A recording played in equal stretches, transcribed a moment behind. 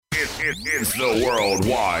It's the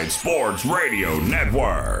Worldwide Sports Radio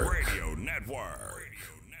Network.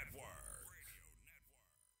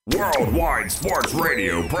 Worldwide Sports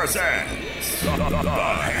Radio presents the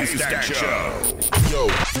Haystack Show.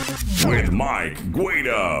 With Mike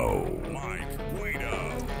Guido.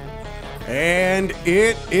 And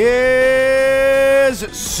it is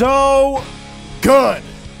so good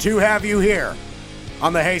to have you here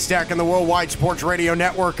on the Haystack and the Worldwide Sports Radio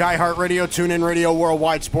Network, iHeartRadio, TuneIn Radio,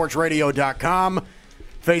 WorldwideSportsRadio.com,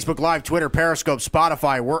 Facebook Live, Twitter, Periscope,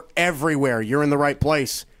 Spotify. We're everywhere. You're in the right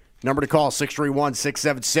place. Number to call,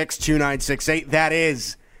 631-676-2968. That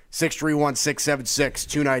is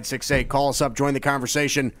 631-676-2968. Call us up. Join the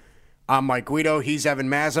conversation. I'm Mike Guido. He's Evan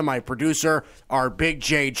Mazza, my producer. Our Big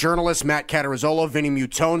J journalist, Matt Catarazzolo, Vinny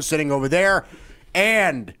Mutone sitting over there.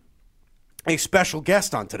 And a special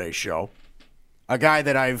guest on today's show. A guy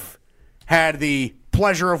that I've had the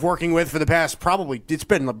pleasure of working with for the past it's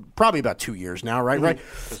been about 2 years now, right?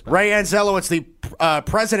 Mm-hmm. Ray Anzello, the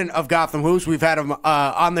president of Gotham Hoops. We've had him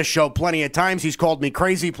on the show plenty of times. He's called me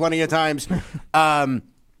crazy plenty of times.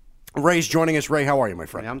 Ray's joining us. Ray, how are you, my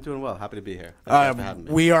friend? Hey, I'm doing well. Happy to be here. Thanks for having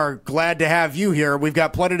me. We are glad to have you here. We've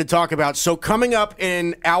got plenty to talk about. So coming up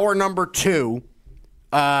in hour number 2,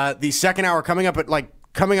 the second hour coming up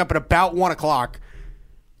at about 1 o'clock,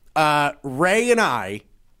 Ray and I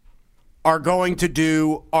are going to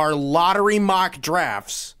do our lottery mock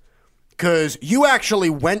drafts because you actually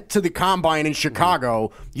went to the Combine in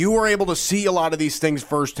Chicago. You were able to see a lot of these things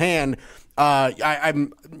firsthand.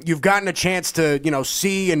 You've gotten a chance to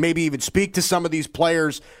see and maybe even speak to some of these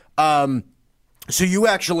players. So you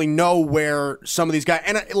actually know where some of these guys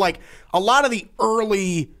and a lot of the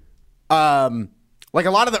early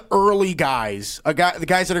guys, the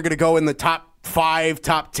guys that are going to go in the top 5,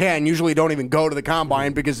 top 10 usually don't even go to the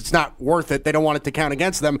Combine because it's not worth it. They don't want it to count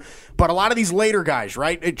against them. But a lot of these later guys,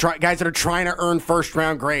 right? Guys that are trying to earn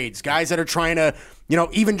first-round grades, guys that are trying to,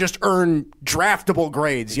 even just earn draftable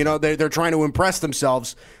grades. They're trying to impress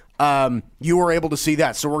themselves. You were able to see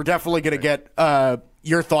that. So we're definitely going to get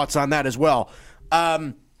your thoughts on that as well.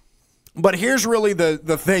 But here's really the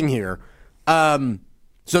thing here. So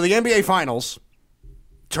the NBA Finals,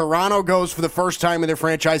 Toronto goes for the first time in their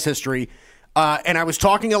franchise history. And I was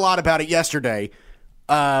talking a lot about it yesterday.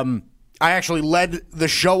 I actually led the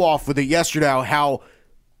show off with it yesterday, how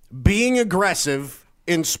being aggressive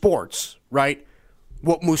in sports, right?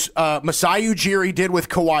 What Masai Ujiri did with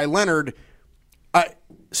Kawhi Leonard,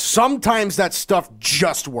 sometimes that stuff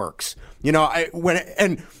just works. I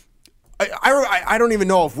don't even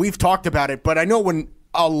know if we've talked about it, but I know when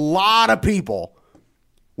a lot of people,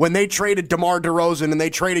 when they traded DeMar DeRozan and they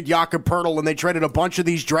traded Jakob Poeltl and they traded a bunch of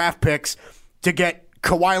these draft picks to get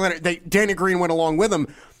Kawhi Leonard, Danny Green went along with him,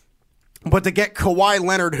 but to get Kawhi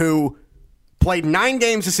Leonard, who played 9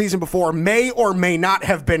 games the season before, may or may not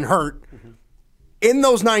have been hurt, in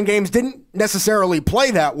those 9 games, didn't necessarily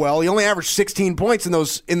play that well. He only averaged 16 points in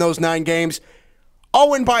those 9 games.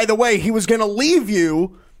 Oh, and by the way, he was going to leave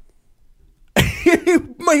you. He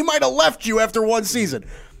might have left you after 1 season.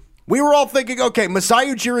 We were all thinking, okay, Masai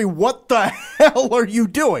Ujiri, what the hell are you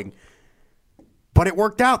doing? But it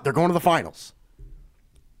worked out. They're going to the finals.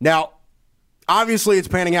 Now, obviously it's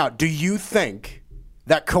panning out. Do you think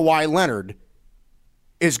that Kawhi Leonard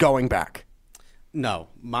is going back? No.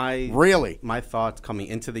 My thoughts coming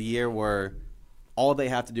into the year were all they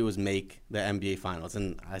have to do is make the NBA Finals.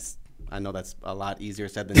 And I know that's a lot easier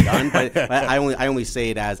said than done, but I only say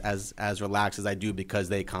it as relaxed as I do because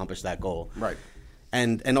they accomplished that goal. Right.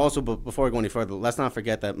 And also, before we go any further, let's not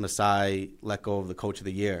forget that Masai let go of the Coach of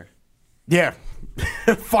the Year. Yeah.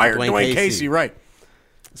 Fired Dwayne Casey, right.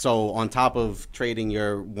 So on top of trading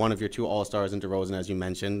one of your 2 All-Stars into DeRozan, as you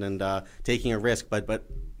mentioned, and taking a risk, but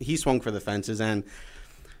he swung for the fences, and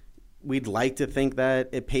we'd like to think that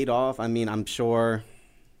it paid off. I mean, I'm sure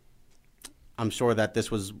that this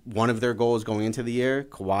was one of their goals going into the year.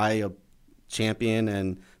 Kawhi, a champion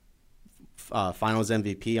and Finals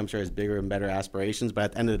MVP, I'm sure has bigger and better aspirations. But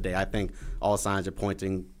at the end of the day, I think all signs are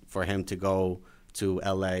pointing for him to go to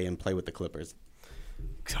L.A. and play with the Clippers.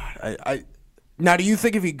 God, now, do you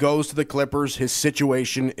think if he goes to the Clippers, his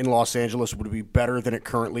situation in Los Angeles would be better than it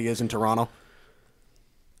currently is in Toronto?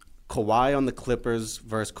 Kawhi on the Clippers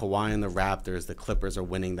versus Kawhi on the Raptors, the Clippers are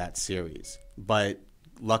winning that series. But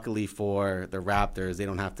luckily for the Raptors, they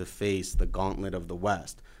don't have to face the gauntlet of the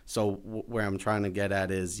West. So where I'm trying to get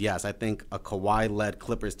at is, yes, I think a Kawhi-led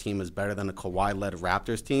Clippers team is better than a Kawhi-led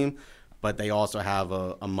Raptors team, but they also have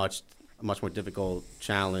a much more difficult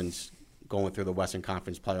challenge going through the Western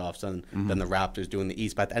Conference playoffs than the Raptors do in the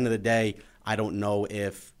East. But at the end of the day, I don't know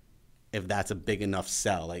if that's a big enough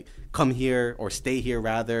sell. Like, come here or stay here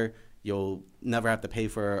rather You'll never have to pay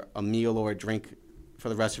for a meal or a drink for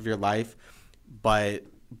the rest of your life, but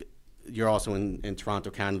you're also in Toronto,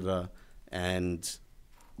 Canada, and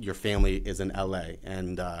your family is in LA.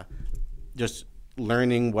 And just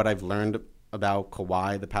learning what I've learned about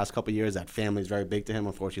Kawhi the past couple of years, that family is very big to him.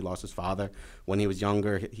 Unfortunately, he lost his father when he was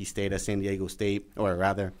younger. He stayed at San Diego State, or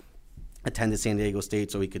rather attended San Diego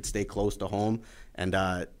State so he could stay close to home. And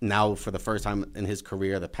now, for the first time in his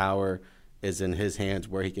career, the power is in his hands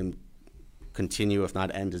where he can continue, if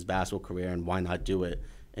not end, his basketball career. And why not do it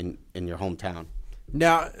in your hometown?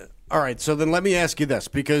 Now, all right, so then let me ask you this,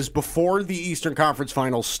 because before the Eastern Conference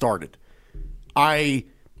Finals started, I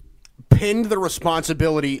pinned the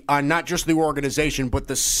responsibility on not just the organization, but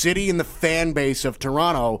the city and the fan base of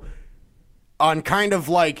Toronto on kind of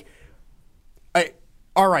like,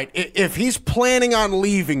 all right, if he's planning on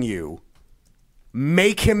leaving you,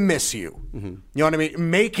 make him miss you. Mm-hmm. You know what I mean?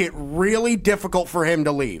 Make it really difficult for him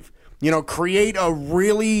to leave. Create a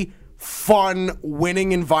really fun,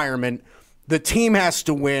 winning environment. The team has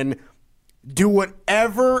to win. Do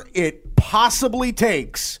whatever it possibly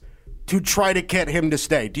takes to try to get him to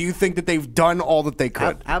stay. Do you think that they've done all that they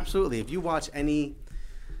could? Absolutely. If you watch any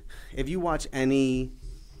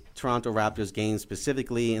Toronto Raptors games,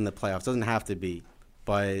 specifically in the playoffs, doesn't have to be,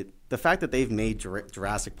 but the fact that they've made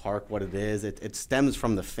Jurassic Park what it is, it stems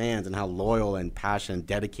from the fans and how loyal and passionate and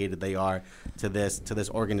dedicated they are to this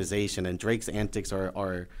organization. And Drake's antics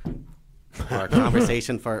are a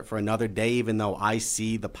conversation for another day, even though I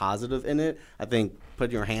see the positive in it. I think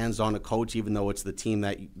putting your hands on a coach, even though it's the team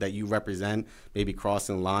that you represent, maybe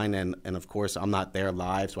crossing the line. And of course, I'm not there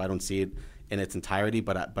live, so I don't see it in its entirety.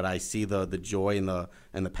 But I see the joy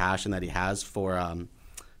and the passion that he has for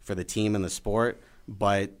the team and the sport.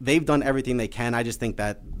 But they've done everything they can. I just think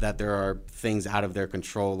that there are things out of their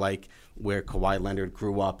control, like where Kawhi Leonard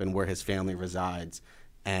grew up and where his family resides.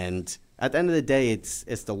 And at the end of the day, it's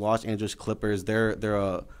the Los Angeles Clippers. They're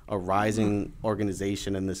a rising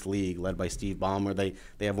organization in this league, led by Steve Ballmer.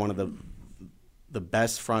 They have one of the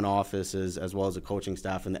best front offices as well as a coaching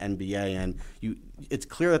staff in the NBA. And it's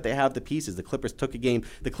clear that they have the pieces. The Clippers took a game.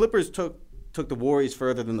 The Clippers took the Warriors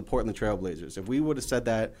further than the Portland Trailblazers. If we would have said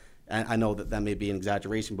that, and I know that may be an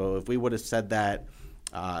exaggeration, but if we would have said that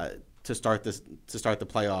to start the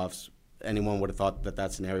playoffs, anyone would have thought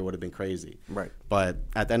that scenario would have been crazy. Right. But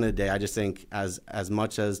at the end of the day, I just think as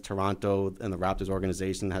much as Toronto and the Raptors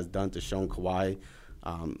organization has done to show Kawhi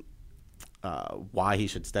why he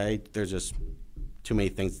should stay, there's just too many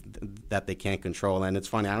things that they can't control. And it's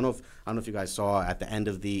funny, I don't know if you guys saw at the end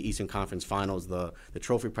of the Eastern Conference Finals, the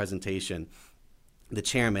trophy presentation, the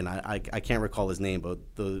chairman, I can't recall his name, but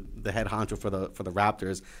the head honcho for the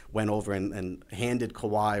Raptors went over and handed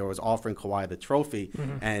Kawhi, or was offering Kawhi the trophy,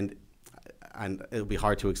 mm-hmm. and it'll be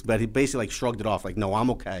hard to explain, but he basically shrugged it off, like, no, I'm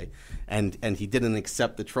okay, and he didn't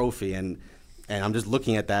accept the trophy, and I'm just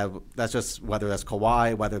looking at that. That's just whether that's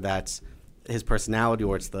Kawhi, whether that's his personality,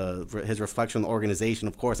 or it's his reflection on the organization.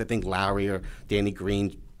 Of course, I think Lowry or Danny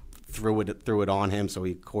Green threw it on him, so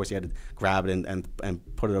of course he had to grab it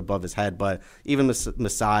and put it above his head. But even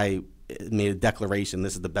Masai made a declaration: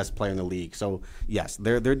 this is the best player in the league. So yes,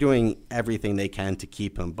 they're doing everything they can to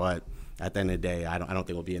keep him, but at the end of the day, I don't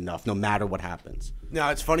think it'll be enough, no matter what happens. Now,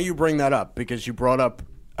 it's funny you bring that up, because you brought up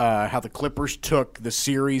how the Clippers took the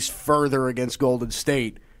series further against Golden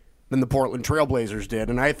State than the Portland Trailblazers did,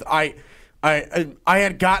 and I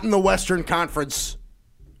had gotten the Western Conference,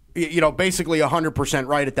 basically 100%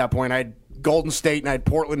 right at that point. I had Golden State and I had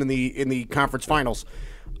Portland in the conference finals,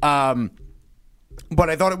 but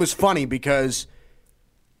I thought it was funny because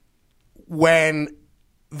when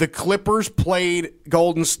the Clippers played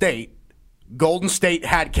Golden State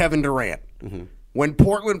had Kevin Durant. Mm-hmm. When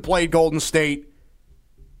Portland played Golden State,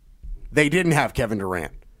 they didn't have Kevin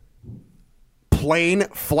Durant. Plain,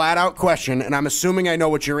 flat-out question, and I'm assuming I know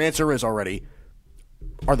what your answer is already.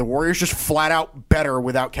 Are the Warriors just flat-out better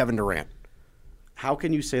without Kevin Durant? How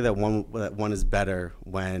can you say that one is better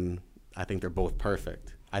when I think they're both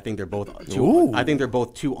perfect? I think they're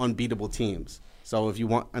both two unbeatable teams. So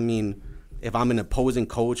if I'm an opposing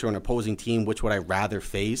coach or an opposing team, which would I rather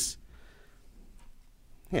face?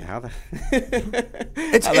 Yeah,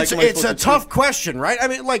 it's a tough question, right? I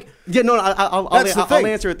mean, I'll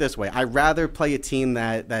answer it this way. I'd rather play a team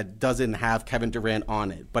that doesn't have Kevin Durant on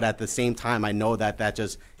it, but at the same time, I know that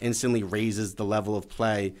just instantly raises the level of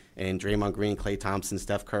play in Draymond Green, Klay Thompson,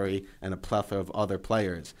 Steph Curry, and a plethora of other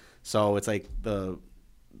players. So it's like the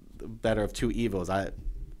better of two evils. I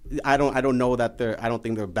don't know that I don't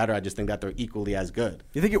think they're better. I just think that they're equally as good.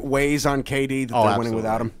 You think it weighs on KD that they're winning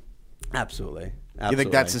without him? Absolutely. You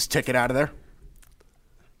think that's his ticket out of there?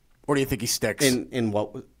 Or do you think he sticks? In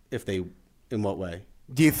what? in what way?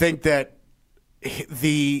 Do you think that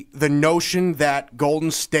the notion that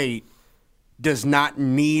Golden State does not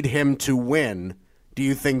need him to win, do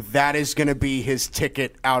you think that is going to be his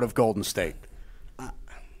ticket out of Golden State?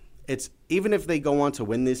 It's even if they go on to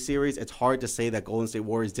win this series, it's hard to say that Golden State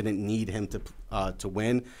Warriors didn't need him to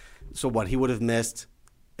win. So what he would have missed,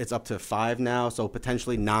 it's up to 5 now, so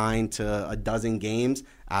potentially 9 to a dozen games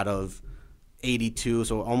out of 82,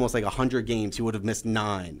 so almost like 100 games he would have missed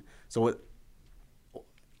 9. So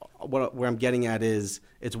where I'm getting at is,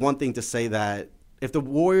 it's one thing to say that if the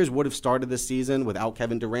Warriors would have started this season without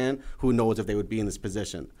Kevin Durant, who knows if they would be in this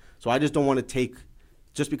position. So I just don't want to take,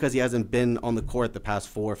 just because he hasn't been on the court the past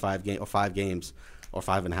 4 or 5 games, or 5 games, or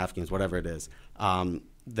 5.5 games, whatever it is,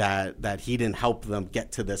 that he didn't help them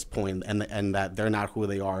get to this point, and that they're not who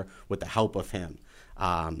they are with the help of him.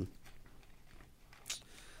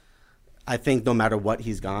 I think no matter what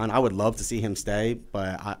he's gone, I would love to see him stay,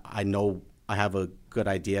 but I know I have a good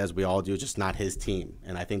idea, as we all do, just not his team.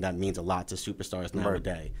 And I think that means a lot to superstars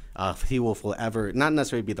nowadays. He will forever, not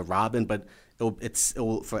necessarily be the Robin, but it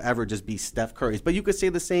will forever just be Steph Curry's. But you could say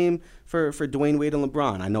the same for Dwayne Wade and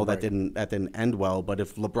LeBron. I know that didn't end well, but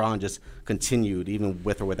if LeBron just continued, even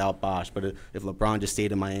with or without Bosh, but if LeBron just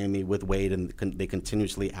stayed in Miami with Wade and they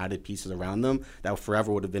continuously added pieces around them, that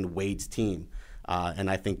forever would have been Wade's team. And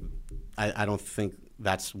I don't think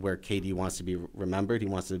that's where KD wants to be remembered. He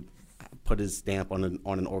wants to put his stamp on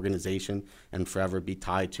an organization and forever be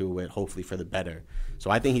tied to it, hopefully for the better.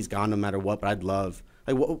 So I think he's gone no matter what. But I'd love,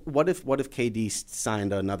 like, what if KD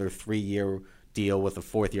signed another 3-year deal with a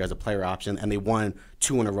 4th year as a player option, and they won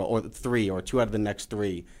 2 in a row, or 3, or 2 out of the next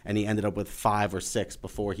 3, and he ended up with 5 or 6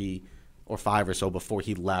 or 5 or so before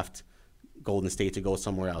he left Golden State to go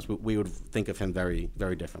somewhere else. We would think of him very,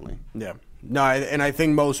 very differently. Yeah. No, and I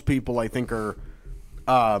think most people, are,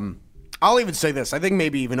 I'll even say this. I think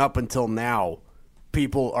maybe even up until now,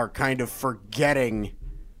 people are kind of forgetting,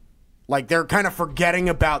 they're kind of forgetting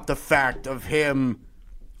about the fact of him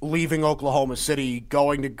leaving Oklahoma City,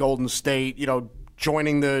 going to Golden State,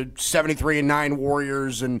 joining the 73-9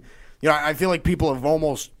 Warriors. And, I feel like people have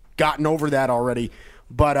almost gotten over that already.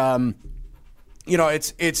 But,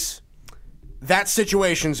 it's that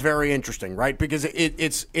situation's very interesting, right? Because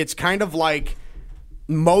it's kind of like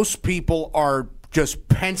most people are just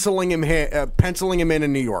penciling him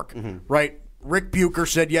in New York, right? Rick Bucher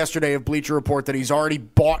said yesterday of Bleacher Report that he's already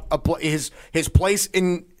bought his place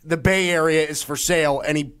in the Bay Area is for sale,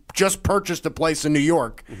 and he just purchased a place in New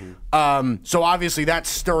York. So obviously that's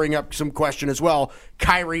stirring up some question as well.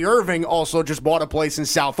 Kyrie Irving also just bought a place in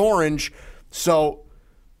South Orange, so.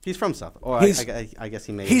 He's from South. I guess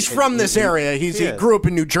he may. He's from this area. He grew up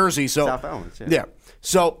in New Jersey, so South Orange. Yeah.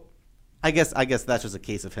 So I guess that's just a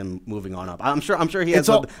case of him moving on up. I'm sure he has.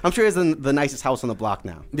 I'm sure he has the nicest house on the block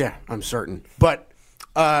now. Yeah, I'm certain. But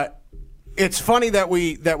it's funny that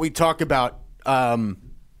we talk about how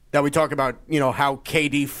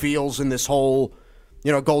KD feels in this whole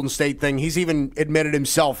Golden State thing. He's even admitted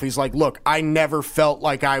himself. He's like, look, I never felt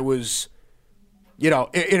like I was.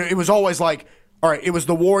 It was always like. All right, it was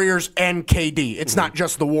the Warriors and KD. It's not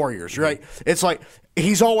just the Warriors, right? It's like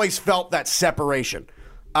he's always felt that separation.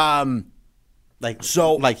 He's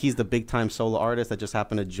the big-time solo artist that just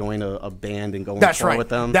happened to join a band and go on tour with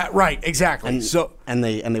them. Exactly. And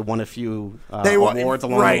they won a few awards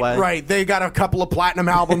along the way. Right. They got a couple of platinum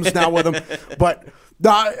albums now with them, but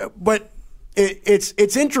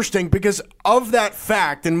it's interesting because of that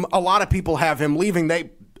fact, and a lot of people have him leaving.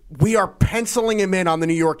 We are penciling him in on the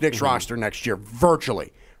New York Knicks roster next year,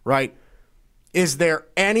 virtually, right? Is there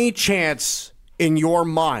any chance in your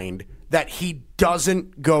mind that he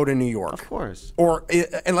doesn't go to New York? Of course.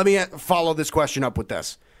 And let me follow this question up with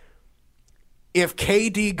this. If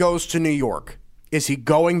KD goes to New York, is he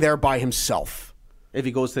going there by himself? If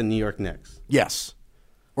he goes to the New York Knicks? Yes.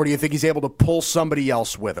 Or do you think he's able to pull somebody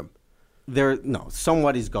else with him?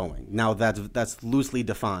 Somebody's going. Now, that's loosely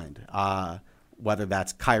defined. Whether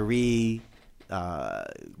that's Kyrie,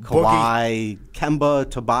 Kawhi, Kemba,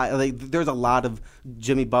 Tobias. There's a lot of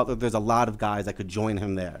Jimmy Butler. There's a lot of guys that could join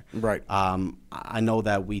him there. Right. I know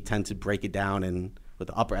that we tend to break it down with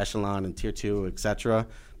the upper echelon and tier 2, etc.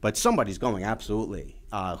 But somebody's going, absolutely.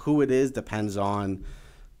 Who it is depends on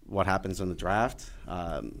what happens in the draft.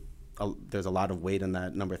 There's a lot of weight in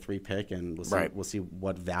that number 3 pick, and we'll see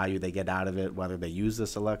what value they get out of it, whether they use the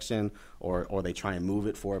selection or they try and move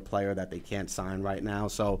it for a player that they can't sign right now.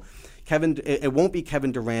 So it won't be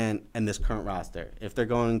Kevin Durant and this current roster. If they're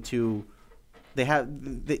going to,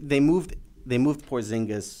 they moved they moved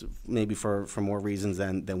Porzingis maybe for more reasons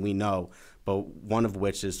than we know, but one of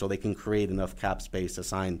which is so they can create enough cap space to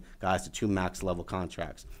sign guys to 2 max level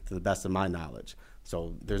contracts, to the best of my knowledge.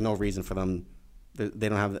 So there's no reason for them. They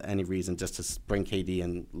don't have any reason just to bring KD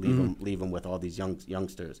and leave them with all these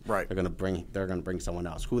youngsters. Right. They're gonna bring someone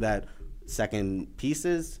else. Who that second piece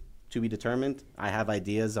is to be determined. I have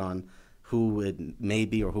ideas on who it may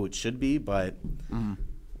be or who it should be, but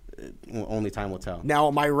only time will tell. Now,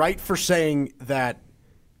 am I right for saying that,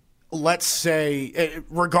 let's say,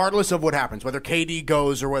 regardless of what happens, whether KD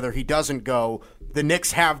goes or whether he doesn't go, the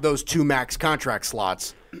Knicks have those 2 max contract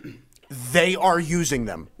slots. They are using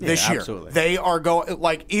them this year. Absolutely. They are going,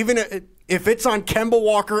 like, even if it's on Kemba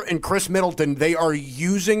Walker and Chris Middleton, they are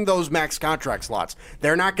using those max contract slots.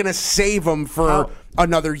 They're not going to save them for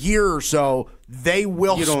another year or so. They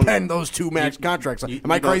will spend those 2 max contracts.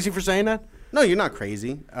 Am I crazy for saying that? No, you're not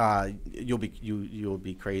crazy. You'll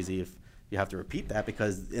be crazy if you have to repeat that,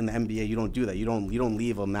 because in the NBA you don't do that. You don't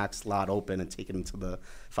leave a max slot open and take it into the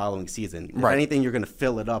following season. If anything, you're going to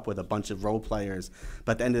fill it up with a bunch of role players.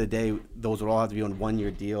 But at the end of the day, those would all have to be on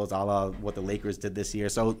 1-year deals, a la what the Lakers did this year.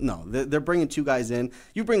 So no, they're bringing 2 guys in.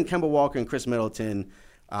 You bring Kemba Walker and Chris Middleton.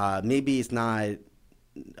 Maybe it's not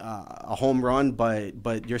a home run,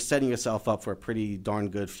 but you're setting yourself up for a pretty darn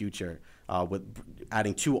good future with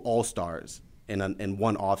adding 2 All-Stars in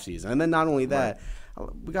one offseason. And then not only that,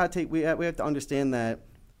 we have to understand that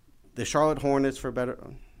the Charlotte Hornets,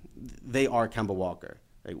 they are Kemba Walker.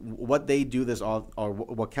 Like, what they do or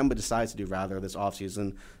what Kemba decides to do rather this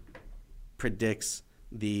offseason predicts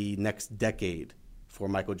the next decade for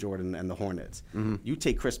Michael Jordan and the Hornets. You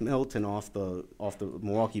take Chris Middleton off the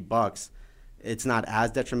Milwaukee Bucks, it's not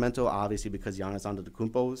as detrimental, obviously, because Giannis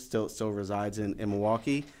Antetokounmpo still resides in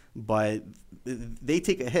Milwaukee, but they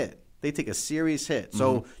take a hit. They take a serious hit.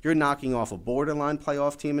 So you're knocking off a borderline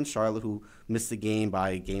playoff team in Charlotte who missed the game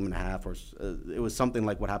by a game and a half, or it was something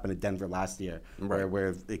like what happened to Denver last year,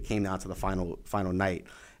 where it came down to the final night.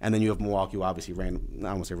 And then you have Milwaukee, who obviously I don't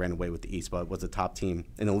want to say ran away with the East, but was the top team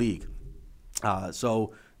in the league.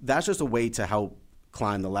 So that's just a way to help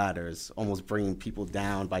climb the ladders, almost bringing people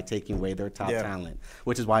down by taking away their top talent,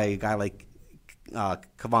 which is why a guy like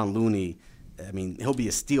Kevon Looney, I mean, he'll be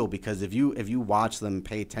a steal, because if you watch them and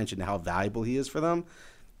pay attention to how valuable he is for them,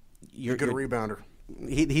 you're a good rebounder.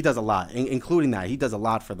 He does a lot, including that. He does a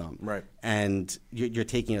lot for them. Right. And you're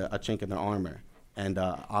taking a chink in their armor. And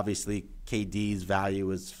obviously, KD's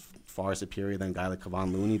value is far superior than a guy like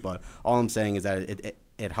Kevon Looney. But all I'm saying is that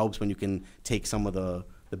it helps when you can take some of the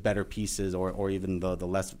better pieces or even the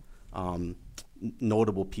less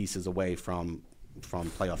notable pieces away from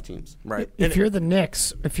playoff teams. Right. If you're the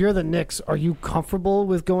Knicks, are you comfortable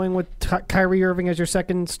with going with Kyrie Irving as your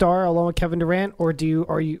second star along with Kevin Durant, or do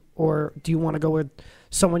you want to go with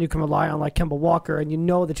someone you can rely on like Kemba Walker, and you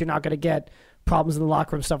know that you're not going to get problems in the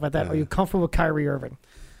locker room, stuff like that? Are you comfortable with Kyrie Irving?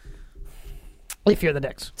 If you're the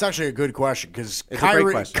Knicks, it's actually a good question, because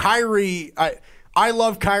Kyrie, I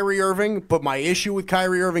love Kyrie Irving, but my issue with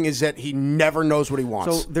Kyrie Irving is that he never knows what he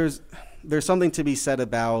wants. So there's something to be said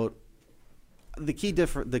about the key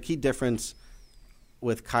difference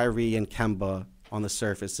with Kyrie and Kemba on the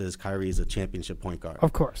surface is Kyrie is a championship point guard.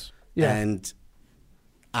 Of course. Yeah. And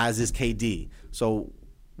as is KD. So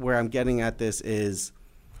where I'm getting at this is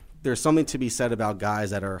there's something to be said about guys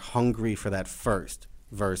that are hungry for that first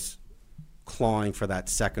versus clawing for that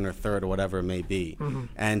second or third or whatever it may be. Mm-hmm.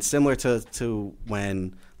 And similar to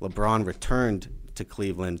when LeBron returned to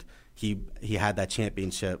Cleveland, he had that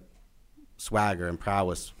championship swagger and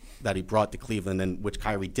prowess that he brought to Cleveland, and which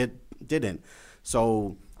Kyrie didn't.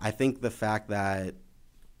 So I think the fact that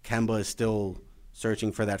Kemba is still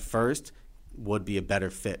searching for that first would be a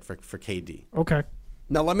better fit for KD. Okay.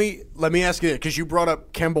 Now let me ask you, because you brought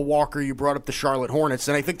up Kemba Walker, you brought up the Charlotte Hornets,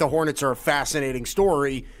 and I think the Hornets are a fascinating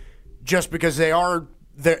story, just because they are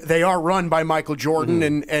run by Michael Jordan,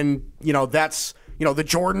 and that's the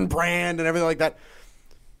Jordan brand and everything like that.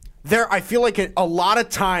 I feel like a lot of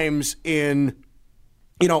times in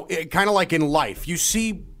kind of like in life, you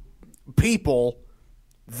see people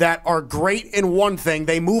that are great in one thing,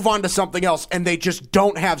 they move on to something else, and they just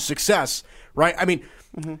don't have success, right? I mean,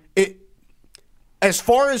 as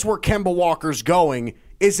far as where Kemba Walker's going,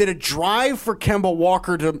 is it a drive for Kemba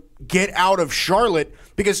Walker to get out of Charlotte?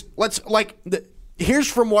 Because here's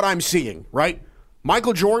from what I'm seeing, right?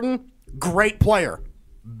 Michael Jordan, great player,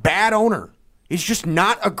 bad owner. He's just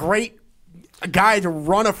not a great guy to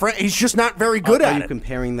run a franchise. He's just not very good at it. Are you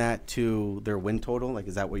comparing that to their win total? Like,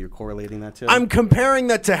 is that what you're correlating that to? I'm comparing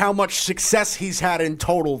that to how much success he's had in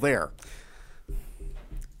total there.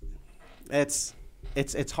 It's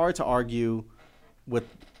hard to argue with.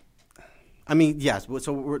 I mean, yes.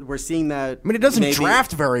 So we're seeing that. I mean, it doesn't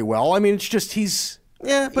draft very well. I mean, it's just he's.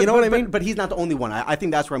 Yeah, but, you know what I mean? But he's not the only one. I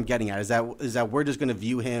think that's where I'm getting at. Is that we're just going to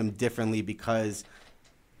view him differently because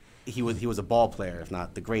he was a ball player, if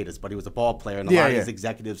not the greatest, but he was a ball player, and a lot of his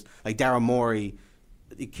executives, like Daryl Morey,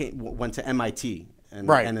 went to MIT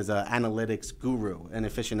and is an analytics guru and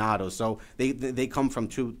aficionado. So they come from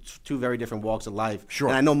two very different walks of life. Sure.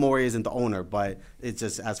 And I know Morey isn't the owner, but it's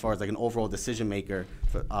just as far as like an overall decision maker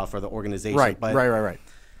for the organization. Right.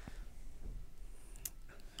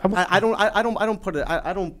 I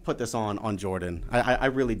don't put this on Jordan. I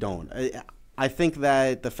really don't. I think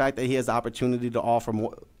that the fact that he has the opportunity to offer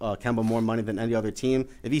Kemba more money than any other team,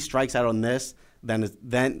 if he strikes out on this,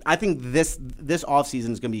 then I think this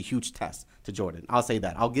offseason is going to be a huge test to Jordan. I'll say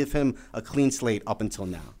that. I'll give him a clean slate up until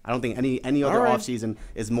now. I don't think any other offseason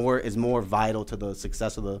is more vital to the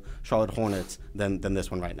success of the Charlotte Hornets than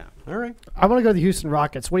this one right now. All right. I want to go to the Houston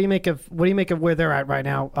Rockets. What do you make of where they're at right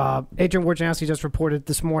now? Adrian Wojnarowski just reported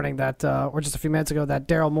this morning that, or just a few minutes ago, that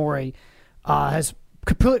Daryl Morey has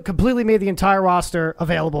completely made the entire roster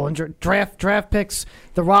available and draft picks.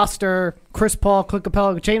 The roster: Chris Paul, Clint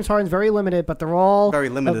Capella, James Harden's very limited, but they're all very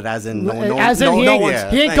limited. As in, he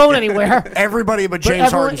ain't going anywhere. Everybody but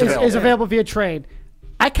James Harden is available via trade.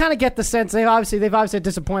 I kind of get the sense they've obviously had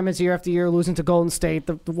disappointments year after year, losing to Golden State.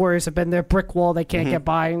 The Warriors have been their brick wall; they can't get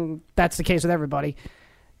by, and that's the case with everybody.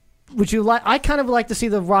 Would you like? I kind of like to see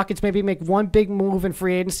the Rockets maybe make one big move in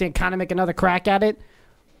free agency and kind of make another crack at it.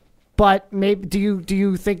 But maybe do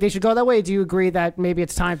you think they should go that way? Do you agree that maybe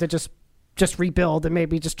it's time to just rebuild and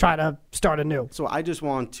maybe just try to start anew? So I just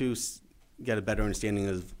want to get a better understanding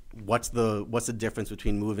of what's the difference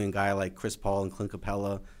between moving a guy like Chris Paul and Clint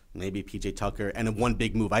Capella, maybe PJ Tucker, and one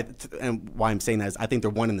big move. And why I'm saying that is I think they're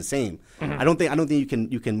one and the same. Mm-hmm. I don't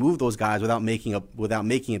think you can move those guys without making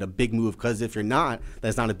it a big move, because if you're not,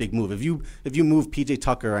 that's not a big move. If you move PJ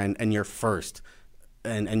Tucker and you're first,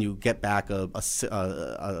 and you get back a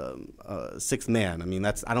sixth man, I mean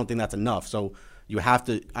I don't think that's enough. So you have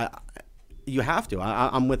to.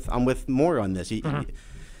 I'm with Moore on this.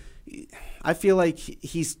 I feel like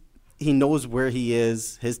he knows where he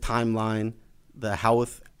is, his timeline, the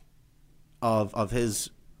health of his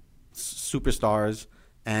superstars,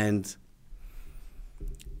 and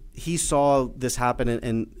he saw this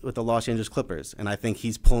happen with the Los Angeles Clippers, and I think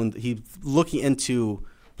he's looking into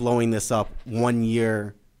blowing this up 1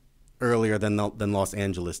 year earlier than Los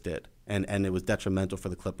Angeles did, and it was detrimental for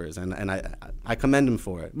the Clippers, and I commend him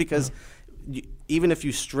for it, because even if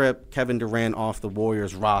you strip Kevin Durant off the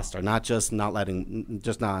Warriors roster, not having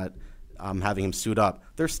him suit up,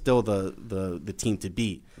 they're still the team to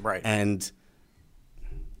beat, right? And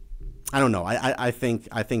I don't know. I think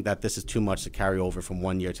that this is too much to carry over from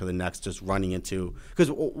 1 year to the next, just running into, because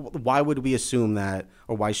why would we assume that,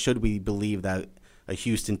 or why should we believe that a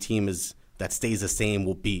Houston team that stays the same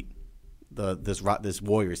will beat this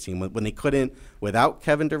Warriors team when they couldn't without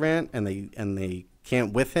Kevin Durant, and they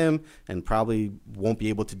can't with him, and probably won't be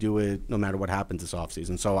able to do it no matter what happens this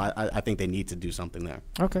offseason. So I think they need to do something there.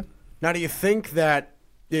 Okay. Now, do you think that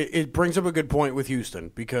it brings up a good point with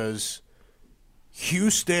Houston, because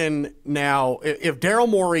Houston now, if Daryl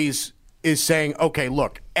Morey is saying, okay,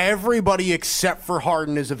 look, everybody except for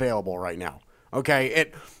Harden is available right now.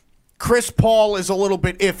 Okay, Chris Paul is a little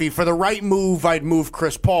bit iffy. For the right move, I'd move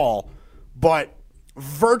Chris Paul, but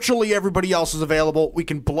virtually everybody else is available. We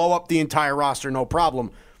can blow up the entire roster, no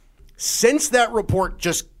problem. Since that report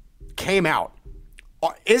just came out,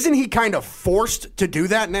 isn't he kind of forced to do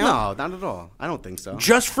that now? No, not at all. I don't think so.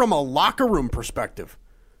 Just from a locker room perspective.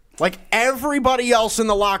 Like, everybody else in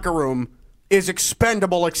the locker room is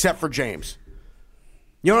expendable except for James.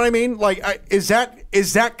 You know what I mean? Like, is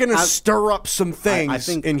that going to stir up some things I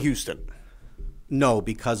think, in Houston? No,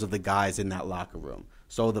 because of the guys in that locker room.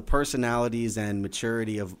 So the personalities and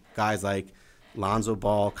maturity of guys like Lonzo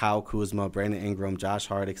Ball, Kyle Kuzma, Brandon Ingram, Josh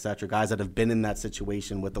Hart, etc., guys that have been in that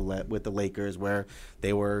situation with the Lakers, where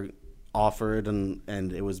they were offered and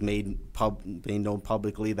it was made known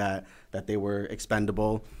publicly that they were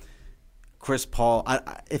expendable. Chris Paul,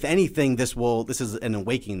 if anything, this is an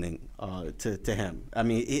awakening to him. I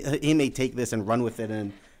mean, he may take this and run with it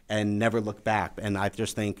and never look back. And I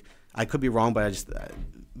just think, I could be wrong, but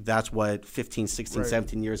that's what 15, 16,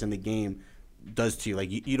 17 years in the game does to you. Like,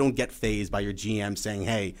 you don't get fazed by your GM saying,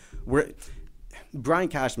 hey, Brian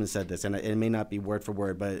Cashman said this, and it may not be word for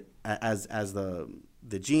word, but as the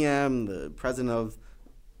GM, the president of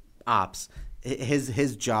ops,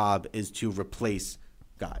 his job is to replace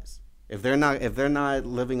guys. If they're not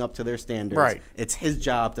living up to their standards, it's his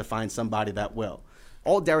job to find somebody that will.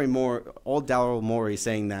 All Daryl Morey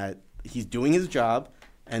saying that he's doing his job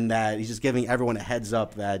and that he's just giving everyone a heads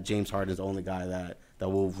up that James Harden is the only guy that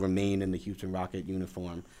will remain in the Houston Rocket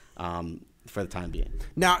uniform for the time being.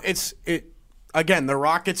 Now, again, the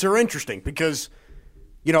Rockets are interesting because,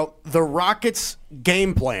 the Rockets'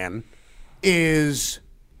 game plan is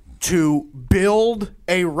to build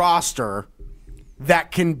a roster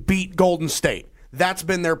that can beat Golden State. That's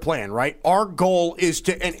been their plan, right? Our goal is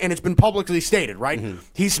to, and it's been publicly stated, right? Mm-hmm.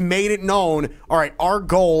 He's made it known, all right, our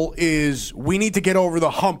goal is we need to get over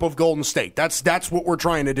the hump of Golden State. That's what we're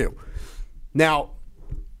trying to do. Now,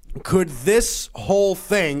 could this whole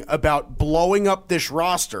thing about blowing up this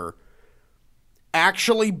roster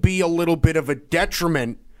actually be a little bit of a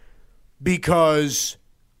detriment because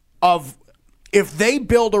of if they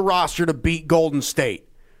build a roster to beat Golden State,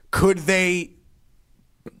 could they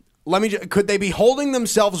be holding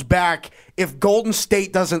themselves back if Golden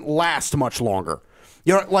State doesn't last much longer?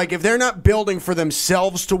 Like if they're not building for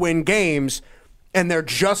themselves to win games and they're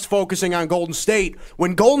just focusing on Golden State,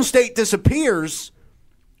 when Golden State disappears,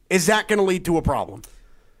 is that going to lead to a problem?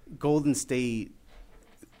 Golden State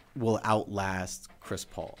will outlast Chris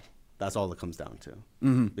Paul. That's all it comes down to.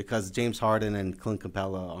 Mm-hmm. Because James Harden and Clint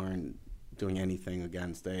Capella aren't doing anything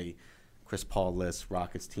against a Chris Paul-less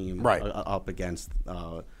Rockets team, right, up against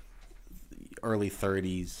early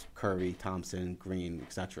 30s, Curry, Thompson, Green,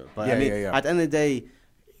 etc. But at the end of the day,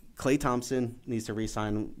 Klay Thompson needs to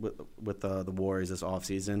re-sign with the Warriors this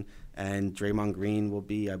offseason, and Draymond Green will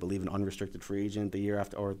be, I believe, an unrestricted free agent the year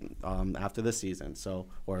after, or after this season.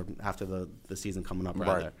 Or after the season coming up,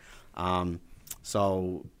 rather. Right.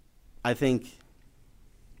 So I think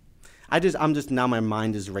I'm just now my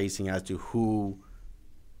mind is racing as to who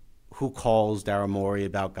calls Daryl Morey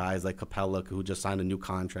about guys like Capella, who just signed a new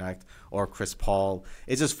contract, or Chris Paul.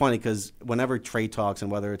 It's just funny because whenever trade talks, and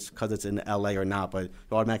whether it's because it's in L.A. or not, but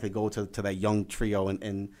you automatically go to that young trio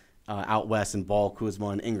in out west and Ball, Kuzma,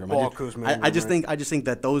 and Ingram. I just think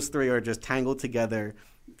that those three are just tangled together,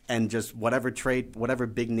 and just whatever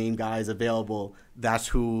big name guy is available, that's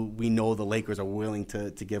who we know the Lakers are willing to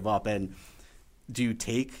give up. And do you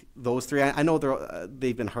take those three? I know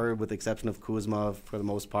they've been hurt with the exception of Kuzma for the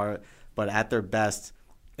most part, but at their best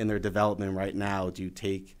in their development right now, do you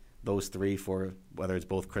take those three for whether it's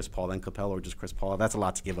both Chris Paul and Capella or just Chris Paul? That's a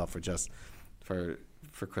lot to give up for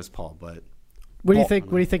Chris Paul. But what do you think?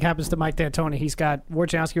 What do you think happens to Mike D'Antoni? He's got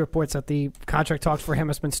Wojciechowski reports that the contract talks for him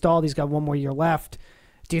has been stalled. He's got one more year left.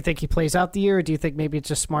 Do you think he plays out the year, or do you think maybe it's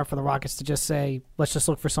just smart for the Rockets to just say, let's just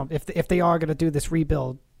look for something? If they are going to do this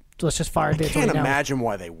rebuild, let's just fire D'Antoni. I can't imagine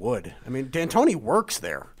why they would. I mean, D'Antoni works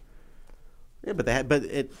there. Yeah, but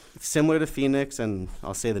it's similar to Phoenix, and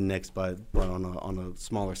I'll say the Knicks, but on a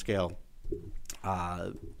smaller scale.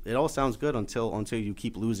 It all sounds good until you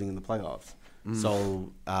keep losing in the playoffs. Mm.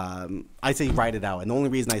 So I say write it out, and the only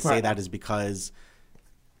reason I say that is because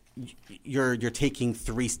you're taking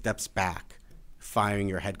 3 steps back, firing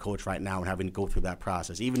your head coach right now and having to go through that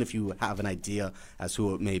process, even if you have an idea as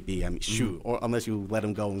who it may be. I mean, shoot, or unless you let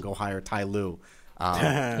him go and go hire Ty Lue.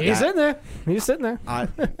 He's sitting there. He's sitting there.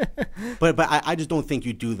 But I just don't think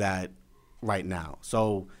you do that right now.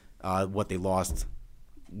 So what they lost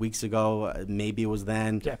weeks ago, maybe it was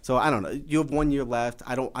then. Yeah. So I don't know. You have 1 year left.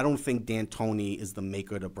 I don't think D'Antoni is the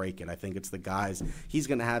maker to break it. I think it's the guys. He's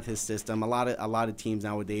going to have his system. A lot of teams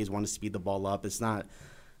nowadays want to speed the ball up. It's not.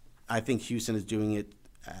 I think Houston is doing it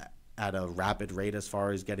at a rapid rate as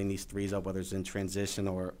far as getting these threes up, whether it's in transition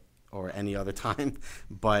or any other time.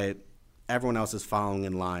 But everyone else is following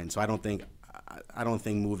in line. So I don't think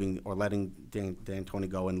moving or letting D'Antoni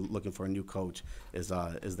go and looking for a new coach is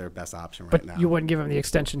their best option right now. But you wouldn't give him the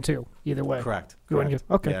extension too, either way. Correct. You wouldn't give.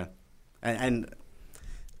 Okay. Yeah.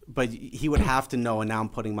 But he would have to know, and now I'm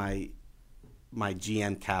putting my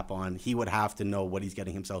GM cap on. He would have to know what he's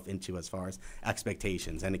getting himself into as far as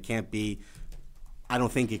expectations, and it can't be. I don't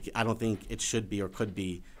think it should be or could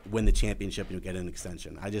be win the championship and you get an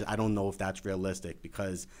extension. I don't know if that's realistic,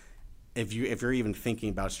 because if you're even thinking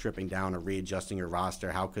about stripping down or readjusting your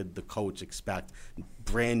roster, how could the coach expect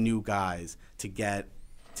brand new guys to get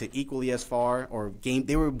to equally as far or game?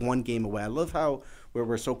 They were 1 game away. I love how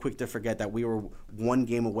we're so quick to forget that we were 1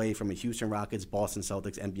 game away from a Houston Rockets, Boston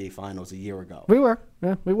Celtics NBA Finals a year ago. We were.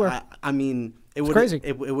 Yeah, we were. I mean, it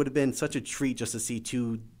would have been such a treat just to see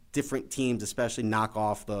 2 different teams, especially knock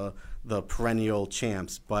off the perennial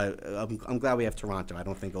champs. But I'm glad we have Toronto. I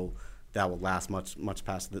don't think that will last much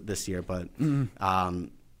past this year. But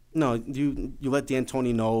no, you let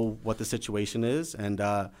D'Antoni know what the situation is, and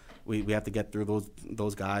we have to get through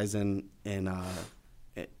those guys in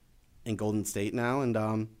Golden State now, and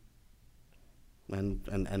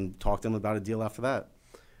talk to them about a deal after that.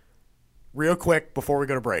 Real quick before we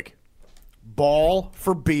go to break, Ball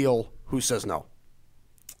for Beal. Who says no?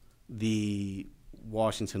 The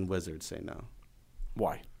Washington Wizards say no.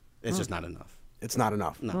 Why? It's just not enough. It's not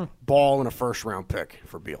enough. No. Ball and a first-round pick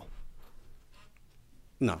for Beal.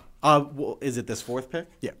 No. Well, is it this 4th pick?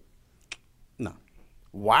 Yeah. No.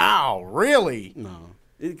 Wow, really? No.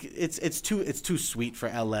 It's too sweet for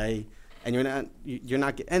LA, and you're not.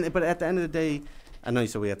 But at the end of the day, I know you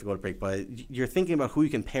said we have to go to break, but you're thinking about who you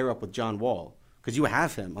can pair up with John Wall because you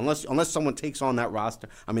have him. Unless someone takes on that roster,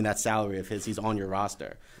 that salary of his, he's on your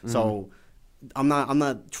roster. Mm-hmm. So I'm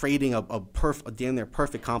not trading a damn near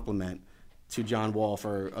perfect compliment to John Wall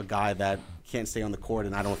for a guy that can't stay on the court,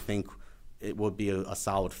 and I don't think it would be a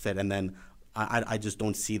solid fit. And then I just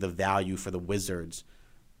don't see the value for the Wizards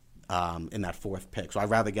in that 4th pick. So I'd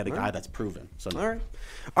rather get a guy that's proven. So no.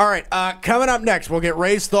 All right. Coming up next, we'll get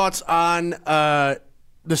Ray's thoughts on the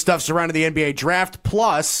stuff surrounding the NBA draft.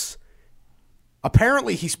 Plus,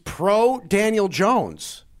 apparently he's pro Daniel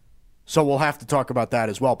Jones. So we'll have to talk about that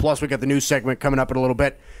as well. Plus, we got the news segment coming up in a little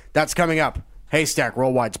bit. That's coming up. Haystack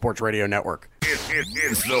Worldwide Sports Radio Network.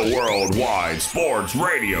 It's the Worldwide Sports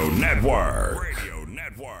Radio Network.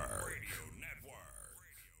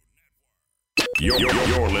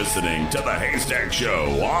 You're listening to the Haystack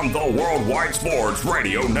Show on the Worldwide Sports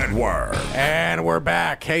Radio Network. And we're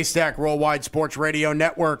back. Haystack Worldwide Sports Radio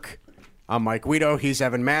Network. I'm Mike Guido. He's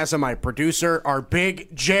Evan Mazza, my producer. Our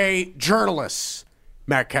Big J journalists,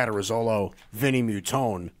 Matt Catarazzolo, Vinny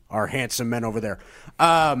Mutone, our handsome men over there.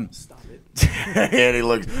 Stop it.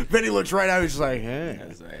 And Vinny looks right out. He's like, hey.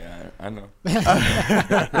 I know.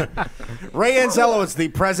 Ray Anzello is the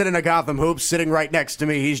president of Gotham Hoops, sitting right next to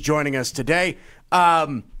me. He's joining us today.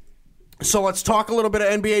 So let's talk a little bit of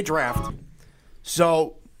NBA draft.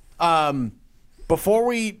 So before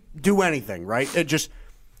we do anything, right?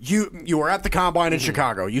 You were at the Combine in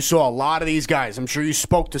Chicago. You saw a lot of these guys. I'm sure you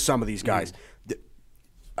spoke to some of these guys.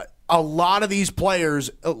 A lot of these players,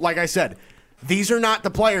 like I said, these are not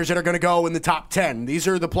the players that are going to go in the top 10. These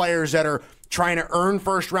are the players that are trying to earn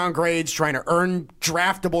first-round grades, trying to earn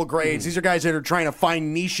draftable grades. These are guys that are trying to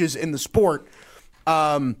find niches in the sport.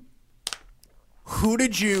 Who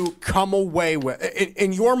did you come away with,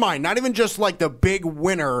 in your mind, not even just like the big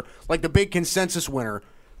winner, like the big consensus winner,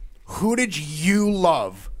 who did you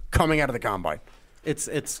love coming out of the Combine? It's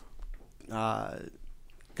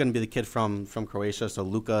going to be the kid from Croatia, so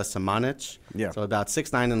Luka Samanic. Yeah. So about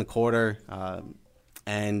 6'9" and a quarter.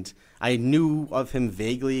 And I knew of him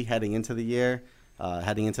vaguely heading into the year,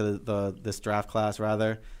 heading into this draft class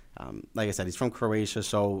rather. Like I said, he's from Croatia,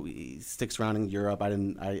 so he sticks around in Europe. I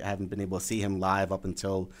haven't been able to see him live up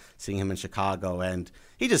until seeing him in Chicago, and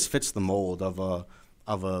he just fits the mold of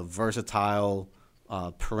a versatile,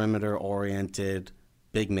 perimeter-oriented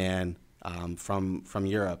big man from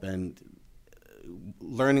Europe. And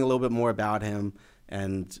learning a little bit more about him,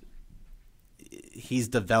 and he's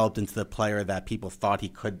developed into the player that people thought he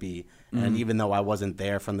could be. And even though I wasn't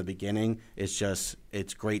there from the beginning,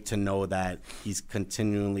 it's great to know that he's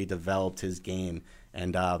continually developed his game.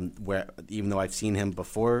 And even though I've seen him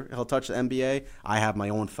before he'll touch the NBA, I have my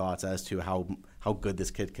own thoughts as to how good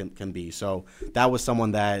this kid can be. So that was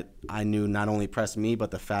someone that I knew not only impressed me,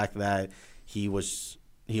 but the fact that he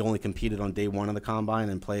only competed on day one of the Combine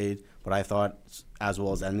and played what I thought as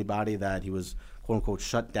well as anybody, that he was quote-unquote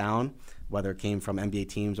shut down, whether it came from NBA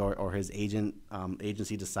teams or his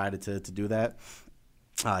agency decided to do that.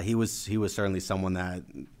 He was certainly someone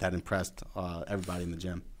that impressed everybody in the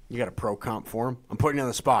gym. You got a pro comp for him? I'm putting you on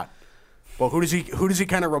the spot. Well, who does he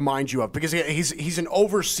kind of remind you of? Because he's an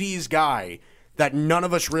overseas guy that none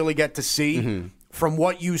of us really get to see. Mm-hmm. From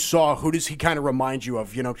what you saw, who does he kind of remind you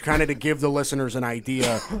of? Kind of to give the listeners an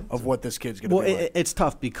idea of what this kid's going to be like. It's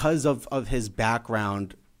tough because of his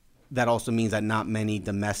background. That also means that not many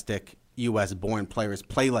domestic U.S.-born players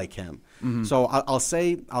play like him. Mm-hmm. So I'll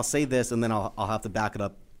say this, and then I'll have to back it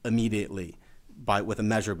up immediately with a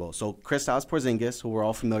measurable. So Kristaps Porzingis, who we're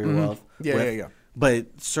all familiar with, yeah, but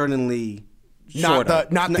certainly not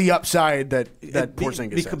the upside that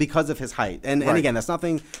Porzingis has. Because of his height. And again, that's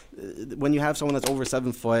nothing. When you have someone that's over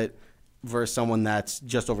 7 foot versus someone that's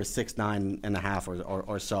just over 6'9" and a half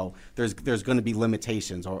or so, there's going to be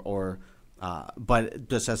limitations but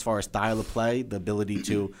just as far as style of play, the ability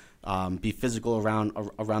to be physical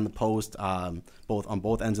around the post, both on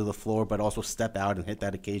both ends of the floor, but also step out and hit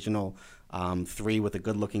that occasional three with a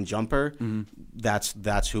good-looking jumper. Mm-hmm.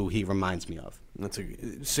 That's who he reminds me of.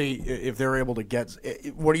 See if they're able to get.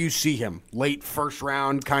 What do you see him? Late first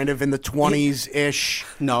round, kind of in the 20s ish.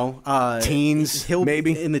 No, teens. He'll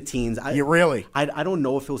maybe in the teens. Really? I don't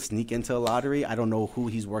know if he'll sneak into a lottery. I don't know who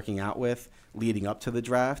he's working out with leading up to the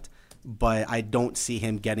draft. but I don't see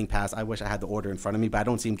him getting past. I wish I had the order in front of me, but I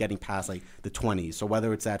don't see him getting past like the 20s. So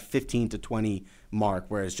whether it's that 15 to 20 mark,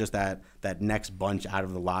 where it's just that next bunch out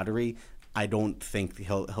of the lottery, I don't think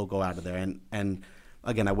he'll go out of there. And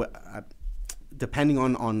again, depending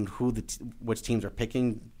on who which teams are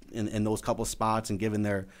picking in those couple spots, and given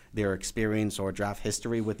their experience or draft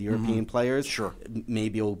history with European players, sure,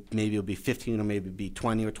 maybe it'll be 15 or maybe be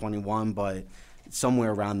 20 or 21, but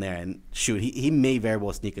somewhere around there. And shoot, he may very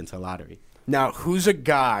well sneak into the lottery. Now, who's a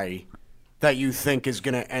guy that you think is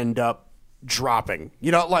going to end up dropping?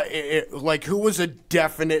 You know, like who was a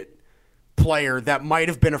definite player that might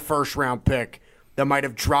have been a first-round pick that might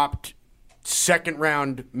have dropped second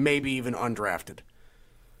round, maybe even undrafted?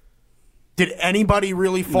 Did anybody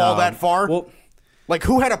really fall that far? Well, like,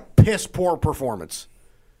 who had a piss-poor performance?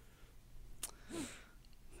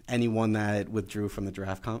 Anyone that withdrew from the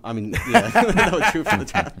draft I mean, yeah, that withdrew from the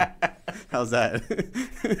draft. How's that?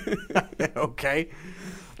 Okay.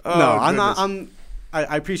 No, I'm not.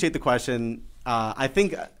 I appreciate the question. I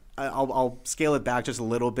think I'll scale it back just a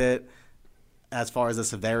little bit as far as the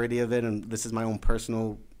severity of it, and this is my own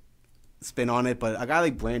personal spin on it. But a guy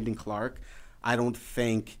like Brandon Clark, I don't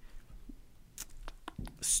think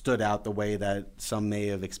stood out the way that some may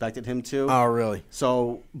have expected him to. Oh, really?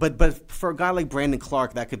 So, but for a guy like Brandon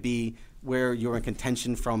Clark, that could be where you're in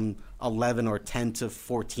contention from 11 or 10 to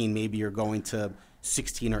 14. Maybe you're going to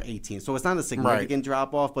 16 or 18. So it's not a significant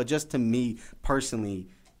drop off, but just to me personally,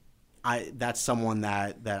 that's someone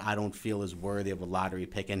that I don't feel is worthy of a lottery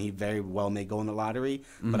pick, and he very well may go in the lottery,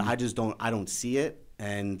 but I don't see it.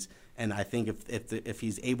 And I think if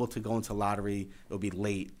he's able to go into lottery, it'll be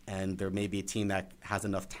late, and there may be a team that has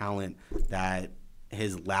enough talent that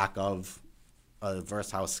his lack of a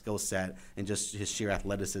versatile skill set and just his sheer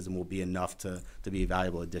athleticism will be enough to be a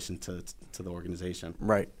valuable addition to the organization.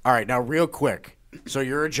 Right. All right. Now, real quick. So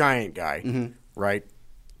you're a Giant guy, right?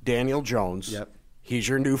 Daniel Jones. Yep. He's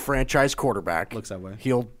your new franchise quarterback. Looks that way.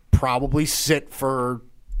 He'll probably sit for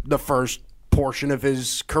the first portion of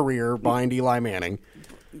his career behind Eli Manning.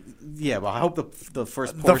 Yeah, well, I hope the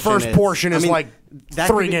first portion. The first portion is like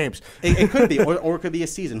 3 games. It could be, or it could be a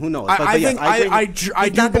season. Who knows? I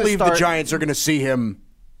do believe the Giants are going to see him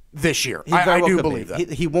this year. I do believe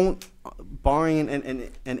that. He won't, barring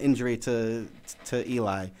an injury to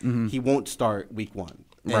Eli, he won't start week 1.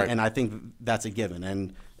 Right. And I think that's a given.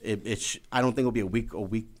 And I don't think it'll be a week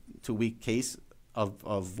to week case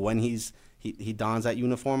of when he dons that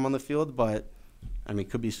uniform on the field. But I mean,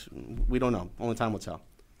 could be. We don't know. Only time will tell.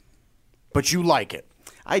 But you like it.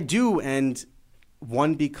 I do, and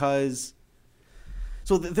one because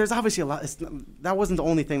there's obviously a lot. That wasn't the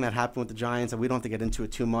only thing that happened with the Giants, and we don't have to get into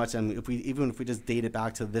it too much. And even if we just date it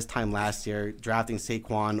back to this time last year, drafting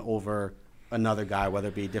Saquon over another guy, whether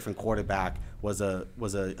it be a different quarterback, was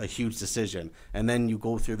a huge decision. And then you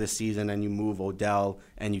go through this season and you move Odell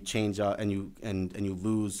and you change and you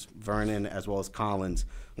lose Vernon as well as Collins,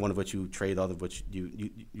 one of which you trade, other of which you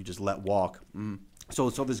just let walk. So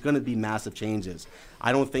there's going to be massive changes.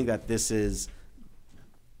 I don't think that this is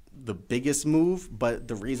the biggest move, but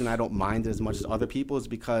the reason I don't mind it as much as other people is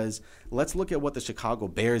because let's look at what the Chicago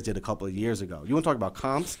Bears did a couple of years ago. You want to talk about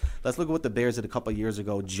comps? Let's look at what the Bears did a couple of years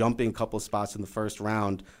ago, jumping a couple of spots in the first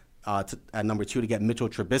round at number 2 to get Mitchell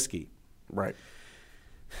Trubisky. Right.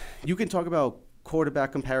 You can talk about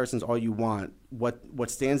quarterback comparisons all you want. What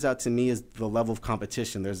stands out to me is the level of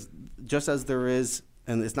competition. There's just as there is,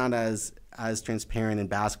 and it's not as transparent in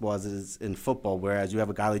basketball as it is in football, whereas you have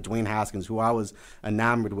a guy like Dwayne Haskins, who I was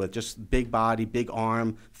enamored with, just big body, big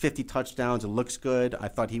arm, 50 touchdowns, it looks good. I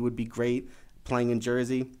thought he would be great playing in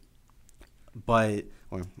Jersey, or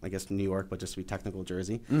I guess New York, but just to be technical,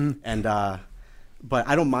 Jersey. And but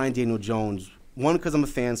I don't mind Daniel Jones. 1, because I'm a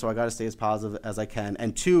fan, so I got to stay as positive as I can,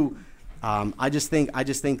 and 2, I just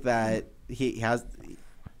think that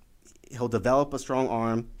he'll develop a strong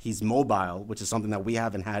arm. He's mobile, which is something that we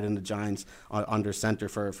haven't had in the Giants under center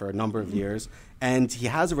for a number of years. And he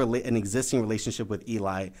has an existing relationship with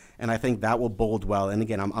Eli, and I think that will bode well. And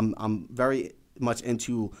again, I'm very much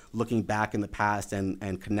into looking back in the past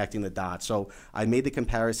and connecting the dots. So I made the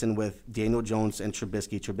comparison with Daniel Jones and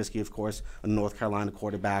Trubisky. Trubisky, of course, a North Carolina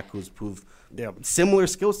quarterback who's proved similar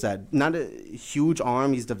skill set. Not a huge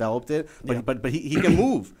arm, he's developed it, but he can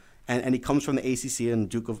move. And he comes from the ACC, and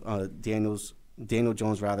Duke of Daniel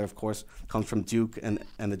Jones, rather, of course, comes from Duke, and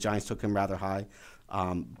the Giants took him rather high.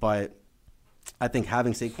 But I think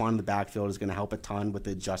having Saquon in the backfield is going to help a ton with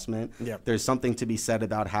the adjustment. Yep. There's something to be said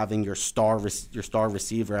about having your star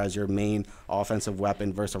receiver as your main offensive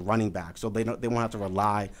weapon versus a running back. So they won't have to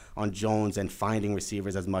rely on Jones and finding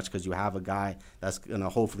receivers as much because you have a guy that's going to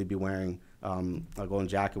hopefully be wearing a golden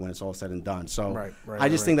jacket when it's all said and done. So Right, I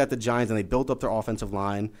just think that the Giants, and they built up their offensive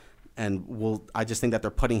line, and I just think that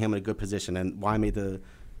they're putting him in a good position. And why I made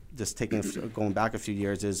going back a few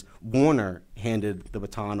years is Warner handed the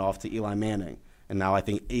baton off to Eli Manning. And now I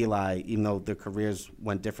think Eli, even though their careers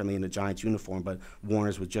went differently in the Giants uniform, but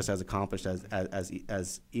Warner's was just as accomplished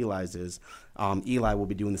as Eli's is. Eli will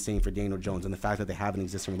be doing the same for Daniel Jones, and the fact that they have an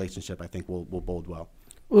existing relationship, I think, will bode well.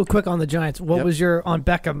 Real quick on the Giants, what was your on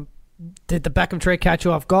Beckham? Did the Beckham trade catch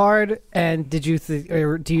you off guard? And do you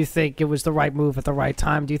think it was the right move at the right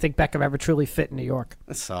time? Do you think Beckham ever truly fit in New York?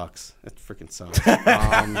 It sucks. It freaking sucks.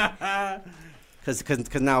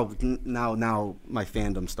 Because now my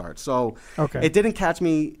fandom starts. So it didn't catch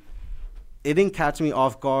me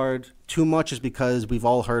off guard too much, just because we've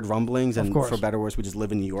all heard rumblings, and for better or worse, we just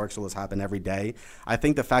live in New York, so this happen every day. I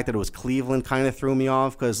think the fact that it was Cleveland kind of threw me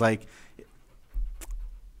off, because like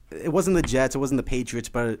it wasn't the Jets, it wasn't the Patriots,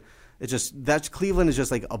 but Cleveland is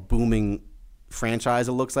just like a booming franchise,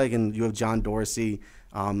 it looks like, and you have John Dorsey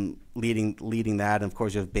leading that, and of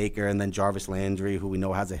course you have Baker, and then Jarvis Landry, who we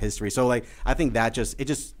know has a history. So like I think that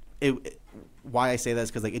why I say that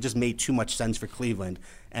is because like it just made too much sense for Cleveland,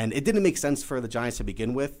 and it didn't make sense for the Giants to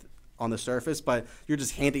begin with on the surface, but you're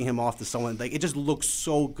just handing him off to someone, like it just looks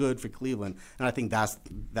so good for Cleveland, and I think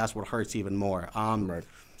that's what hurts even more. Right.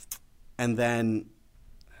 And then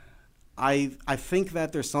I think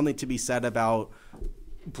that there's something to be said about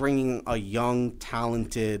bringing a young,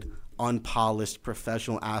 talented, unpolished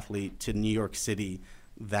professional athlete to New York City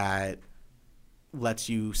that lets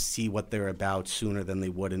you see what they're about sooner than they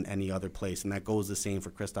would in any other place, and that goes the same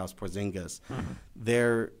for Kristaps Porzingis.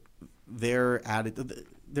 They're added.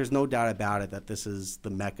 There's no doubt about it that this is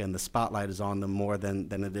the Mecca, and the spotlight is on them more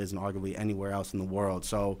than it is in arguably anywhere else in the world.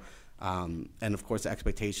 So, and of course, the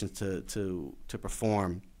expectations to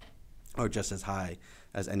perform are just as high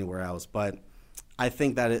as anywhere else. But I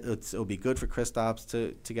think that it'll be good for Kristaps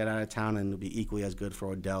to get out of town, and it'll be equally as good for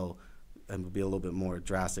Odell, and it'll be a little bit more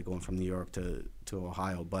drastic going from New York to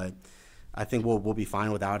Ohio. But I think we'll be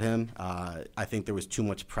fine without him. I think there was too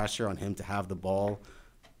much pressure on him to have the ball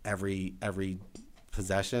every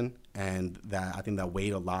possession, and that I think that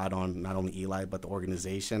weighed a lot on not only Eli but the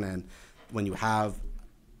organization. And when you have,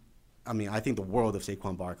 I think the world of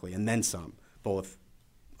Saquon Barkley, and then some, both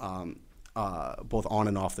on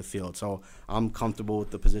and off the field. So I'm comfortable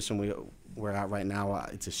with the position we're at right now.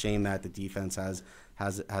 It's a shame that the defense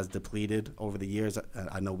has depleted over the years.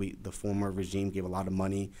 I know the former regime gave a lot of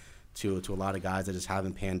money to a lot of guys that just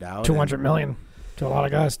haven't panned out. $200 million to a lot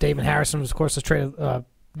of guys. David Harrison was, of course, traded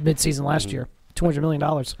mid-season last year. $200 million.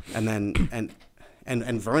 And then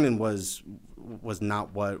and Vernon was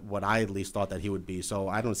not what I at least thought that he would be. So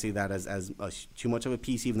I don't see that as too much of a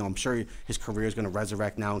piece, even though I'm sure his career is going to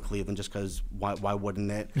resurrect now in Cleveland, just because why wouldn't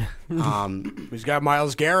it? He's got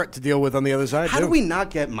Myles Garrett to deal with on the other side, How do we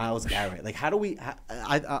not get Myles Garrett? Like, how do we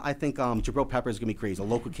I think Jabril Peppers is going to be crazy. A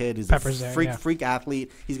local kid. He's Peppers a freak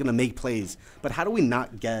athlete. He's going to make plays. But how do we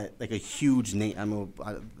not get like a huge name?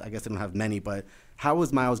 I guess they don't have many, but how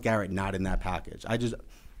is Myles Garrett not in that package?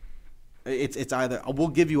 It's either we'll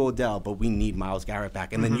give you Odell, but we need Myles Garrett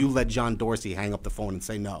back, and then you let John Dorsey hang up the phone and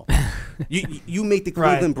say no. you make the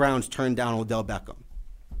Cleveland Browns turn down Odell Beckham.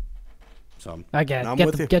 So I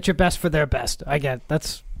get your best for their best. I get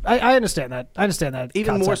that's. I understand that. I understand that.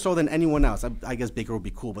 Even more so than anyone else. I guess Baker would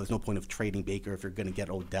be cool, but there's no point of trading Baker if you're going to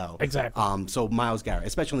get Odell. Exactly. So Myles Garrett,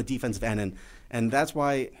 especially on the defensive end, and that's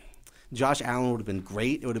why Josh Allen would have been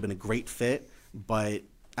great. It would have been a great fit, but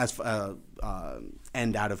as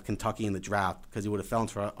end out of Kentucky in the draft, because he would have fell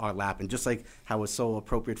into our lap, and just like how it's so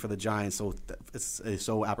appropriate for the Giants, so it's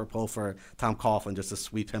so apropos for Tom Coughlin just to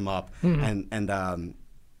sweep him up, and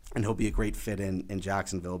he'll be a great fit in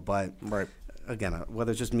Jacksonville. But again,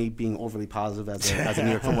 whether it's just me being overly positive as a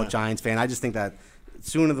New York Football Giants fan, I just think that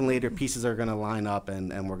sooner than later pieces are going to line up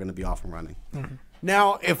and we're going to be off and running.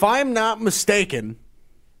 Now, if I'm not mistaken,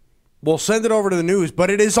 we'll send it over to the news, but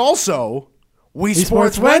it is also Wii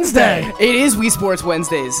Sports Wednesday. It is Wii Sports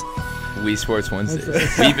Wednesdays. Wii Sports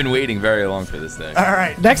Wednesdays. We've been waiting very long for this day. All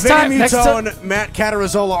right. Next Vinny time, Mutone, Matt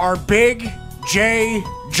Catarazzola, our big J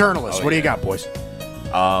journalists. What do you got, boys?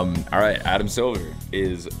 All right. Adam Silver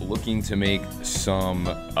is looking to make some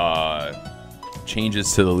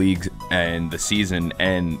changes to the league and the season,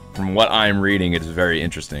 and from what I'm reading, it is very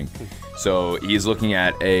interesting. So he's looking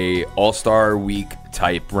at a All-Star Week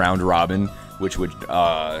type round robin, which would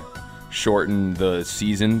shorten the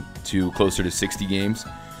season to closer to 60 games.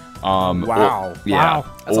 Wow.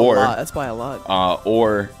 That's a lot. That's by a lot.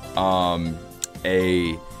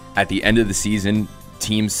 At the end of the season,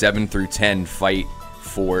 teams 7 through 10 fight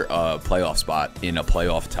for a playoff spot in a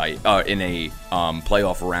playoff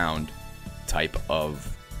playoff round type of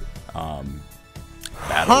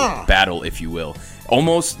battle, if you will,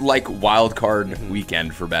 almost like wild card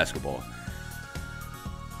weekend for basketball.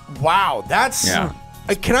 Wow, that's. Yeah.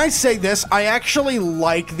 Can I say this? I actually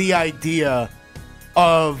like the idea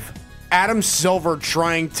of Adam Silver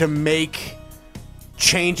trying to make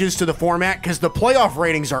changes to the format because the playoff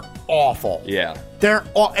ratings are awful. Yeah.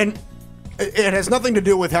 And it has nothing to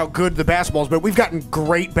do with how good the basketball is, but we've gotten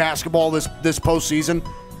great basketball this postseason.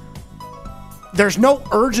 There's no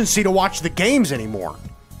urgency to watch the games anymore,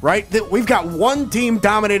 right? We've got one team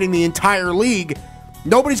dominating the entire league.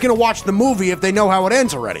 Nobody's going to watch the movie if they know how it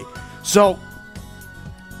ends already. So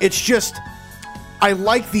it's just, I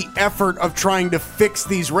like the effort of trying to fix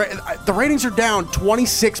these. The ratings are down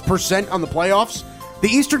 26% on the playoffs. The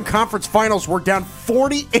Eastern Conference Finals were down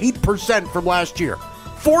 48% from last year.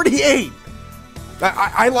 48.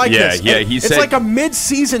 I like this. Yeah, It's like a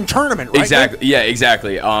mid-season tournament, right? Exactly. Yeah,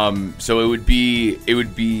 exactly. So it would be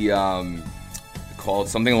called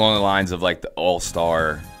something along the lines of like the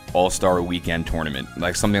All-Star Weekend tournament,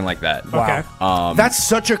 like something like that. Wow. That's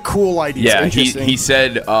such a cool idea. Yeah, he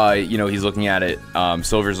said, he's looking at it.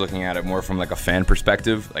 Silver's looking at it more from like a fan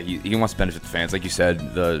perspective. Like he wants to benefit the fans. Like you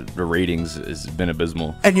said, the ratings has been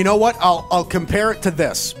abysmal. And you know what? I'll compare it to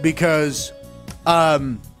this because,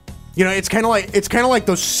 it's kind of like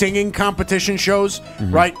those singing competition shows,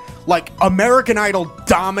 right? Like American Idol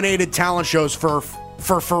dominated talent shows for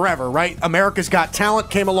forever, right? America's Got Talent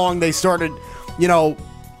came along. They started, It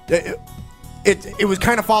was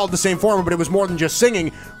kind of followed the same formula, but it was more than just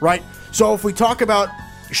singing, right? So if we talk about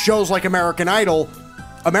shows like American Idol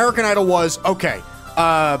was okay.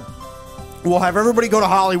 We'll have everybody go to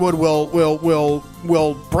Hollywood.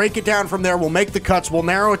 We'll break it down from there. We'll make the cuts. We'll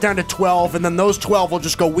narrow it down to 12, and then those 12 will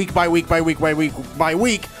just go week by week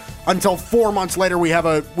until 4 months later we have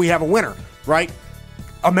a winner, right?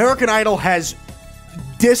 American Idol has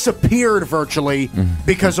disappeared virtually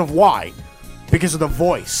because of why? Because of The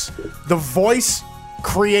Voice. The Voice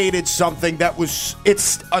created something that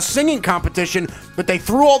it's a singing competition, but they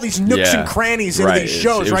threw all these nooks and crannies into these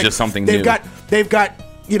shows, it was right? just something they've new. They've got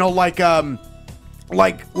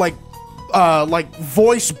like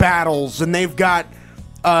voice battles, and they've got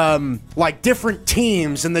like different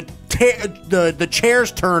teams, and the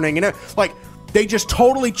chairs turning, and they just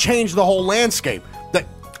totally changed the whole landscape.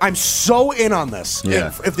 I'm so in on this. Yeah.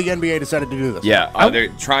 If the NBA decided to do this. Yeah, they're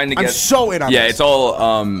trying to get. I'm so in on this. Yeah, it's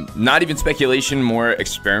all not even speculation, more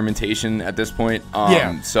experimentation at this point.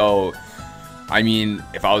 So, I mean,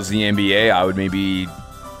 if I was the NBA, I would maybe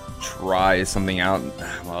try something out.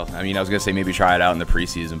 Well, I mean, I was gonna say maybe try it out in the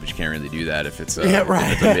preseason, but you can't really do that if it's if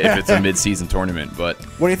it's a mid-season tournament. But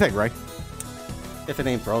what do you think, Ray? If it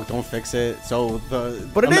ain't broke, don't fix it.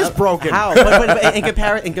 But it is broken. How?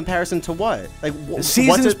 But in comparison to what? Like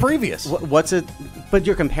seasons previous. What's it? But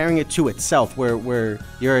you're comparing it to itself, where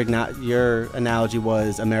your analogy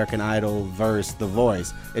was American Idol versus The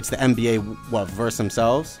Voice. It's the NBA versus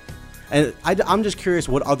themselves. And I'm just curious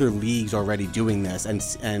what other leagues are already doing this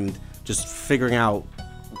and just figuring out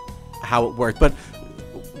how it works. But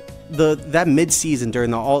that mid-season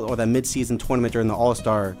that mid-season tournament during the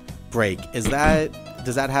All-Star break, does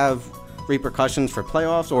that have repercussions for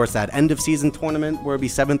playoffs, or is that end of season tournament where it'd be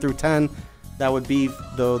 7 through 10? That would be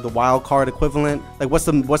the wild card equivalent. Like what's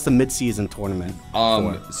the mid season tournament?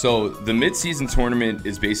 So the mid season tournament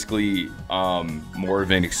is basically more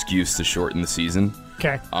of an excuse to shorten the season.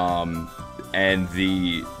 Okay. And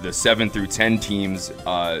the 7 through 10 teams,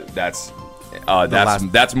 that's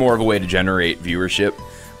more of a way to generate viewership,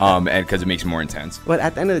 and because it makes it more intense. But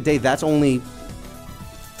at the end of the day, that's only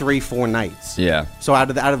 3-4 nights. Yeah. So out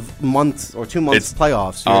of months or 2 months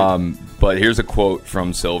playoffs. But here's a quote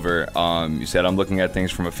from Silver. You said, "I'm looking at things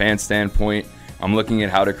from a fan standpoint. I'm looking at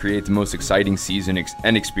how to create the most exciting season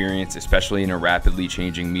and experience, especially in a rapidly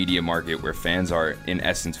changing media market where fans are, in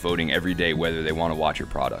essence, voting every day whether they want to watch your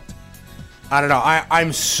product." I don't know.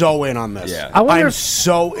 I'm so in on this. Yeah. I'm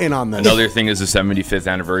so in on this. Another thing is the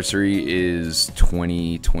 75th anniversary is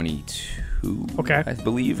 2022. Okay. I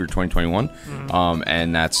believe, or 2021,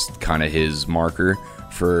 and that's kind of his marker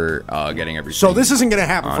for getting everything. So this isn't going to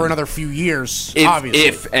happen for another few years, obviously.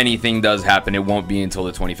 If anything does happen, it won't be until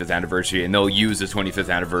the 25th anniversary, and they'll use the 25th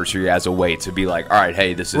anniversary as a way to be like, all right,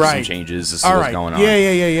 hey, this is some changes, this is what's going on.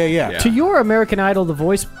 Yeah. To your American Idol, The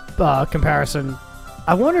Voice comparison,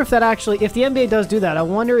 I wonder if that actually, if the NBA does do that, I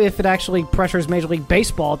wonder if it actually pressures Major League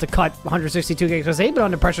Baseball to cut 162 games because they've been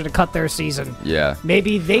under pressure to cut their season. Yeah.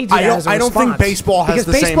 Maybe they do that as a I don't response. think baseball has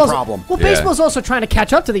Because the same problem. Well, Yeah. baseball's also trying to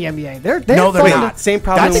catch up to the NBA. They're No, they're falling- not. Same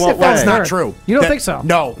problem in what way? That's not true. You don't think so?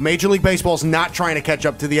 No, Major League Baseball is not trying to catch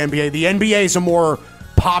up to the NBA. The NBA is a more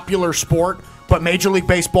popular sport, but Major League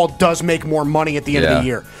Baseball does make more money at the end of Yeah. the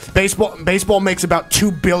year. Baseball makes about $2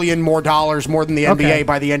 billion more than the NBA Okay.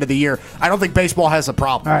 by the end of the year. I don't think baseball has a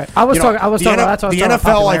problem. All right. I was talking the about that's what I was the talking about NFL,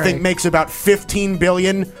 I popularity. think, makes about $15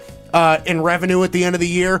 billion in revenue at the end of the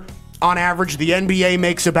year on average. The NBA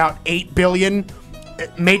makes about $8 billion.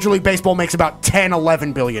 Major League Baseball makes about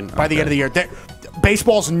 $10-11 billion by the end of the year.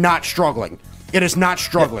 Baseball's not struggling. It is not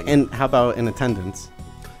struggling. And how about in attendance?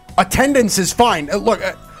 Attendance is fine. Look,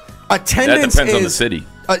 attendance That depends on the is- city.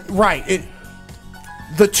 right.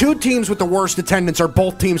 The two teams with the worst attendance are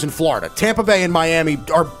both teams in Florida. Tampa Bay and Miami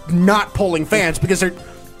are not pulling fans because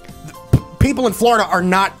people in Florida are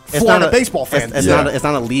not Florida baseball fans. It's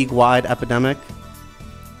not a league-wide epidemic.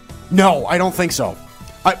 No, I don't think so.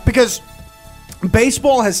 Because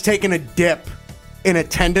baseball has taken a dip in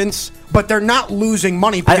attendance, but they're not losing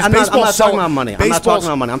money. Because I'm not baseball's talking about money. I'm not baseball's- talking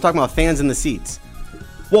about money. I'm talking about fans in the seats.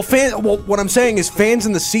 Well, what I'm saying is fans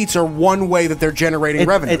in the seats are one way that they're generating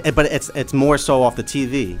revenue. But it's more so off the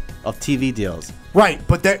TV deals. Right,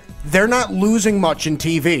 but they're not losing much in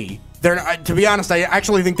TV. They're not, to be honest, I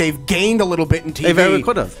actually think they've gained a little bit in TV. They very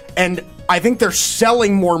could have. And I think they're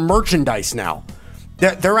selling more merchandise now.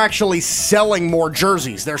 They're actually selling more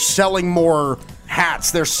jerseys. They're selling more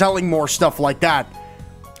hats. They're selling more stuff like that.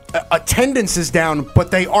 Attendance is down, but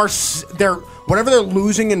they're whatever they're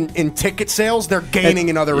losing in ticket sales, they're gaining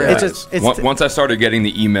in other areas. Once I started getting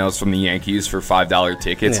the emails from the Yankees for $5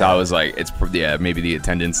 tickets, Yeah. I was like, maybe the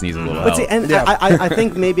attendance needs a little But help. see, and I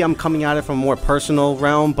think maybe I'm coming at it from a more personal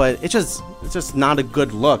realm, but it's just not a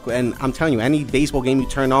good look. And I'm telling you, any baseball game you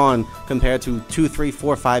turn on compared to 2, 3,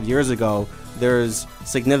 4, 5 years ago, there's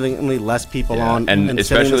significantly less people on and and sitting in the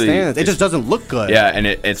especially stands. It just doesn't look good. Yeah, and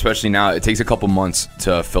especially now, it takes a couple months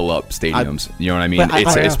to fill up stadiums. You know what I mean? but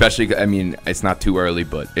I- Especially, I mean, it's not too early,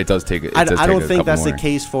 but it does take. I don't think that's the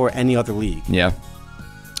case for any other league. Yeah. All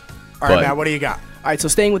right, but- Matt, what do you got? All right, so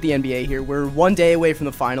staying with the NBA here, we're 1 day away from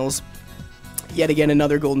the finals. Yet again,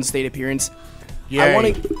 another Golden State appearance. Yay. I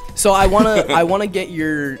want to get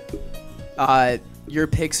your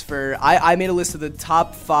picks for. I made a list of the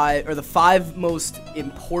top 5 or the 5 most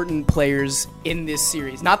important players in this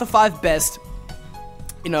series. Not the 5 best,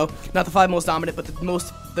 not the 5 most dominant, but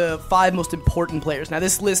the 5 most important players. Now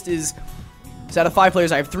this list is out of 5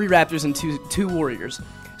 players. I have 3 Raptors and 2 Warriors.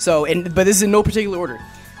 So, but this is in no particular order.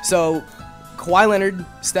 So, Kawhi Leonard,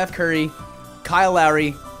 Steph Curry, Kyle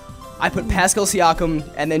Lowry. I put Pascal Siakam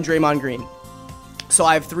and then Draymond Green. So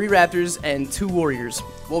I have 3 Raptors and 2 Warriors.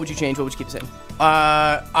 What would you change? What would you keep the same?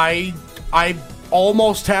 I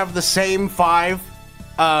almost have the same 5.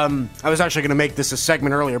 I was actually going to make this a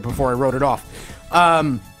segment earlier before I wrote it off.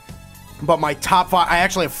 But my top 5, I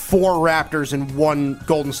actually have 4 Raptors and 1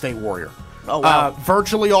 Golden State Warrior. Oh, wow.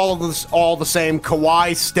 Virtually all the same.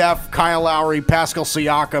 Kawhi, Steph, Kyle Lowry, Pascal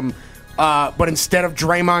Siakam. But instead of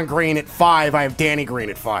Draymond Green at 5, I have Danny Green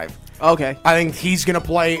at 5. Okay. I think he's going to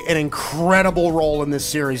play an incredible role in this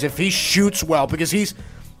series if he shoots well, because he's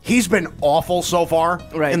been awful so far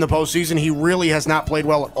in the postseason. He really has not played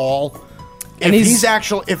well at all. And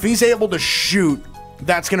if he's able to shoot,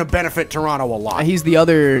 that's going to benefit Toronto a lot. He's the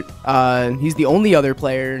only other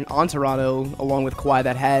player on Toronto, along with Kawhi,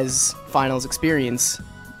 that has finals experience.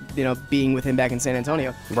 Being with him back in San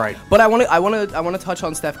Antonio. Right. But I want to touch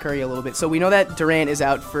on Steph Curry a little bit. So we know that Durant is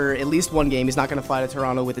out for at least 1 game. He's not going to fly to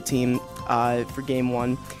Toronto with the team for Game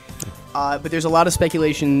 1. But there's a lot of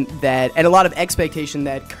speculation and a lot of expectation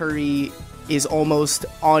that Curry is almost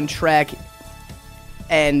on track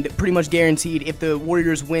and pretty much guaranteed, if the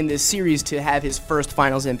Warriors win this series, to have his first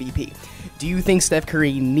Finals MVP. Do you think Steph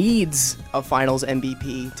Curry needs a Finals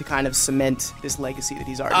MVP to kind of cement this legacy that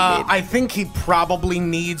he's already made? I think he probably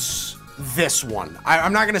needs this one.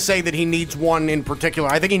 I'm not going to say that he needs one in particular.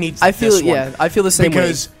 I think he needs this one. Yeah, I feel the same way.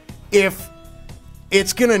 Because if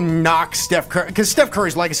it's going to knock Steph Curry, because Steph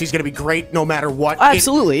Curry's legacy is going to be great no matter what.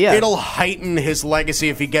 Absolutely, yeah. It'll heighten his legacy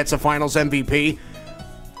if he gets a Finals MVP.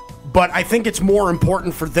 But I think it's more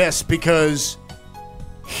important for this because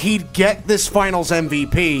he'd get this Finals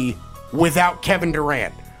MVP without Kevin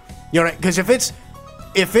Durant. Because if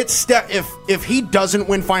he doesn't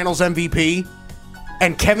win Finals MVP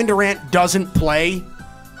and Kevin Durant doesn't play,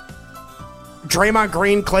 Draymond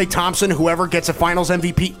Green, Klay Thompson, whoever gets a Finals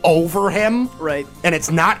MVP over him, right, and it's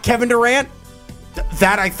not Kevin Durant,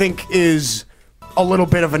 that I think is a little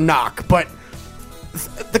bit of a knock. But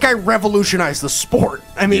the guy revolutionized the sport.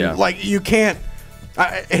 I mean, Yeah. like, you can't.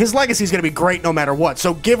 His legacy is going to be great no matter what.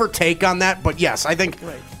 So give or take on that. But yes, I think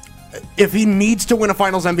if he needs to win a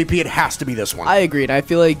Finals MVP, it has to be this one. I agree. And I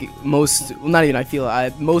feel like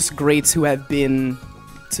most greats who have been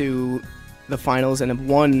to the finals and have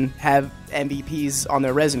won have MVPs on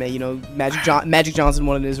their resume. You know, Magic Johnson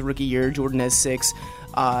won in his rookie year. Jordan has 6.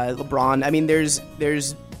 LeBron. I mean, there's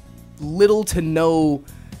little to no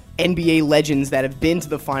NBA legends that have been to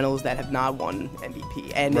the finals that have not won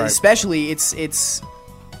MVP, and especially it's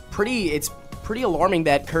pretty alarming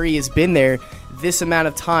that Curry has been there this amount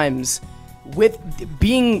of times, with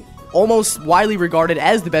being almost widely regarded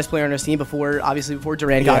as the best player on his team before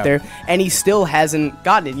Durant got there, and he still hasn't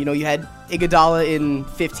gotten it. You know, you had Iguodala in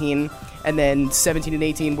 15, and then 17 and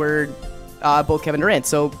 18 were both Kevin Durant.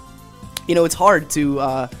 So, you know, it's hard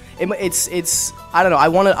to. It's I don't know.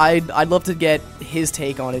 I'd love to get his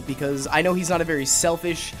take on it, because I know he's not a very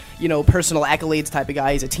selfish, you know, personal accolades type of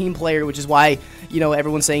guy. He's a team player, which is why, you know,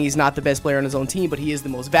 everyone's saying he's not the best player on his own team, but he is the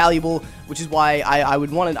most valuable, which is why I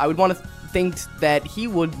would want to think that he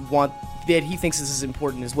thinks this is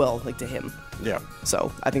important as well, like to him. Yeah.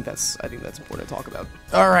 So I think that's important to talk about.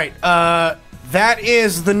 All right. That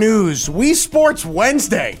is the news. Wii Sports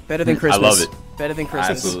Wednesday. Better than Christmas. I love it. Better than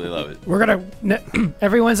Christmas. Absolutely love it. We're gonna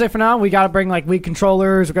every Wednesday for now. We gotta bring like Wii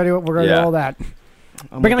controllers. We're gonna do all that.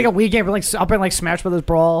 Bring like a Wii game. I'll bring like Smash Brothers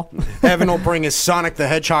Brawl. Evan will bring his Sonic the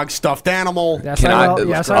Hedgehog stuffed animal. Yes, I will.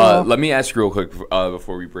 Yes, I will. Let me ask you real quick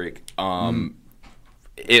before we break.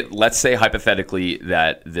 Let's say hypothetically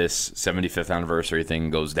that this 75th anniversary thing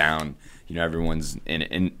goes down. You know, everyone's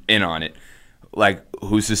in on it. Like,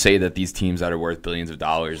 who's to say that these teams that are worth billions of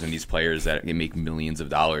dollars and these players that make millions of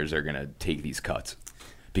dollars are going to take these cuts?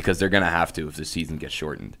 Because they're going to have to if the season gets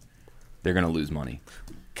shortened. They're going to lose money.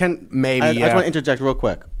 I just want to interject real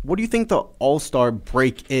quick. What do you think the All-Star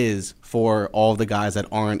break is for all the guys that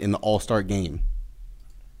aren't in the All-Star game?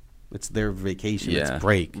 It's their vacation. Yeah. It's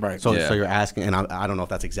break. Right. So, Yeah. so you're asking, and I don't know if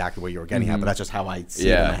that's exactly what you were getting at, but that's just how I see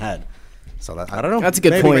it in my head. So I don't know. That's a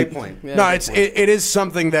good Maybe point. Great point. Yeah, No, good it point. is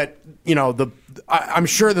something that, you know, I'm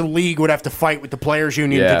sure the league would have to fight with the players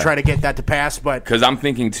union Yeah. to try to get that to pass, but Because I'm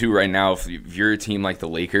thinking, too, right now, if you're a team like the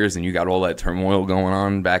Lakers and you got all that turmoil going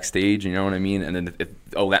on backstage, you know what I mean? And then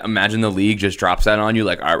imagine the league just drops that on you,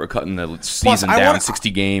 like, all right, we're cutting the season down 60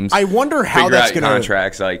 games. I wonder how figure that's out your going to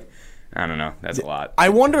contracts, like, I don't know. That's a lot. I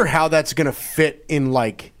wonder how that's going to fit in,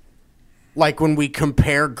 like when we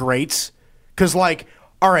compare greats. Because, like,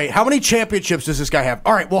 all right, how many championships does this guy have?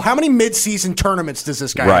 All right, well, how many mid-season tournaments does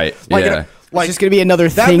this guy Right, have? Like, yeah. like, It's just going to be another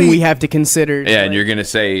that'd thing be- we have to consider. Yeah, and you're going to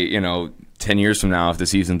say, you know, 10 years from now, if the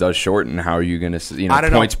season does shorten, how are you going to, you know, I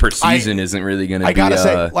don't know. points per season isn't really going to be. I gotta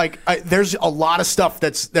say, like, there's a lot of stuff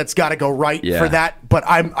that's got to go right Yeah. for that, but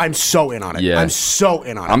I'm so in on it. Yeah. I'm so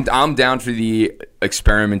in on it. I'm down for the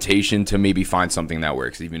experimentation to maybe find something that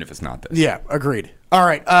works, even if it's not this. Yeah, agreed. All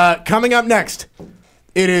right, coming up next,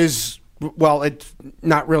 it is, well, it's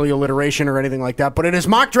not really alliteration or anything like that, but it is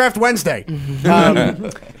Mock Draft Wednesday.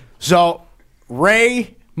 So,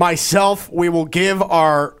 Ray, myself, we will give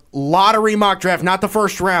our lottery mock draft, not the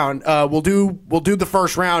first round. We'll do the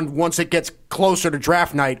first round once it gets closer to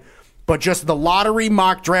draft night, but just the lottery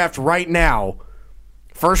mock draft right now.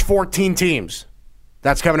 First 14 teams.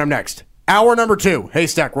 That's coming up next. Hour number 2,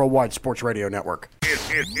 Haystack Worldwide Sports Radio Network.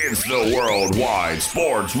 It's the Worldwide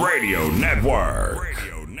Sports Radio Network.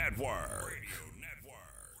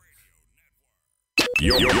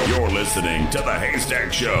 You're listening to the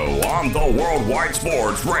Haystack Show on the Worldwide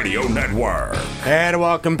Sports Radio Network. And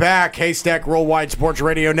welcome back, Haystack Worldwide Sports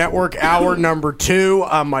Radio Network, hour number 2.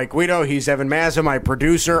 I'm Mike Guido. He's Evan Mazza, my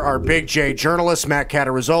producer, our Big J journalist, Matt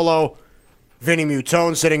Catarizzolo, Vinny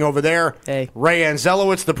Mutone sitting over there. Hey. Ray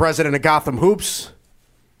Anzelowitz, the president of Gotham Hoops,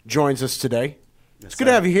 joins us today. It's good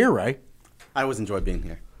to have you here, Ray. I always enjoy being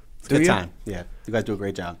here. It's a Do good you? time. Yeah, you guys do a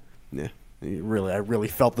great job. Yeah, I really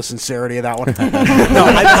felt the sincerity of that one. No,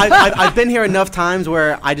 I've been here enough times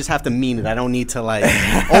where I just have to mean it. I don't need to like,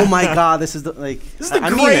 oh my god, this is the This is the I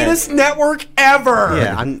mean it. greatest network ever.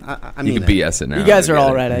 Yeah, I mean You can it. BS it now. You guys are I get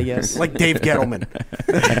all it. right, I guess. Like Dave Gettleman.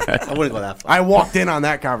 I wouldn't go that far. I walked in on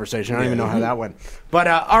that conversation. I don't even know how that went. But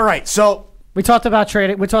all right, so We talked about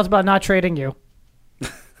trading. We talked about not trading you.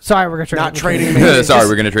 Sorry, we're gonna trade. not you. trading me. Sorry,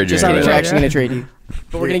 we're going to trade you. Just we're anyway. actually going to trade you.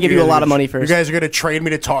 But we're going to give you a lot of money You first. guys are going to trade me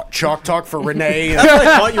to Chalk Talk for Renee. That's what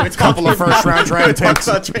I thought you were couple of first-round draft picks.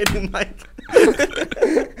 about trading Mike.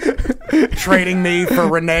 Trading me for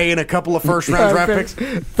Renee and a couple of first-round draft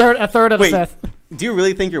picks. A third of Wait, the fifth. do you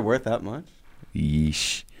really think you're worth that much?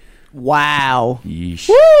 Yeesh. Wow. Yeesh.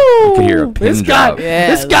 You can hear a pin This guy, drop. Yeah.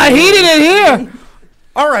 this guy heated it here.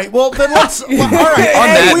 All right, well, then let's... all right,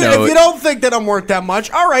 that note- if you don't think that I'm worth that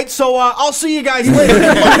much, all right, so I'll see you guys later.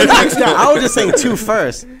 Good luck the next time. I was just saying 2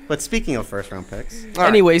 first. But speaking of first round picks,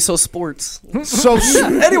 Anyway, so sports. So,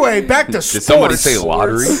 anyway, back to sports. Did somebody say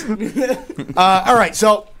lottery? All right,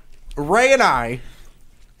 so Ray and I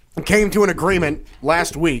came to an agreement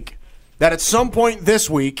last week that at some point this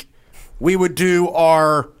week we would do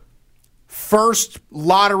our first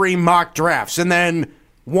lottery mock drafts, and then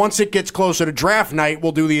once it gets closer to draft night,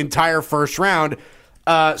 we'll do the entire first round.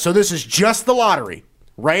 So this is just the lottery.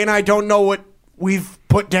 Ray and I don't know what we've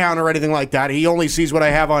put down or anything like that. He only sees what I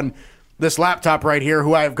have on this laptop right here,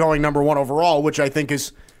 who I have going number 1 overall, which I think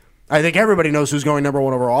everybody knows who's going number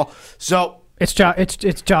 1 overall. So It's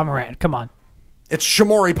John Moran. Come on. it's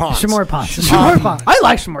Shamori Pons. Shamori Pons. I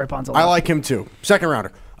like Shamori Pons a lot. I like him too. Second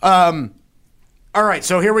rounder. All right,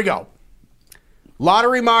 so here we go.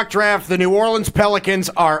 Lottery mock draft. The New Orleans Pelicans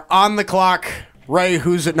are on the clock. Ray,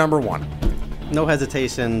 who's at number 1? no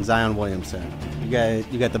hesitation, Zion Williamson. You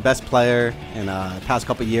got the best player in the past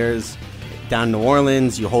couple years down in New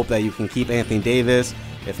Orleans. You hope that you can keep Anthony Davis.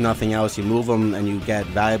 If nothing else, you move him and you get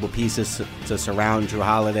valuable pieces to surround Drew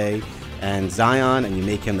Holiday and Zion, and you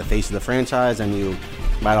make him the face of the franchise, and you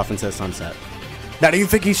ride off into the sunset. Now, do you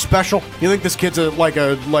think he's special? You think this kid's like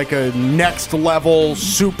a next level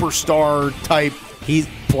superstar type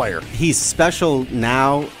player? He's special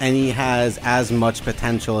now, and he has as much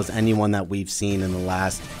potential as anyone that we've seen in the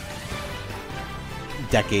last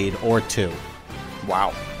decade or two.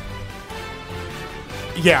 Wow.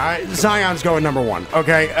 Yeah, Zion's going number 1.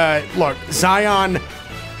 Okay, look, Zion,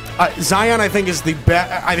 I think is the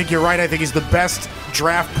best. I think you're right. I think he's the best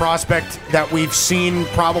draft prospect that we've seen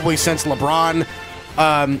probably since LeBron.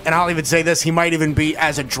 And I'll even say this: he might even be,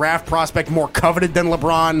 as a draft prospect, more coveted than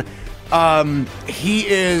LeBron. He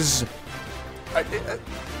is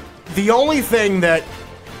the only thing that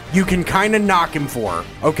you can kind of knock him for.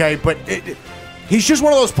 Okay, but he's just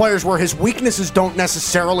one of those players where his weaknesses don't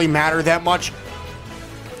necessarily matter that much.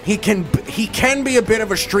 He can be a bit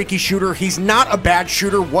of a streaky shooter. He's not a bad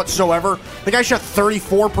shooter whatsoever. The guy shot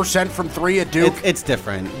 34% from 3 at Duke. It's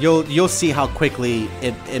different. You'll see how quickly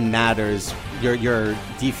it matters. Your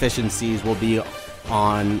deficiencies will be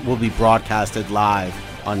broadcasted live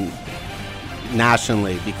on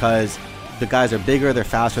nationally, because the guys are bigger, they're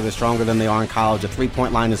faster, they're stronger than they are in college. The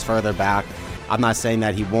 3-point line is further back. I'm not saying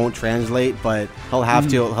that he won't translate, but he'll have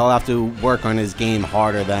to work on his game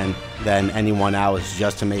harder than anyone else,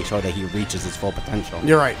 just to make sure that he reaches his full potential.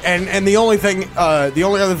 You're right, and the only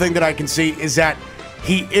other thing that I can see is that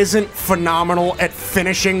he isn't phenomenal at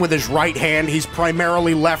finishing with his right hand. He's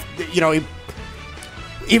primarily left.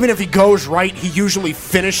 Even if he goes right, he usually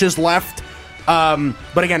finishes left.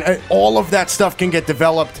 But again, all of that stuff can get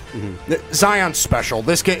developed. Mm-hmm. Zion's special.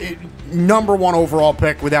 This kid, number 1 overall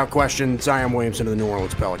pick without question, Zion Williamson of the New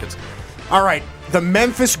Orleans Pelicans. All right, the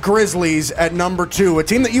Memphis Grizzlies at number 2, a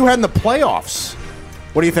team that you had in the playoffs.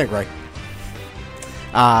 What do you think, Ray?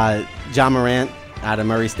 John Morant out of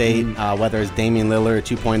Murray State, whether it's Damian Lillard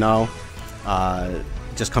 2.0,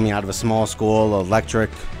 just coming out of a small school,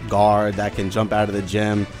 electric guard that can jump out of the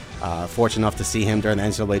gym. Fortunate enough to see him during the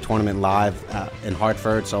NCAA tournament live in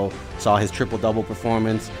Hartford, so saw his triple-double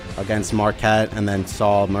performance against Marquette, and then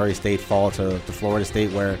saw Murray State fall to Florida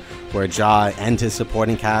State, where Ja and his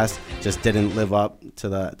supporting cast just didn't live up to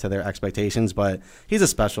their expectations. But he's a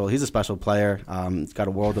special player. He's got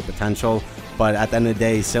a world of potential, but at the end of the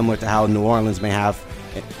day, similar to how New Orleans may have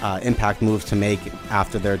impact moves to make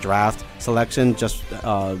after their draft selection, just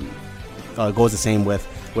goes the same with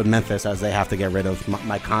Memphis, as they have to get rid of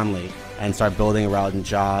Mike Conley and start building around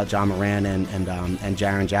Ja Morant and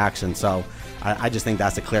Jaren Jackson. So I just think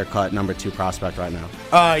that's a clear-cut number 2 prospect right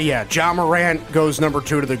now. Yeah, Ja Morant goes number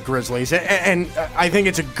 2 to the Grizzlies, and I think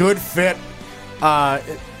it's a good fit.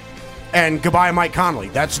 And goodbye, Mike Conley.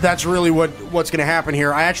 That's really what's going to happen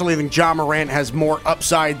here. I actually think Ja Morant has more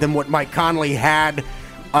upside than what Mike Conley had.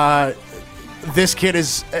 This kid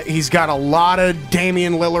he's got a lot of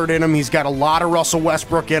Damian Lillard in him. He's got a lot of Russell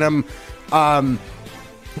Westbrook in him.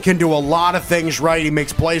 Can do a lot of things right. He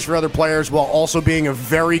makes plays for other players while also being a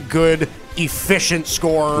very good, efficient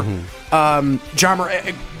scorer.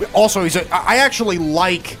 Also, I actually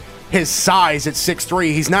like his size at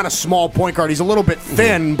 6'3". He's not a small point guard. He's a little bit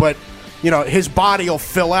thin, but his body will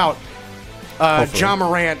fill out. Ja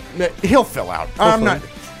Morant, he'll fill out.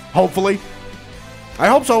 Hopefully. I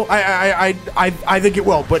hope so. I think it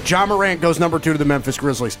will. But Ja Morant goes number 2 to the Memphis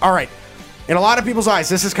Grizzlies. All right. In a lot of people's eyes,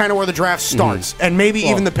 this is kind of where the draft starts. And maybe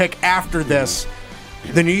even the pick after this.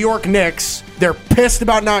 The New York Knicks, they're pissed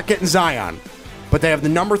about not getting Zion. But they have the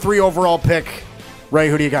number 3 overall pick. Ray,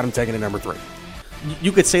 who do you got him taking at number 3?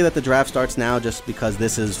 you could say that the draft starts now just because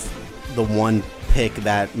this is the one pick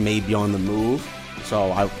that may be on the move.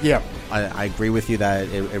 So I agree with you that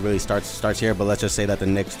it really starts here. But let's just say that the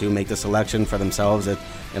Knicks do make the selection for themselves.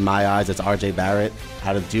 In my eyes, it's R.J. Barrett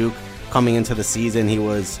out of Duke. Coming into the season, he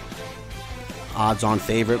was odds-on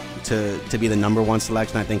favorite to be the number one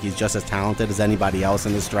selection. I think he's just as talented as anybody else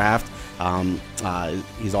in this draft.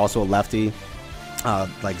 He's also a lefty,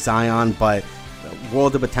 like Zion, but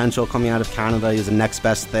world of potential coming out of Canada. He's the next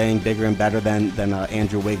best thing, bigger and better than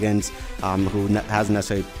Andrew Wiggins, who hasn't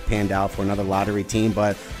necessarily panned out for another lottery team.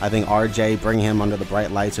 But I think RJ, bringing him under the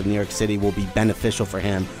bright lights of New York City, will be beneficial for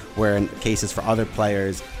him, where in cases for other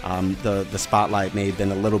players, the spotlight may have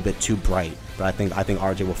been a little bit too bright. But I think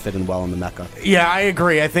RJ will fit in well in the Mecca. Yeah, I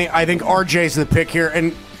agree. I think RJ's the pick here.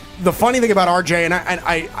 And the funny thing about RJ, and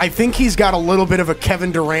I think he's got a little bit of a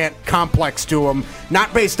Kevin Durant complex to him,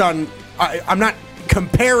 not based on I'm not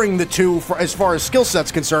comparing the two as far as skill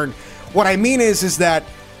set's concerned. What I mean is that,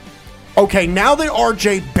 okay, now that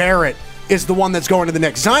R.J. Barrett is the one that's going to the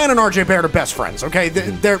Knicks, Zion and R.J. Barrett are best friends, okay?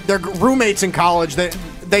 They're roommates in college.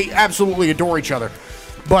 They absolutely adore each other.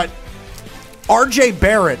 But R.J.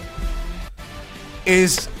 Barrett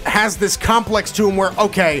has this complex to him where,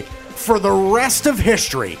 okay, for the rest of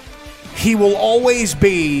history, he will always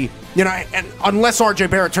be, and unless R.J.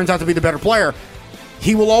 Barrett turns out to be the better player,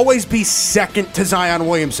 he will always be second to Zion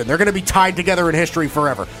Williamson. They're going to be tied together in history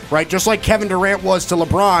forever, right? Just like Kevin Durant was to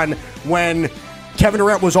LeBron when Kevin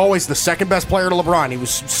Durant was always the second best player to LeBron. He was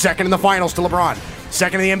second in the finals to LeBron,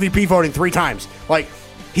 second in the MVP voting 3 times. Like,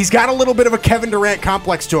 he's got a little bit of a Kevin Durant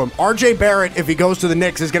complex to him. RJ Barrett, if he goes to the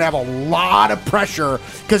Knicks, is going to have a lot of pressure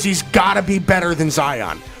because he's got to be better than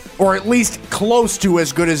Zion, or at least close to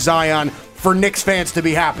as good as Zion for Knicks fans to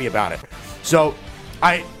be happy about it. So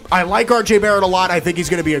I like RJ Barrett a lot. I think he's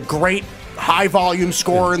going to be a great high-volume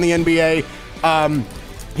scorer in the NBA.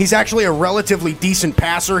 He's actually a relatively decent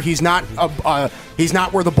passer. He's not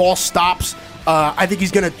where the ball stops. I think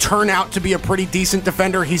he's going to turn out to be a pretty decent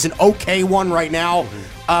defender. He's an okay one right now.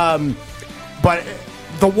 But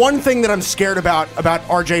the one thing that I'm scared about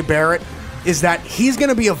RJ Barrett is that he's going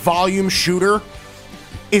to be a volume shooter.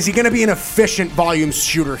 Is he going to be an efficient volume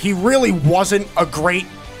shooter? He really wasn't a great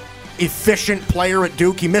efficient player at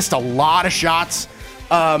Duke. He missed a lot of shots.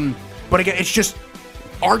 But again, it's just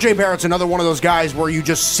RJ Barrett's another one of those guys where you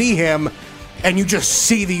just see him and you just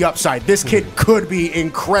see the upside. This kid could be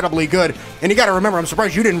incredibly good. And you got to remember, I'm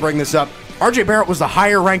surprised you didn't bring this up. RJ Barrett was the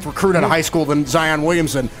higher ranked recruit out of high school than Zion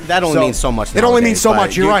Williamson. That only means so much nowadays. It only means so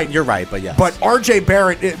much. You're right. You're right, but yes. But RJ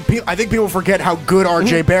Barrett, I think people forget how good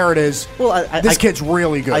RJ Barrett is. Well, this kid's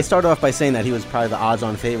really good. I started off by saying that he was probably the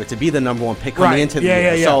odds-on favorite to be the number one pick coming into the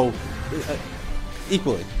year. Yeah. So,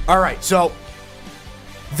 equally. All right, so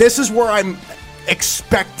this is where I'm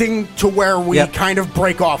expecting to where we kind of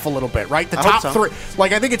break off a little bit, right? The top three,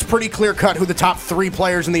 I think it's pretty clear cut who the top 3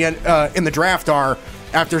 players in the draft are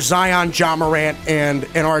after Zion, Ja Morant, and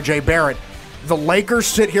RJ Barrett. The Lakers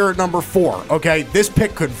sit here at number 4. Okay, this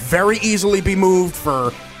pick could very easily be moved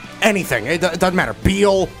for anything. It doesn't matter.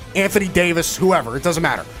 Beal, Anthony Davis, whoever. It doesn't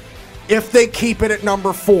matter. If they keep it at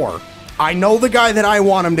number 4, I know the guy that I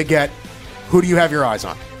want him to get. Who do you have your eyes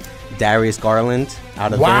on? Darius Garland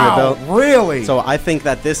out of Vanderbilt. Wow, really? So I think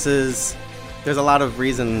that there's a lot of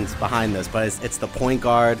reasons behind this, but it's the point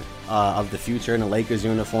guard of the future in a Lakers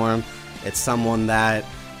uniform. It's someone that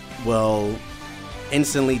will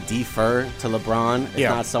instantly defer to LeBron. It's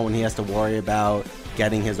not someone he has to worry about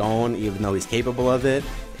getting his own, even though he's capable of it.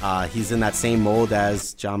 He's in that same mold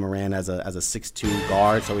as Ja Morant as a 6'2"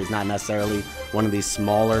 guard, so he's not necessarily one of these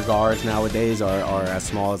smaller guards nowadays or as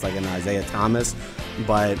small as like an Isaiah Thomas.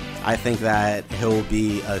 But I think that he'll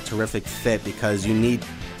be a terrific fit because you need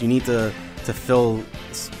to fill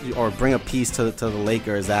or bring a piece to the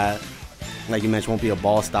Lakers that, like you mentioned, won't be a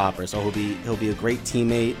ball stopper. So he'll be a great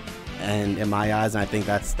teammate, and in my eyes, and I think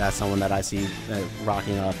that's someone that I see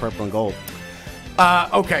rocking purple and gold.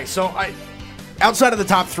 Okay, so outside of the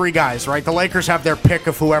top 3 guys, right? The Lakers have their pick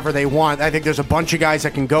of whoever they want. I think there's a bunch of guys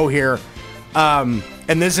that can go here, and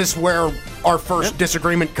this is where our first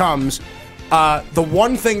disagreement comes. The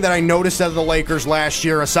one thing that I noticed out of the Lakers last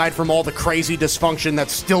year, aside from all the crazy dysfunction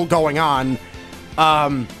that's still going on,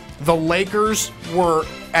 the Lakers were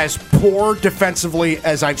as poor defensively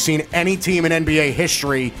as I've seen any team in NBA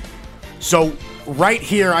history. So right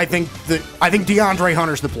here, I think DeAndre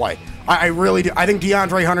Hunter's the play. I really do. I think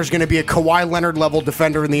DeAndre Hunter's going to be a Kawhi Leonard level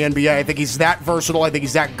defender in the NBA. I think he's that versatile. I think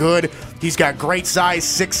he's that good. He's got great size,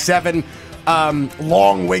 6'7",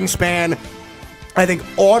 long wingspan. I think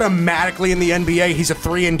automatically in the NBA, he's a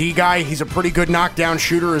 3-and-D guy. He's a pretty good knockdown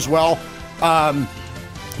shooter as well.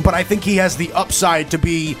 but I think he has the upside to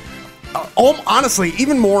be, honestly,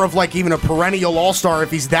 even more of like even a perennial all-star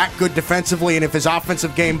if he's that good defensively and if his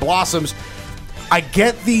offensive game blossoms. I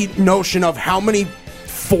get the notion of how many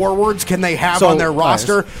forwards can they have on their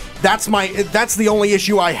roster. That's the only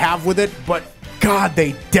issue I have with it, but God,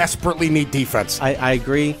 they desperately need defense. I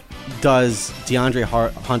agree. Does DeAndre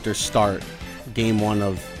Hunter start game 1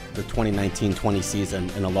 of the 2019-20 season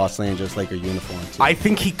in a Los Angeles Laker uniform? I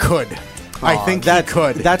think he could. I think he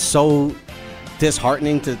could. That's so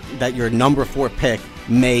disheartening that your number 4 pick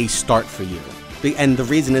may start for you. And the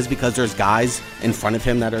reason is because there's guys in front of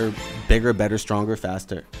him that are bigger, better, stronger,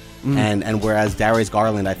 faster. And whereas Darius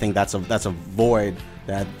Garland, I think that's a void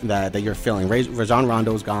that you're filling. Rajon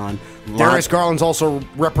Rondo's gone. Darius Garland's also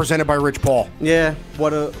represented by Rich Paul. Yeah,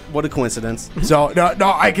 what a coincidence. So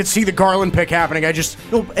no, I could see the Garland pick happening.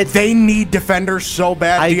 They need defenders so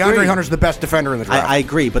bad. DeAndre Hunter's the best defender in the draft. I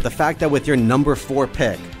agree, but the fact that with your number 4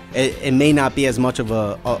 pick, it may not be as much of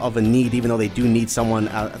a need, even though they do need someone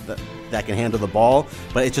that can handle the ball.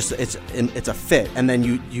 But it's a fit, and then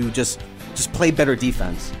you just play better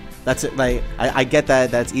defense. That's it. Like I get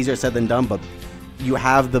that that's easier said than done, but you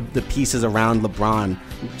have the pieces around LeBron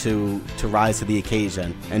to rise to the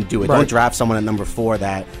occasion and do it. Right. Don't draft someone at number 4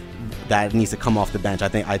 that needs to come off the bench.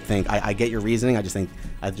 I get your reasoning. I just think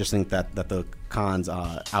that the cons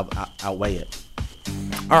outweigh it.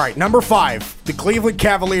 All right, number 5, the Cleveland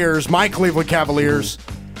Cavaliers. My Cleveland Cavaliers.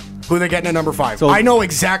 Who they getting at number 5? So, I know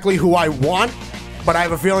exactly who I want, but I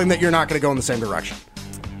have a feeling that you're not going to go in the same direction.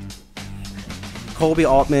 Kobe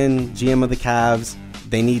Altman, GM of the Cavs.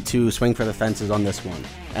 They need to swing for the fences on this one,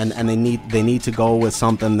 and they need to go with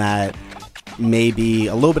something that may be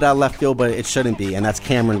a little bit out of left field, but it shouldn't be, and that's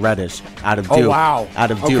Cameron Reddish out of Duke. Oh wow!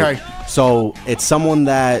 Out of Duke. Okay. So it's someone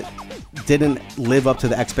that didn't live up to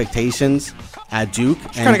the expectations at Duke.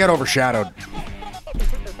 Kind of got overshadowed.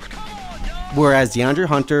 Whereas DeAndre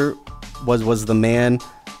Hunter was the man.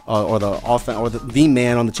 Or the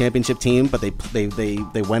man on the championship team, but they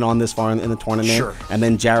went on this far in the tournament. Sure. And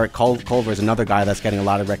then Jarrett Culver is another guy that's getting a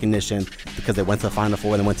lot of recognition because they went to the Final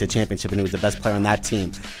Four and went to the championship, and he was the best player on that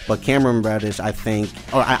team. But Cameron Reddish, I think,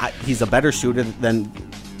 he's a better shooter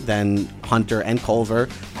than Hunter and Culver.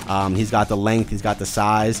 He's got the length, he's got the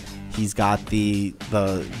size, he's got the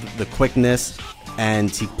quickness, and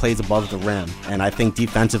he plays above the rim. And I think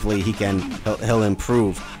defensively he'll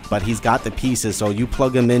improve. But he's got the pieces, so you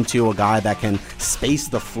plug him into a guy that can space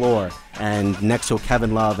the floor, and next to a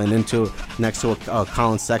Kevin Love, and next to a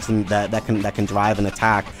Colin Sexton that can drive and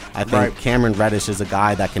attack. I think Cameron Reddish is a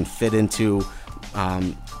guy that can fit into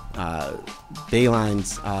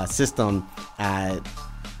Beilein's system at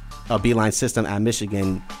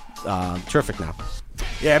Michigan. Terrific now.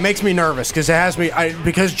 Yeah, it makes me nervous because it has me.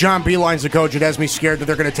 Because John Beilein's the coach, it has me scared that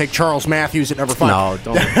they're going to take Charles Matthews at number 5. No,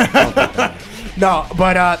 don't do that. No,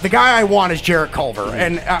 but the guy I want is Jarrett Culver,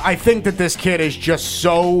 and I think that this kid is just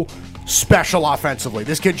so special offensively.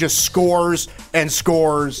 This kid just scores and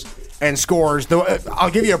scores and scores. I'll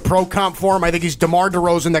give you a pro comp for him. I think he's DeMar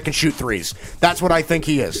DeRozan that can shoot threes. That's what I think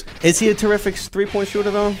he is. Is he a terrific three-point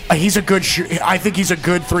shooter, though? He's a good shooter. I think he's a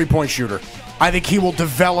good three-point shooter. I think he will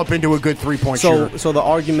develop into a good three-point shooter. So the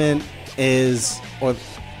argument is, or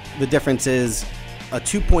the difference is, a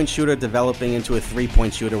 2-point shooter developing into a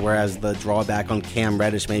 3-point shooter, whereas the drawback on Cam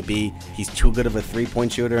Reddish may be he's too good of a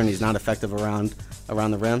 3-point shooter and he's not effective around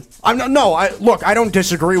the rim. Look, I don't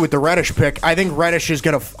disagree with the Reddish pick. I think Reddish is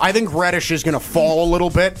gonna fall a little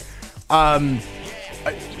bit. Cam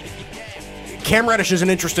Reddish is an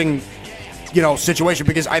interesting situation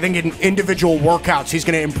because I think in individual workouts he's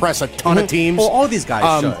going to impress a ton of teams. Well, all these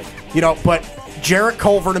guys should. But Jarrett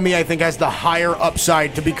Culver to me I think has the higher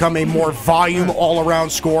upside to become a more volume all-around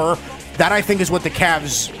scorer. That I think is what the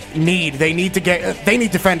Cavs need. They need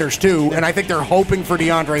defenders too, and I think they're hoping for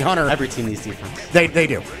DeAndre Hunter. Every team needs defense. They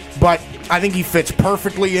do. But I think he fits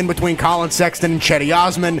perfectly in between Colin Sexton and Cedi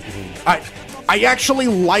Osman. I actually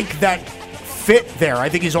like that fit there. I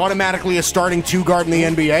think he's automatically a starting 2 guard in the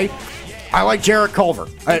NBA. I like Jarrett Culver.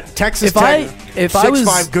 Texas Tech,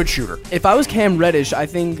 6'5", good shooter. If I was Cam Reddish, I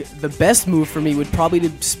think the best move for me would probably to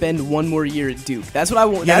spend one more year at Duke. That's what I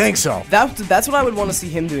want. I think so. That's what I would want to see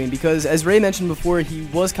him doing because, as Ray mentioned before, he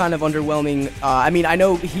was kind of underwhelming. I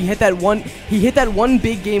know he hit that one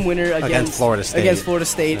big game winner against Florida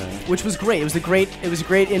State, which was great. It was a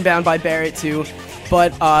great inbound by Barrett too.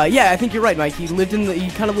 But I think you're right, Mike. He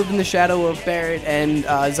kind of lived in the shadow of Barrett and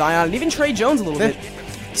Zion, and even Trey Jones a little bit.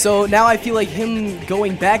 So now I feel like him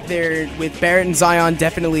going back there with Barrett and Zion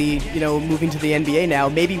definitely, moving to the NBA now,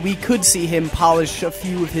 maybe we could see him polish a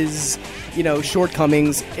few of his,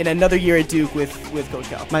 shortcomings in another year at Duke with Coach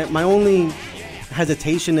Cal. My only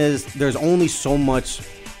hesitation is there's only so much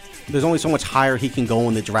higher he can go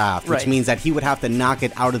in the draft, which Right. means that he would have to knock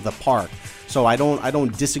it out of the park. So I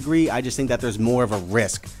don't disagree. I just think that there's more of a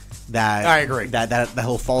risk that I agree. that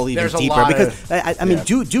he'll fall even There's a deeper lot because of- I mean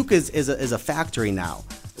Duke is a factory now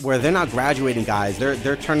where they're not graduating guys.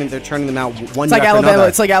 They're turning them out one It's like year after Alabama. another.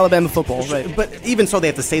 It's like Alabama football, right? But even so, they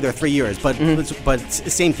have to stay there 3 years. But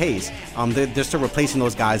same case. They're still replacing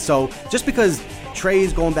those guys. So just because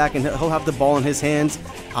Trey's going back and he'll have the ball in his hands,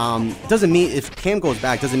 doesn't mean if Cam goes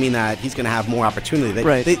back doesn't mean that he's going to have more opportunity.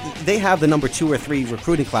 Right. They have the number 2 or 3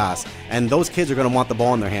 recruiting class, and those kids are going to want the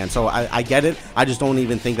ball in their hands. So I get it. I just don't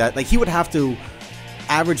even think that he would have to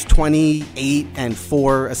average 28 and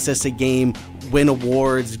 4 assists a game, win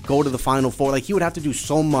awards, go to the Final Four. He would have to do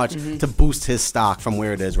so much to boost his stock from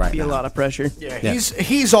where it is right Be now. a lot of pressure. Yeah,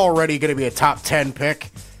 he's already going to be a top 10 pick.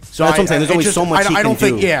 So That's what I'm saying. There's only so much he I don't can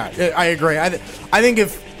think. do. Yeah, I agree. I think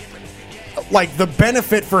if the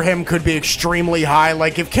benefit for him could be extremely high.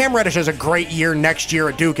 If Cam Reddish has a great year next year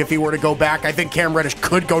at Duke, if he were to go back, I think Cam Reddish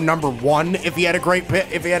could go number 1 if he had a great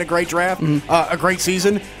draft, a great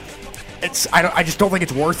season. I just don't think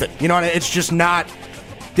it's worth it. You know, it's just not.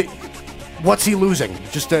 What's he losing?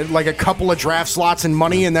 Just a couple of draft slots and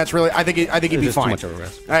money, and that's really. I think he'd be just fine. too much of a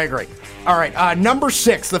risk. I agree. All right, number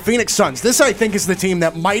 6, the Phoenix Suns. This I think is the team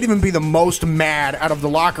that might even be the most mad out of the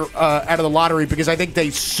lottery because I think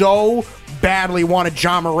they so badly wanted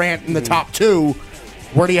Ja Morant in the top 2.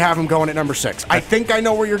 Where do you have him going at number 6? I think I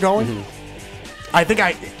know where you're going. I think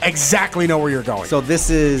I exactly know where you're going. So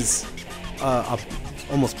this is a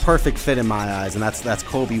almost perfect fit in my eyes, and that's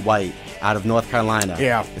Kobe White out of North Carolina.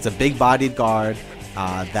 Yeah. It's a big-bodied guard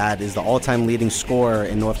that is the all-time leading scorer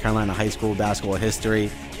in North Carolina high school basketball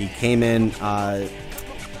history. He came in to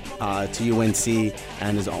UNC,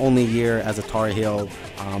 and his only year as a Tar Heel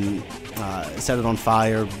set it on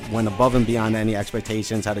fire, went above and beyond any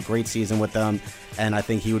expectations, had a great season with them, and I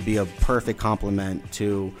think he would be a perfect complement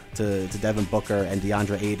to Devin Booker and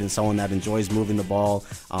DeAndre Ayton, someone that enjoys moving the ball.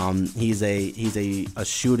 He's a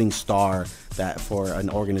shooting star that for an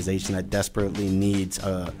organization that desperately needs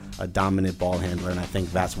a dominant ball handler, and I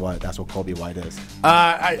think that's what Kobe White is.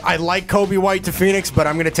 I like Kobe White to Phoenix, but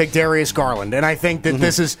I'm going to take Darius Garland, and I think that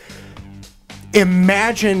this is.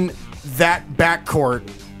 Imagine that backcourt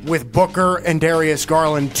with Booker and Darius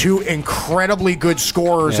Garland, 2 incredibly good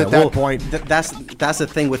scorers at that point. That's the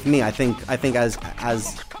thing with me. I think as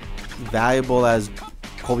valuable as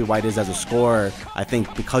Kobe White is as a scorer, I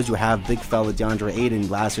think because you have big fella DeAndre Ayton,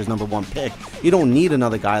 last year's number 1 pick, you don't need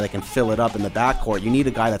another guy that can fill it up in the backcourt. You need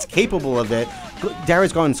a guy that's capable of it.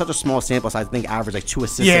 Darius Garland, such a small sample size, I think averaged 2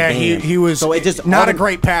 assists a game. He was so it just not a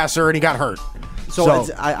great passer, and he got hurt. So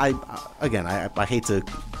I hate to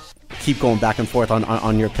keep going back and forth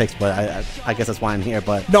on your picks, but I guess that's why I'm here.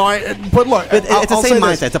 But but look, it's the I'll same say mindset.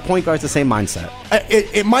 this. It's a point guard. It's the same mindset.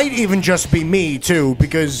 It might even just be me too,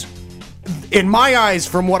 because in my eyes,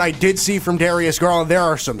 from what I did see from Darius Garland, there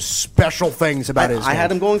are some special things about his game. I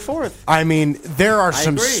had him going fourth. I mean, there are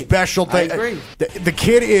some agree. special things. I agree. The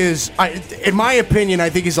kid is, in my opinion, I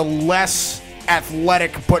think he's a less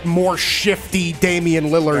athletic but more shifty Damian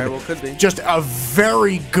Lillard. Very well could be. Just a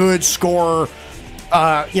very good scorer.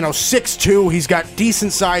 6'2". He's got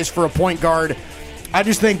decent size for a point guard. I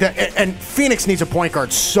just think that, and Phoenix needs a point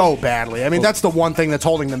guard so badly. I mean, that's the one thing that's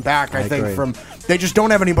holding them back. I think agree. they just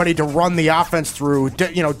don't have anybody to run the offense through.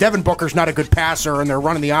 Devin Booker's not a good passer, and they're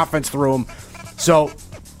running the offense through him. So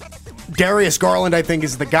Darius Garland, I think,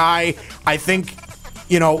 is the guy. I think,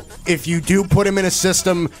 if you do put him in a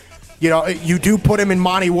system, you do put him in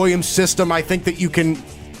Monty Williams' system, I think that you can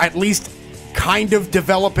at least kind of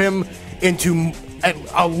develop him into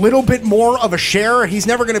a little bit more of a share. He's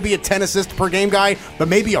never going to be a 10 assist per game guy, but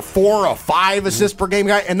maybe a 4 or 5 assist per game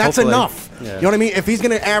guy, and that's Hopefully. enough. Yeah. You know what I mean? If he's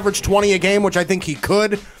going to average 20 a game, which I think he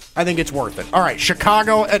could, I think it's worth it. All right,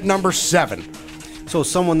 Chicago at number 7. So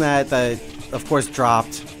someone that of course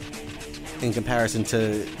dropped in comparison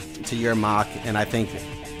to your mock, and I think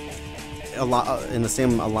a lot in the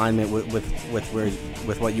same alignment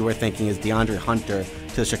with what you were thinking is DeAndre Hunter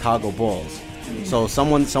to the Chicago Bulls. So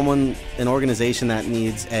an organization that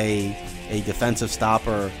needs a defensive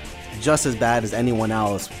stopper just as bad as anyone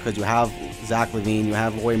else, because you have Zach LaVine, you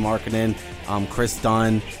have Lauri Markkanen, Chris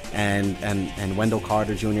Dunn, and Wendell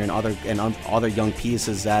Carter Jr. and other young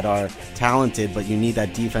pieces that are talented, but you need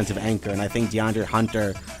that defensive anchor. And I think DeAndre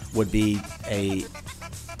Hunter would be a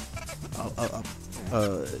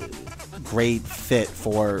great fit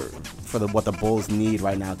for for what the Bulls need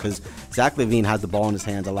right now, because Zach LaVine has the ball in his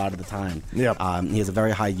hands a lot of the time. Yep. He has a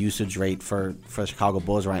very high usage rate for the Chicago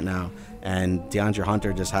Bulls right now, and DeAndre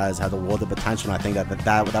Hunter just has a world of potential. And I think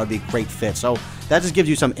that would be a great fit. So that just gives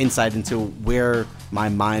you some insight into where my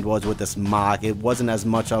mind was with this mock. It wasn't as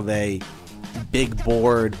much of a big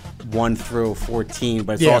board 1 through 14,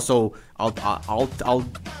 but it's also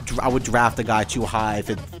I would draft a guy too high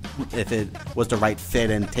if it was the right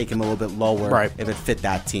fit, and take him a little bit lower if it fit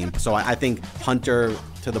that team. So I think Hunter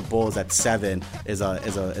to the Bulls at 7 is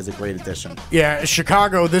a great addition. Yeah,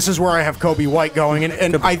 Chicago. This is where I have Kobe White going,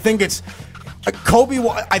 and I think it's Kobe.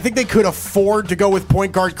 I think they could afford to go with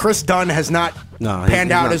point guard. Chris Dunn has not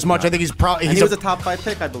panned out as much. I think he's probably he was a top 5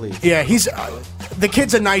 pick, I believe. Yeah, he's the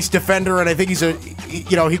kid's a nice defender, and I think he's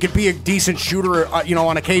he could be a decent shooter,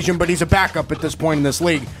 on occasion, but he's a backup at this point in this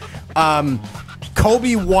league.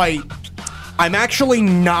 Kobe White, I'm actually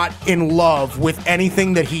not in love with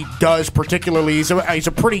anything that he does particularly. He's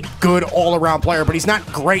a pretty good all-around player, but he's not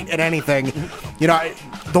great at anything.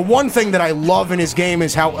 The one thing that I love in his game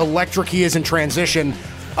is how electric he is in transition.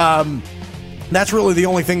 That's really the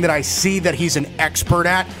only thing that I see that he's an expert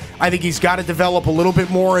at. I think he's got to develop a little bit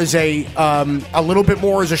more as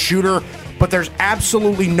a shooter. But there's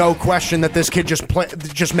absolutely no question that this kid just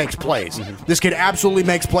makes plays. Mm-hmm. This kid absolutely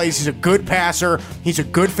makes plays. He's a good passer. He's a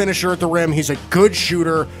good finisher at the rim. He's a good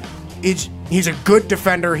shooter. He's a good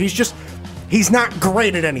defender. He's not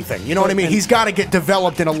great at anything. You know what I mean? He's got to get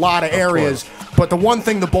developed in a lot of areas. But the one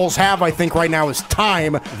thing the Bulls have, I think, right now is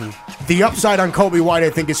time. Mm-hmm. The upside on Kobe White, I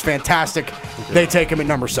think, is fantastic. Okay. They take him at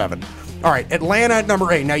number 7. All right, Atlanta at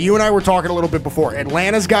number 8. Now, you and I were talking a little bit before.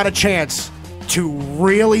 Atlanta's got a chance to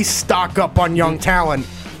really stock up on young talent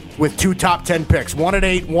with 2 top 10 picks. 1 at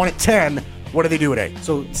 8, 1 at 10. What do they do at 8?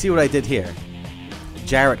 So, see what I did here.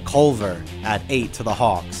 Jarrett Culver at 8 to the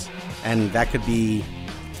Hawks. And that could be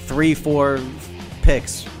 3-4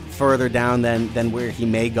 picks further down than where he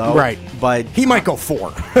may go. Right. But he might go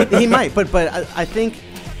 4. He might, but I think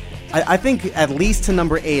at least to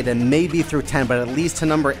number 8, and maybe through 10, but at least to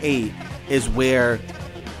number 8 is where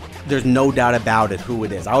there's no doubt about it who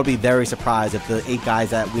it is. I would be very surprised if the 8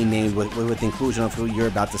 guys that we named, with the inclusion of who you're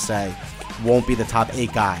about to say, won't be the top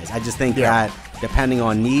 8 guys. I just think that depending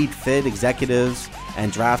on need, fit, executives,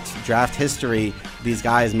 and draft history, these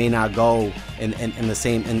guys may not go in the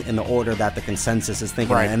same in the order that the consensus is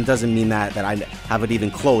thinking. Right. And it doesn't mean that I have it even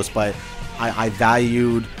close, but I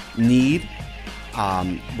valued need,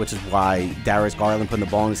 which is why Darius Garland putting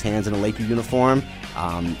the ball in his hands in a Laker uniform.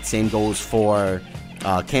 Same goes for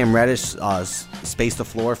Cam Reddish. Space the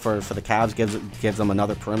floor for the Cavs, gives them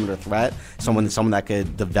another perimeter threat. Someone that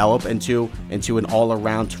could develop into an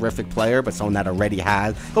all-around terrific player, but someone that already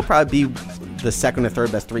has. He'll probably be the second or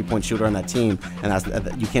third best three-point shooter on that team,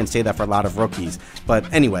 and you can't say that for a lot of rookies.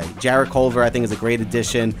 But anyway, Jarrett Culver I think is a great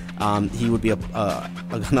addition. He would be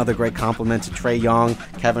another great compliment to Trae Young,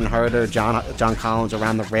 Kevin Huerter, John Collins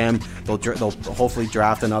around the rim. They'll hopefully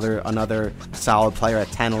draft another solid player at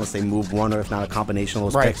 10 unless they move one or if not a combination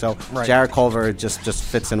of those picks. So Jarrett Culver just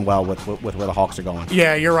fits in well with where the Hawks are going.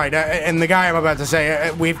 Yeah, you're right. And the guy I'm about to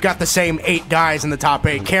say, we've got the same 8 guys in the top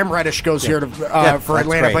 8. Cam Reddish goes here for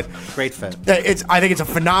Atlanta, great. Great fit. I think it's a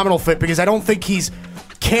phenomenal fit because I don't think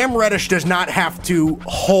Cam Reddish does not have to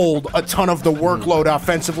hold a ton of the workload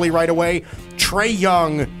offensively right away. Trae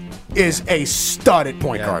Young is a stud at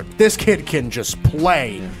point guard. This kid can just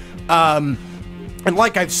play. And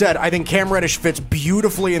like I've said, I think Cam Reddish fits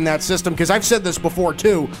beautifully in that system because I've said this before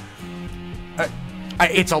too.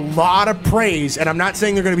 It's a lot of praise, and I'm not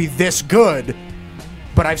saying they're going to be this good,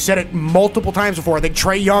 but I've said it multiple times before. I think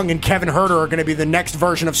Trae Young and Kevin Huerter are going to be the next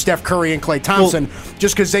version of Steph Curry and Klay Thompson,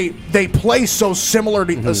 just because they play so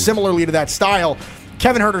similarly to that style.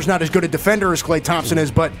 Kevin Huerter's not as good a defender as Klay Thompson is,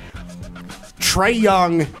 but Trae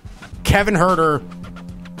Young, Kevin Huerter,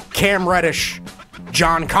 Cam Reddish,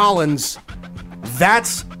 John Collins,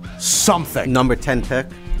 that's something. Number 10 pick.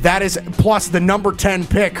 That is plus the number 10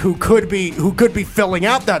 pick who could be filling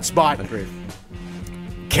out that spot. Agreed.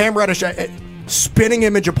 Cam Reddish, spinning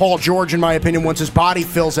image of Paul George in my opinion. Once his body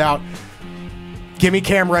fills out, give me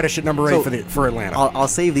Cam Reddish at number 8 for Atlanta. I'll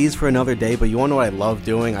save these for another day. But you want to know what I love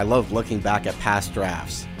doing? I love looking back at past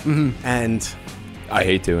drafts, and I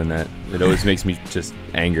hate doing that. It always makes me just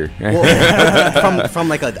anger. from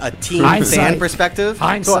like a team fan perspective.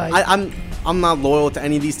 Hindsight. So I'm not loyal to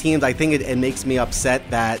any of these teams. I think it makes me upset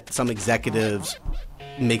that some executives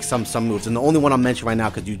make some moves. And the only one I'll mention right now,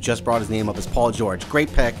 because you just brought his name up, is Paul George.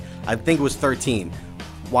 Great pick. I think it was 13.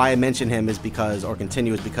 Why I mention him is because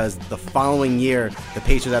the following year, the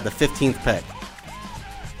Pacers had the 15th pick.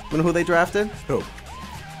 You know who they drafted? Who?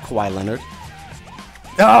 Kawhi Leonard.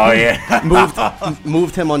 Oh yeah,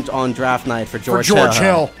 moved him on draft night for George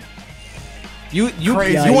Hill. You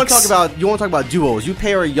Crazy. want to talk about duos? You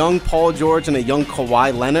pair a young Paul George and a young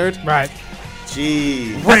Kawhi Leonard. Right.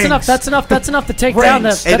 Gee, That's enough to take down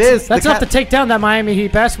that. It is. That's enough to take down that Miami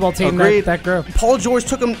Heat basketball team. That group. Paul George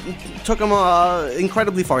took him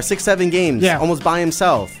incredibly far, 6-7 games, almost by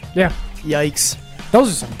himself. Yeah. Yikes. Those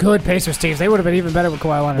are some good Pacers teams. They would have been even better with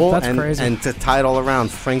Kawhi Leonard. Well, That's crazy. And to tie it all around,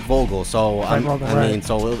 Frank Vogel. So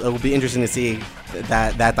so it'll be interesting to see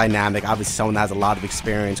that dynamic. Obviously, someone that has a lot of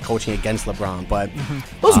experience coaching against LeBron. But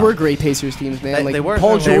those were great Pacers teams, man. They were.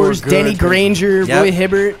 Paul They were George, Danny Granger, Roy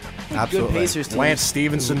Hibbert. Absolutely. Good Pacers teams. Lance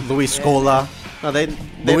Stevenson, Luis Scola. No, they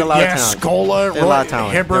had a lot of talent. Scola, They had a lot of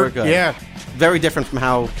talent. Hibbert, They were good. yeah. Very different from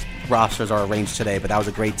how rosters are arranged today, but that was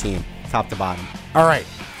a great team, top to bottom. All right.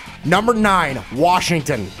 Number 9,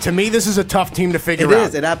 Washington. To me, this is a tough team to figure out. It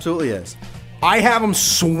is. It absolutely is. I have them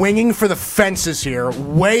swinging for the fences here,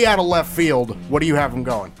 way out of left field. What do you have them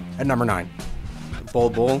going at number 9?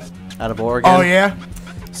 Bol Bol out of Oregon. Oh, yeah?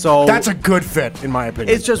 So That's a good fit, in my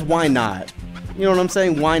opinion. it's just why not? You know what I'm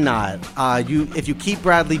saying? Why not? If you keep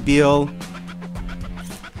Bradley Beal,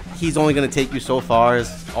 he's only going to take you so far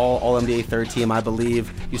as all NBA third team, I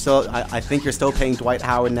believe. I think you're still paying Dwight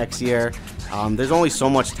Howard next year. There's only so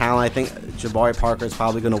much talent. I think Jabari Parker is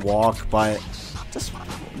probably going to walk, but just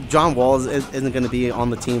John Wall isn't going to be on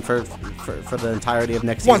the team for the entirety of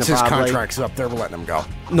next season. Once his probably. contract's up, they're letting him go.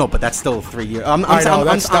 No, but that's still 3 years.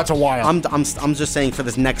 That's a while. I'm just saying for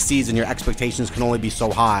this next season, your expectations can only be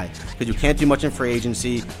so high because you can't do much in free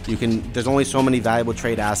agency. There's only so many valuable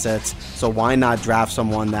trade assets. So why not draft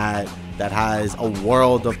someone that has a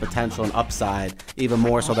world of potential and upside, even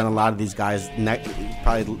more so than a lot of these guys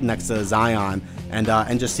probably next to Zion,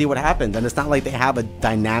 and just see what happens. And it's not like they have a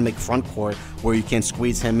dynamic front court where you can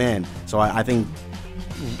squeeze him in. So I think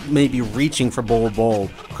maybe reaching for Bol Bol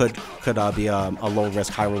could be a low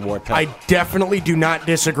risk, high reward pick. I definitely do not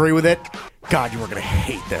disagree with it. God, you are going to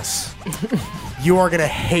hate this. You are going to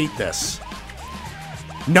hate this.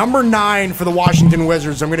 Number 9 for the Washington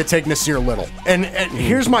Wizards, I'm going to take Nasir Little. And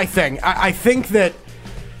here's my thing. I think that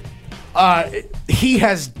he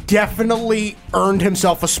has definitely earned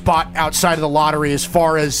himself a spot outside of the lottery as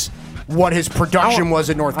far as what his production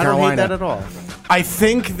was at North Carolina. I don't hate that at all. I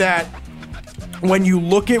think that when you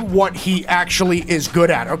look at what he actually is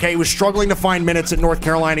good at, okay, he was struggling to find minutes at North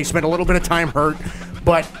Carolina. He spent a little bit of time hurt,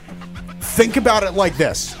 but think about it like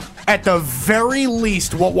this. At the very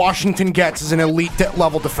least, what Washington gets is an elite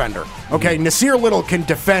level defender. Okay, Nasir Little can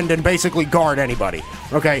defend and basically guard anybody.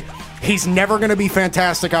 Okay, he's never going to be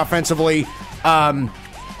fantastic offensively,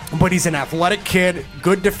 but he's an athletic kid,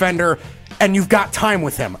 good defender, and you've got time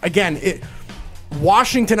with him. Again,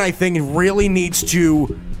 Washington, I think, really needs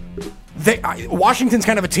to. Washington's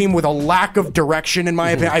kind of a team with a lack of direction, in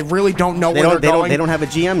my opinion. I really don't know where they're going. They don't have a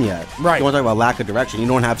GM yet. Right. You want to talk about lack of direction. You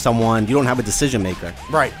don't have a decision maker.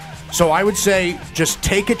 Right. So I would say just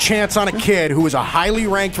take a chance on a kid who is a highly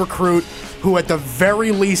ranked recruit, who at the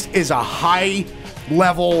very least is a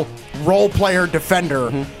high-level role player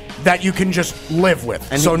defender that you can just live with.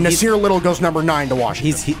 And so Nasir Little goes number 9 to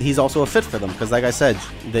Washington. He's also a fit for them because, like I said,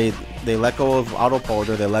 they let go of Otto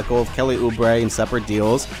Porter, they let go of Kelly Oubre in separate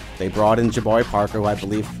deals. They brought in Jabari Parker, who I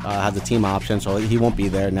believe has a team option, so he won't be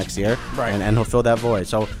there next year, right? And he'll fill that void.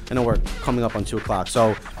 So I know we're coming up on 2 o'clock.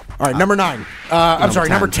 So. All right, number 9.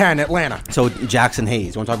 Number 10, Atlanta. So Jackson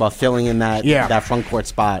Hayes. You want to talk about filling in that front court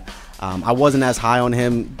spot? I wasn't as high on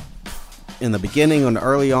him in the beginning,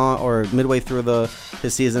 early on, or midway through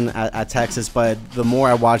his season at Texas. But the more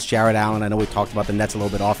I watched Jared Allen, I know we talked about the Nets a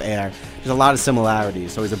little bit off air. There's a lot of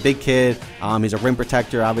similarities. So he's a big kid. He's a rim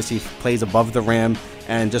protector. Obviously plays above the rim,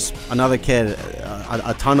 and just another kid.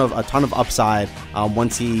 A ton of upside.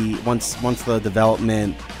 Once the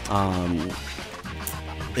development.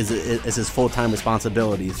 Is his full-time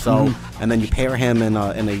responsibility. So, and then you pair him in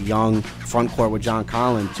a young front court with John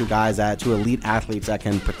Collins, two elite athletes that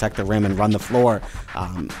can protect the rim and run the floor.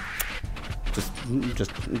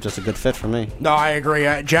 Just a good fit for me. No, I agree.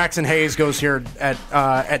 Jackson Hayes goes here at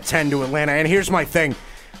 10 to Atlanta. And here's my thing.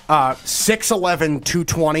 6'11",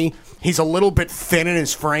 220. He's a little bit thin in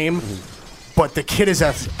his frame, but the kid is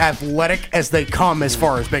as athletic as they come as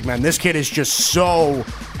far as big men. This kid is just so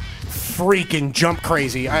freaking jump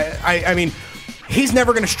crazy. I mean, he's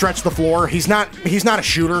never going to stretch the floor. He's not a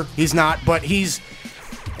shooter. He's not, but he's.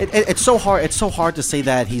 It's so hard. It's so hard to say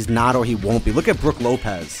that he's not or he won't be. Look at Brook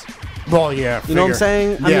Lopez. Well, yeah. You know what I'm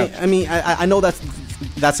saying? Yeah. I mean, I know that's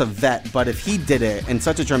that's a vet. But if he did it in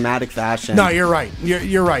such a dramatic fashion, No, you're right.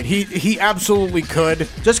 You're right. He absolutely could.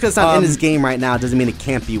 just because it's not in his game right now doesn't mean it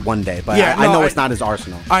can't be one day. But Yeah, I no, know it's not his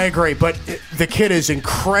arsenal. I agree, but the kid is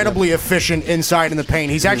incredibly efficient inside in the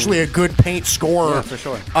paint. He's actually a good paint scorer. Yeah, for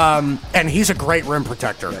sure. And he's a great rim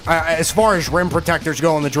protector. As far as rim protectors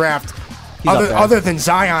go in the draft, up there. other than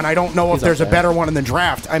Zion, I don't know if He's up there's a there. better one in the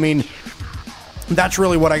draft. I mean, that's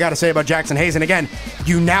really what I got to say about Jackson Hayes. And again,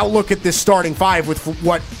 you now look at this starting five with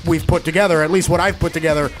what we've put together, at least what I've put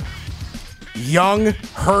together. Young,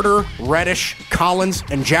 Herter, Reddish, Collins,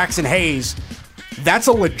 and Jackson Hayes. That's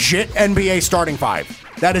a legit NBA starting five.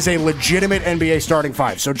 That is a legitimate NBA starting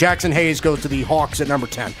five. So Jackson Hayes goes to the Hawks at number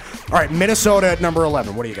 10. All right, Minnesota at number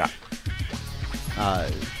 11. What do you got?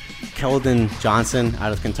 Keldon Johnson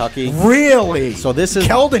out of Kentucky. Really? So this is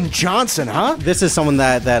Keldon Johnson, huh? This is someone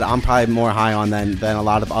that I'm probably more high on than a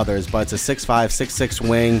lot of others, but it's a 6'5", 6'6"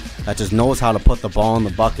 wing that just knows how to put the ball in the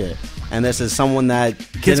bucket. And this is someone that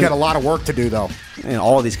Kid's got a lot of work to do, though. And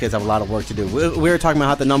all of these kids have a lot of work to do. We were talking about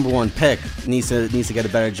how the number one pick needs to get a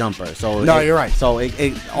better jumper. So you're right. So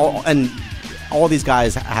all these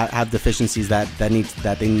guys have deficiencies that they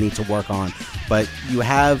need to work on. But you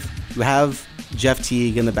have Jeff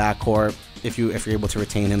Teague in the backcourt if you're able to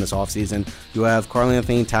retain him this offseason. You have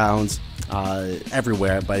Karl-Anthony Towns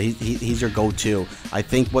everywhere, but he's your go-to. I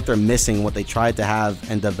think what they're missing, what they tried to have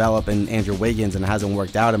and develop in Andrew Wiggins and it hasn't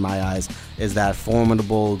worked out in my eyes, is that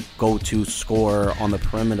formidable go-to scorer on the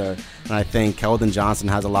perimeter. And I think Keldon Johnson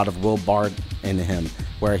has a lot of Will Bard in him,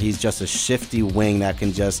 where he's just a shifty wing that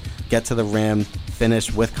can just get to the rim,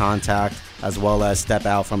 finish with contact, as well as step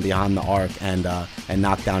out from behind the arc and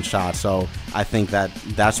knock down shots. So I think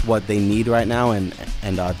that's what they need right now, and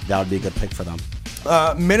that would be a good pick for them.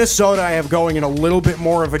 Minnesota, I have going in a little bit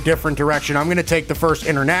more of a different direction. I'm going to take the first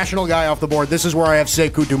international guy off the board. This is where I have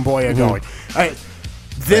Sekou Doumbouya going.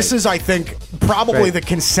 This is, I think, probably the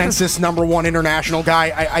consensus number one international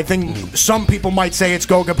guy. I think some people might say it's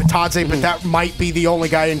Goga Bitadze, but that might be the only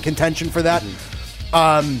guy in contention for that.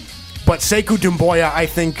 But Sekou Doumbouya, I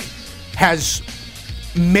think, has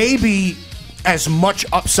maybe as much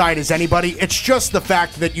upside as anybody. It's just the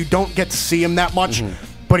fact that you don't get to see him that much.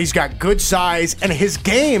 But he's got good size, and his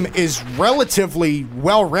game is relatively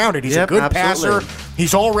well-rounded. He's a good absolutely. passer.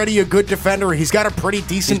 He's already a good defender. He's got a pretty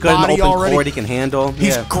decent He's good body in open already. court, he can handle.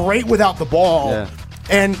 He's great without the ball. Yeah.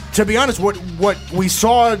 And to be honest, what we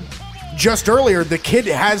saw just earlier, the kid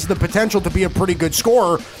has the potential to be a pretty good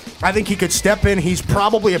scorer. I think he could step in. He's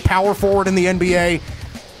probably a power forward in the NBA.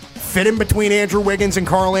 Fit in between Andrew Wiggins and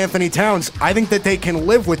Karl-Anthony Towns. I think that they can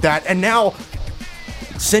live with that. And now,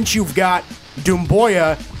 since you've got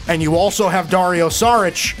Doumbouya and you also have Dario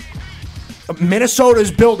Saric,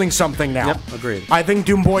 Minnesota's building something now. Yep, agreed. I think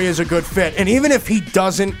Doumbouya is a good fit. And even if he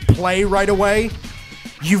doesn't play right away,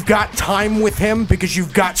 you've got time with him because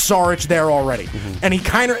you've got Saric there already. And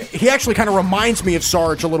he actually kind of reminds me of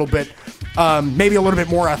Saric a little bit, maybe a little bit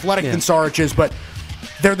more athletic than Saric is, but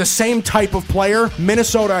they're the same type of player.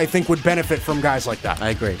 Minnesota, I think, would benefit from guys like that. I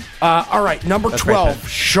agree. All right, number That's 12, great pick.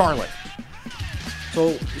 Charlotte.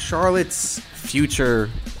 So Charlotte's future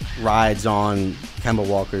rides on Kemba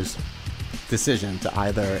Walker's decision to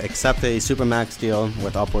either accept a supermax deal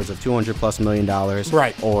with upwards of $200+ million,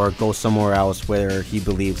 right, or go somewhere else where he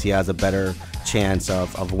believes he has a better chance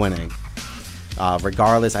of winning.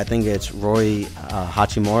 Regardless, I think it's Roy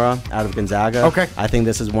Hachimura out of Gonzaga. Okay. I think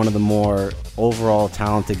this is one of the more overall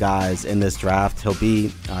talented guys in this draft. He'll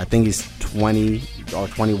be, I think he's 20 or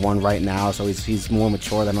 21 right now, so he's more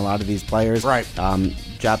mature than a lot of these players. Right.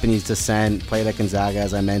 Japanese descent, played at Gonzaga,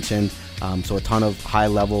 as I mentioned, so a ton of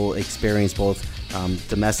high-level experience, both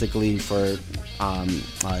domestically for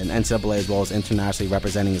an NCAA as well as internationally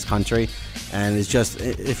representing his country. And it's just,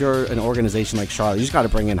 if you're an organization like Charlotte, you just got to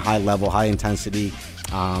bring in high-level, high-intensity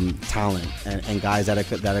talent and guys that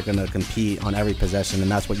are going to compete on every possession, and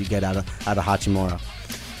that's what you get out of Hachimura.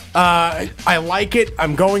 I like it.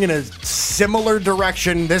 I'm going in a similar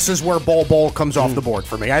direction. This is where Bol Bol comes off the board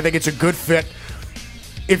for me. I think it's a good fit.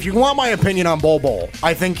 If you want my opinion on Bol Bol,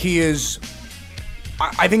 I think he's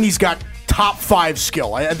got top 5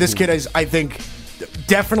 skill. This kid is, I think,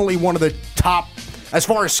 definitely one of the top, as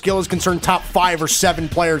far as skill is concerned, top 5 or 7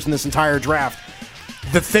 players in this entire draft.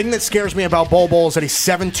 The thing that scares me about Bol Bol is that he's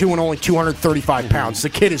 7'2" and only 235 pounds. The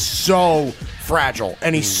kid is so fragile,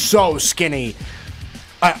 and he's so skinny.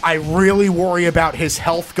 I really worry about his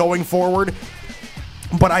health going forward.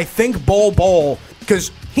 But I think Bol Bol,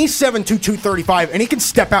 because he's 7'2", 235, and he can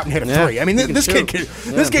step out and hit a three. I mean, this kid can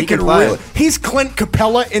really. He's Clint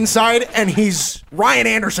Capella inside, and he's Ryan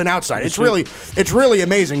Anderson outside. It's really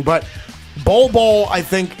amazing. But Bol Bol, I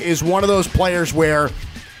think, is one of those players where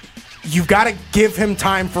you've got to give him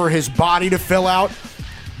time for his body to fill out,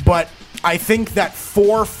 but I think that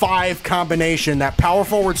 4-5 combination, that power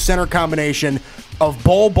forward center combination of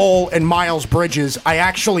Bol and Miles Bridges, I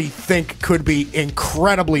actually think could be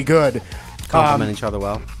incredibly good. Complement each other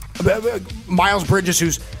well. Miles Bridges,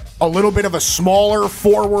 who's a little bit of a smaller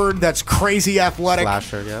forward that's crazy athletic.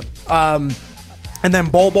 Slasher, yep. And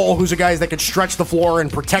then Bol, who's a guy that can stretch the floor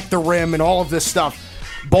and protect the rim and all of this stuff.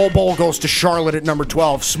 Bol goes to Charlotte at number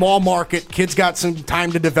 12. Small market. Kid's got some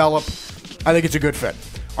time to develop. I think it's a good fit.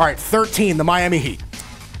 All right, 13, the Miami Heat.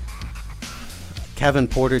 Kevin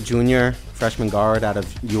Porter Jr., freshman guard out of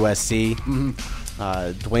USC.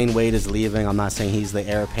 Dwayne Wade is leaving. I'm not saying he's the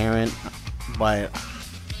heir apparent, but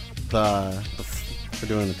for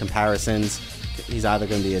doing the comparisons, he's either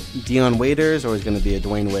going to be a Dion Waiters or he's going to be a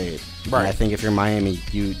Dwayne Wade. Right. And I think if you're Miami,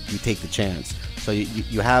 you take the chance. So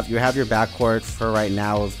you have your backcourt for right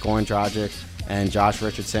now of Goran Dragic and Josh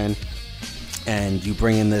Richardson, and you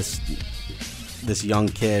bring in this young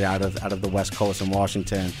kid out of the West Coast in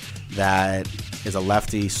Washington that is a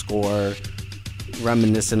lefty scorer,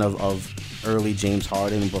 reminiscent of early James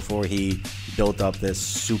Harden before he built up this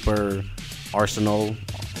super arsenal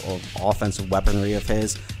of offensive weaponry of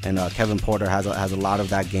his. And Kevin Porter has a lot of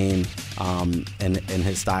that game in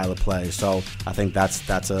his style of play. So I think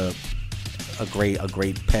that's a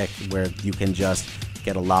great pick where you can just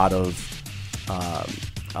get a lot of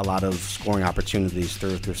scoring opportunities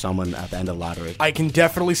through someone at the end of the lottery. I can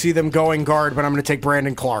definitely see them going guard, but I'm going to take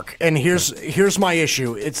Brandon Clark. And here's my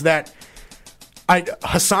issue. It's that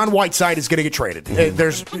Hassan Whiteside is going to get traded.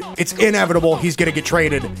 It's inevitable he's going to get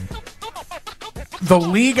traded. The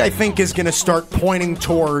league, I think, is going to start pointing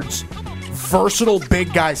towards versatile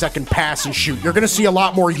big guys that can pass and shoot. You're going to see a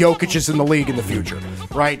lot more Jokic's in the league in the future,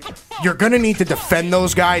 right? You're going to need to defend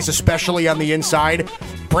those guys, especially on the inside.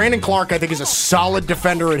 Brandon Clark, I think, is a solid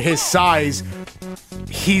defender at his size.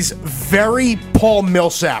 He's very Paul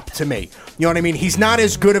Millsap to me. You know what I mean? He's not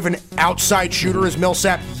as good of an outside shooter as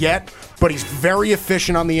Millsap yet, but he's very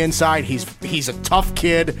efficient on the inside. He's a tough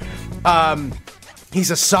kid. He's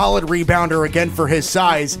a solid rebounder, again, for his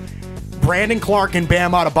size. Brandon Clark and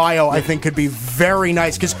Bam Adebayo, I think, could be very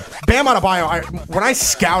nice. Because Bam Adebayo, when I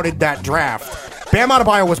scouted that draft, Bam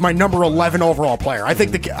Adebayo was my number 11 overall player. I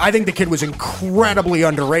think the kid was incredibly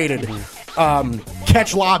underrated.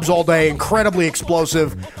 Catch lobs all day, incredibly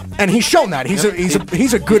explosive, and he's shown that. He's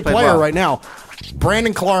a good player well right now.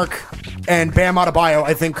 Brandon Clark and Bam Adebayo,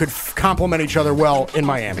 I think, could complement each other well in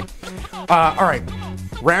Miami. All right,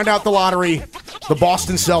 round out the lottery. The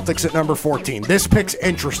Boston Celtics at number 14. This pick's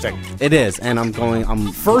interesting. It is, and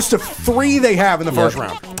I'm first of 3 they have in the first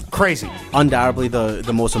round. Crazy. Undoubtedly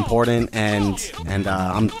the most important, and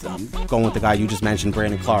I'm going with the guy you just mentioned,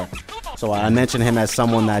 Brandon Clark. So I mentioned him as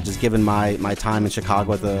someone that, just given my time in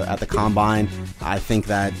Chicago at the Combine, I think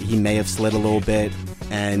that he may have slid a little bit,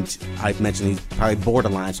 and I mentioned he's probably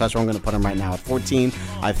borderline, so that's where I'm going to put him right now. At 14,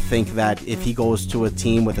 I think that if he goes to a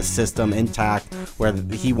team with a system intact where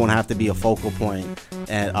he won't have to be a focal point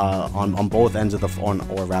and, on both ends of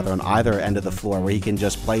on either end of the floor, where he can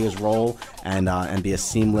just play his role and be a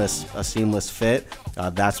seamless fit.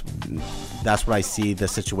 That's what I see the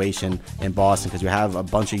situation in Boston, because you have a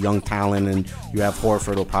bunch of young talent, and you have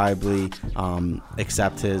Horford will probably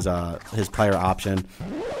accept his player option,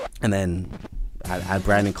 and then add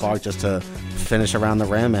Brandon Clark just to finish around the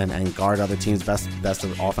rim and guard other teams' best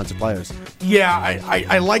offensive players. Yeah,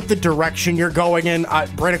 I like the direction you're going in.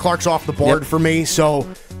 Brandon Clark's off the board for me, so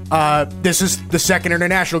this is the second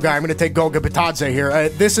international guy. I'm going to take Goga Bitadze here.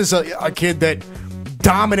 This is a kid that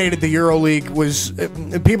dominated the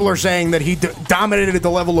EuroLeague. People are saying that he dominated at the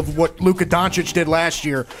level of what Luka Doncic did last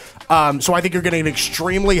year. So I think you're getting an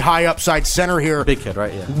extremely high upside center here. Big kid,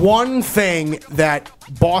 right? Yeah. One thing that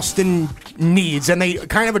Boston needs, and they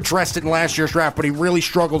kind of addressed it in last year's draft, but he really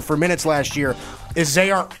struggled for minutes last year, is they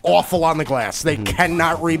are awful on the glass. They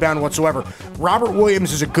cannot rebound whatsoever. Robert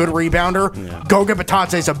Williams is a good rebounder. Yeah. Goga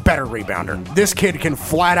Bitadze is a better rebounder. This kid can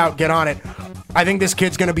flat out get on it. I think this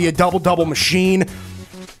kid's going to be a double-double machine.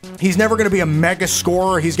 He's never going to be a mega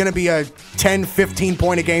scorer. He's going to be a 10,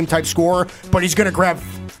 15-point-a-game type scorer, but he's going to grab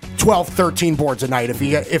 12, 13 boards a night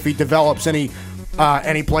if he develops and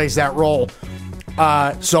he plays that role.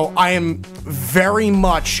 So I am very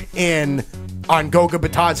much in on Goga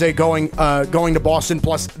Bitadze going to Boston.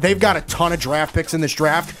 Plus, they've got a ton of draft picks in this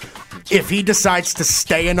draft. If he decides to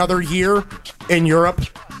stay another year in Europe,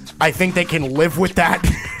 I think they can live with that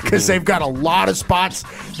because they've got a lot of spots.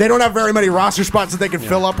 They don't have very many roster spots that they can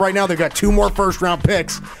fill up right now. They've got 2 more first-round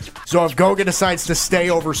picks. So if Goga decides to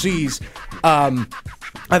stay overseas,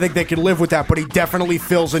 I I think they could live with that, but he definitely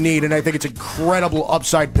fills a need, and I think it's an incredible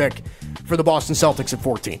upside pick for the Boston Celtics at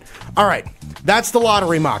 14. All right, that's the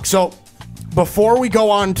lottery mock. So before we go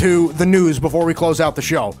on to the news, before we close out the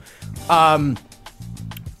show,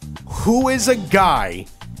 who is a guy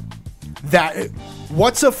that,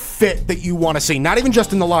 what's a fit that you want to see? Not even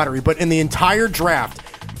just in the lottery, but in the entire draft.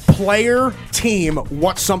 Player, team,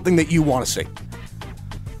 what's something that you want to see?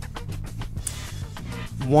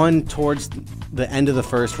 One towards the end of the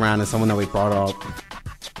first round is someone that we brought up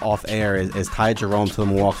off air is Ty Jerome to the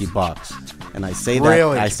Milwaukee Bucks. And I say that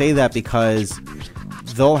Really? I say that because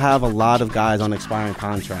they'll have a lot of guys on expiring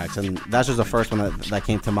contracts, and that's just the first one that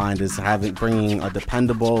came to mind, is bringing a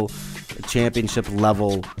dependable championship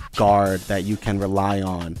level guard that you can rely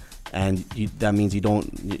on, and that means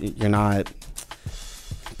you're not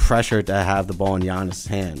pressured to have the ball in Giannis'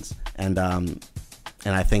 hands, and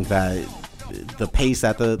I think that the pace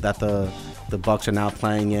that the Bucks are now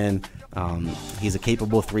playing in, he's a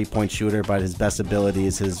capable 3-point shooter, but his best ability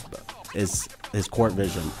is his court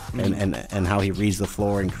vision and how he reads the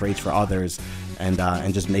floor and creates for others, and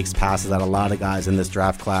just makes passes that a lot of guys in this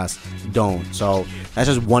draft class don't. So that's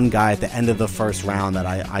just one guy at the end of the first round that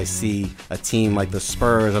I see a team like the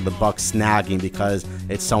Spurs or the Bucks snagging, because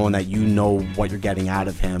it's someone that you know what you're getting out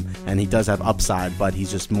of him, and he does have upside, but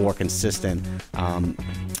he's just more consistent,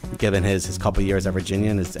 given his couple years at Virginia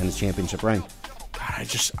and his championship ring. God,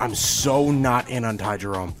 I'm so not in on Ty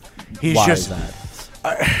Jerome. Why is that?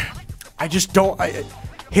 I just don't.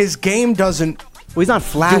 His game doesn't. Well, he's not Do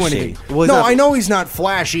flashy. anything. Well, I know he's not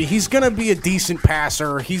flashy. He's gonna be a decent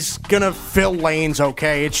passer. He's gonna fill lanes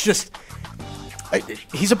okay. It's just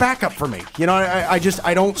he's a backup for me. You know,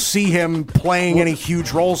 I don't see him playing any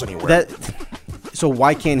huge roles anywhere. So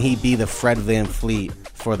why can't he be the Fred VanVleet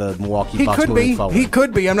for the Milwaukee He Bucks could moving be. forward? He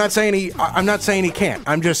could be. I'm not saying he can't.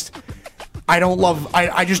 I'm just.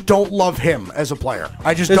 I just don't love him as a player.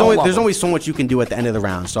 There's only so much you can do at the end of the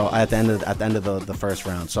round. So at the end of the first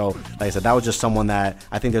round. So like I said, that was just someone that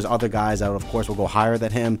I think there's other guys that of course will go higher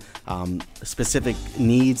than him. Specific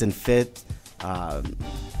needs and fit.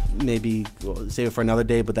 Maybe save it for another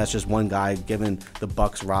day, but that's just one guy given the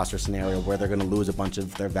Bucks roster scenario where they're going to lose a bunch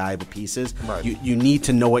of their valuable pieces. Right. You need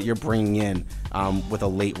to know what you're bringing in with a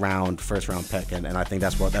late round, first round pick, and I think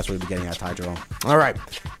that's what we'll be getting at Ty Jerome. All right,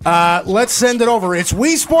 let's send it over. It's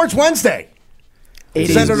Wii Sports Wednesday. It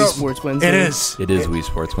is Wii Sports Wednesday. It is. It is Wii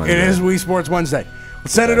Sports Wednesday. It is Wii Sports Wednesday.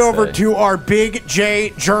 Let's send it Best over day. to our Big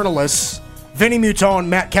J journalists, Vinny Mutone,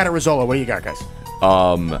 Matt Catarizzola. What do you got, guys?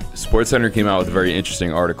 SportsCenter came out with a very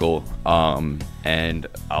interesting article, and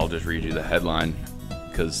I'll just read you the headline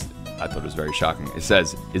because I thought it was very shocking. It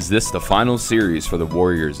says, "Is this the final series for the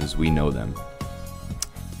Warriors as we know them?"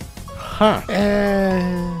 Huh.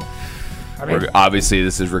 I mean, Obviously,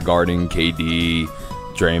 this is regarding KD,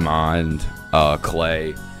 Draymond,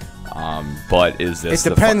 Clay. But is this It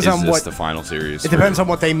depends on what the final series? It depends on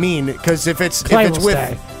what they mean, because if it's Clay will with,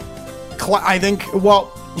 stay. I think.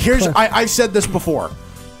 Well, here's I've said this before.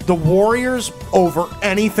 The Warriors, over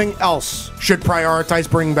anything else, should prioritize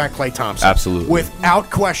bringing back Klay Thompson. Absolutely. Without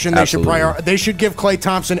question, Absolutely. they should give Klay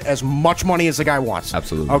Thompson as much money as the guy wants.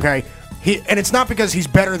 Absolutely. Okay. And it's not because he's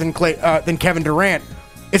better than than Kevin Durant.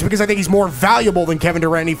 It's because I think he's more valuable than Kevin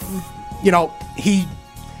Durant.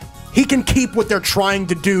 He can keep what they're trying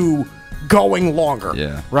to do going longer.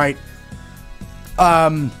 Yeah. Right.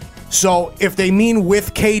 So if they mean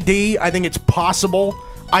with KD, I think it's possible.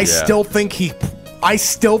 I still think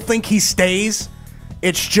he stays.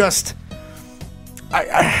 It's just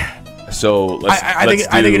So I think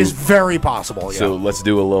it is very possible. So let's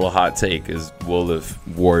do a little hot take: will the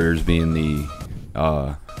Warriors be in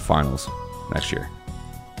the finals next year?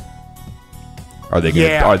 Are they gonna,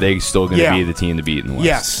 Yeah. Are they still going to Yeah. be the team to beat in the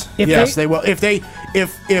West? Yes, they will.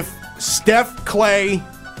 If Steph, Clay,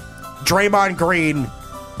 Draymond Green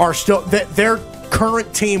are still their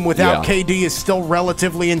current team without Yeah. KD is still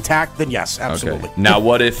relatively intact, then yes, absolutely. Okay. Now,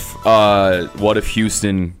 what if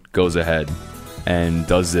Houston goes ahead and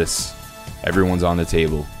does this? Everyone's on the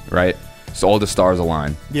table, right? So all the stars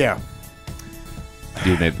align. Yeah.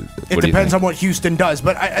 It It depends on what Houston does,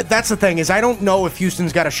 but that's the thing is I don't know if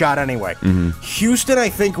Houston's got a shot anyway. Houston, I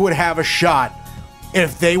think, would have a shot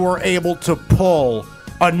if they were able to pull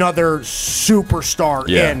another superstar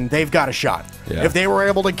in. They've got a shot. Yeah. If they were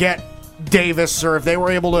able to get Davis, or if they were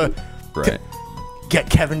able to get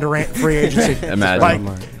Kevin Durant in free agency. Imagine.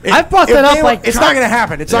 I've brought that up, it's not going to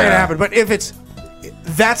happen. It's not going to Yeah. happen. But if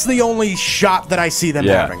that's the only shot that I see them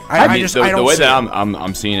having. I I mean, just the I don't way see that it.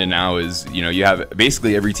 I'm seeing it now is, you have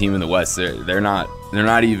basically every team in the West. They're not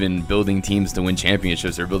even building teams to win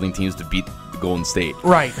championships. They're building teams to beat Golden State.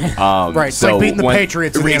 Right. Right. It's So like beating the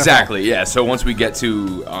Patriots in the NFL. exactly. Yeah. So once we get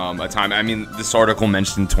to a time, I mean, this article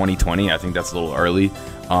mentioned 2020. I think that's a little early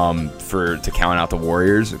to count out the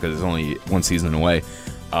Warriors because it's only one season away.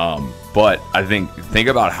 But I think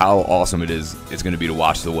about how awesome it's going to be to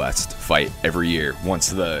watch the West fight every year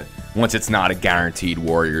once it's not a guaranteed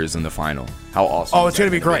Warriors in the final. How awesome! Oh, it's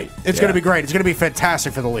going to be great. It's going to be great. It's going to be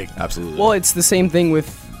fantastic for the league. Absolutely. Well, it's the same thing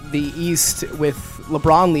with the East with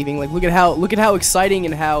LeBron leaving. Like, look at how exciting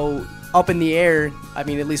and how up in the air. I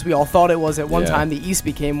mean, at least we all thought it was at one time. The East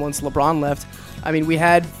became once LeBron left. I mean, we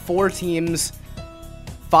had four teams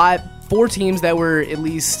that were at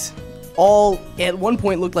least all at one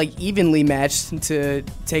point looked like evenly matched to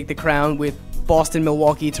take the crown with Boston,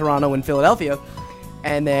 Milwaukee, Toronto, and Philadelphia.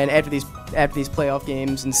 And then after these playoff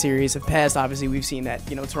games and series have passed, obviously we've seen that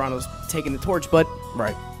Toronto's taken the torch. But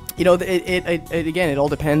Right. It all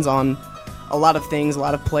depends on a lot of things, a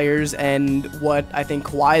lot of players, and what I think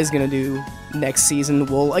Kawhi is going to do next season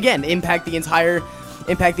will again impact the entire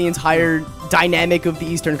dynamic of the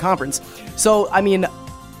Eastern Conference. So I mean,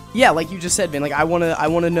 yeah, like you just said, Vin, like I want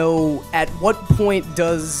to know at what point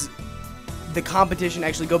does the competition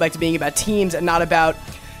actually go back to being about teams and not about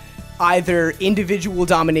either individual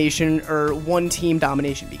domination or one team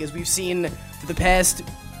domination, because we've seen for the past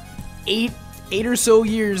eight or so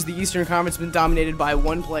years the Eastern Conference has been dominated by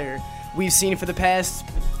one player. We've seen for the past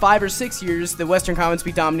 5 or 6 years the Western Conference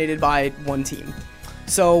be dominated by one team.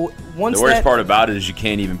 So once the worst part about it is you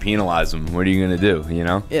can't even penalize them. What are you going to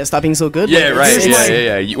do, Yeah, stop being so good. Yeah, right.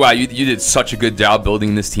 Yeah. Wow, you did such a good job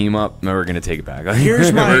building this team up. No, we're going to take it back.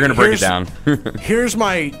 Here's my, we're going to break it down. Here's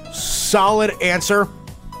my solid answer.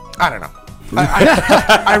 I don't know.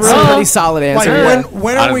 I really Somebody solid answer. Like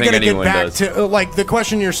when I are don't we think going to get anyone back does. to like the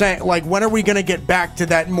question you're saying? Like when are we going to get back to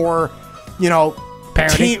that more,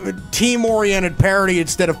 Parity. team oriented parity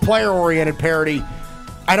instead of player oriented parity?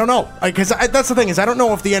 I don't know, because that's the thing is I don't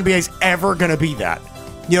know if the NBA is ever going to be that.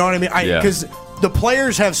 You know what I mean? Because the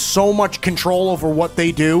players have so much control over what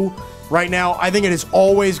they do right now. I think it is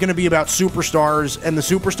always going to be about superstars, and the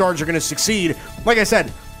superstars are going to succeed. Like I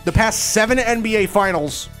said, the past 7 NBA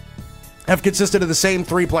finals have consisted of the same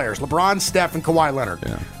 3 players: LeBron, Steph, and Kawhi Leonard.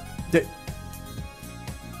 Yeah.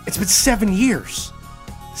 It's been 7 years.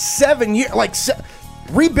 7 years.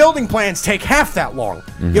 Rebuilding plans take half that long.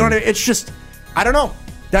 You know what I mean? It's just, I don't know.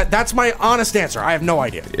 That's my honest answer. I have no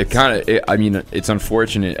idea. It's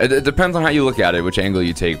unfortunate. It depends on how you look at it, which angle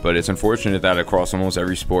you take, but it's unfortunate that across almost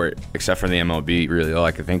every sport, except for the MLB, really, all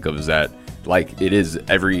I can think of is that, it is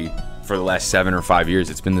for the last 7 or 5 years,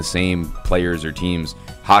 it's been the same players or teams.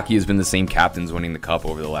 Hockey has been the same captains winning the cup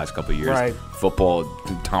over the last couple of years. Right. Football,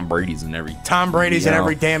 Tom Brady's in every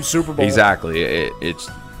damn Super Bowl. Exactly. It's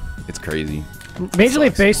crazy. Major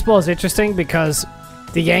League Baseball is interesting because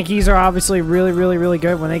the Yankees are obviously really, really, really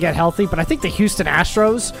good when they get healthy, but I think the Houston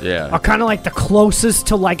Astros are kind of like the closest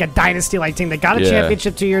to like a dynasty-like team. They got a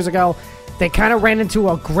championship 2 years ago. They kind of ran into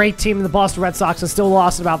a great team in the Boston Red Sox and still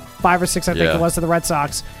lost about 5 or 6, I think it was, to the Red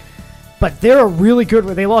Sox. But they're really good.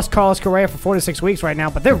 They lost Carlos Correa for 4 to 6 weeks right now,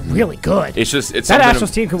 but they're really good. It's that something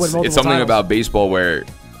Astros team could win multiple It's something titles. about baseball where,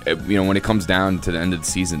 when it comes down to the end of the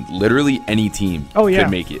season, literally any team could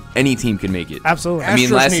make it. Any team can make it. Absolutely. I mean,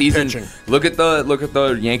 Astros last need season, pitching. look at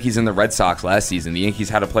the Yankees and the Red Sox last season. The Yankees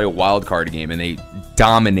had to play a wild card game, and they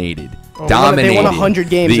dominated. They won 100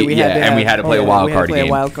 games that we had to and have. we had to play a wild card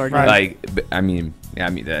game. Right. But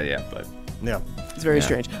Yeah. It's very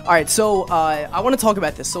strange. All right, so I want to talk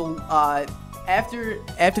about this. So after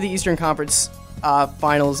the Eastern Conference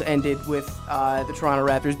Finals ended with the Toronto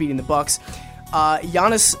Raptors beating the Bucks,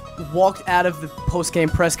 Giannis walked out of the post-game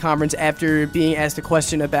press conference after being asked a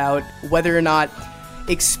question about whether or not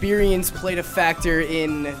experience played a factor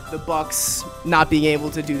in the Bucks not being able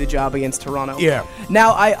to do the job against Toronto. Yeah.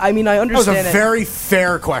 Now, I mean, I That was understand a very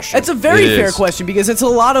fair question. It's a very It fair is. question because it's a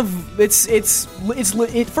lot of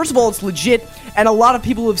first of all, it's legit, and a lot of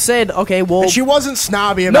people have said, okay, well, And she wasn't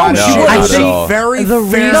snobby about No, it. she She wasn't. was I think a very the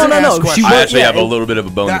fair reason- No, asked question. I actually have a it- little bit of a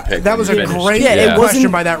bone to pick. That when was you a finish. great it wasn't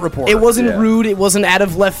question by that reporter. It wasn't Yeah. rude. It wasn't out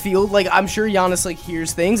of left field. Like, I'm sure Giannis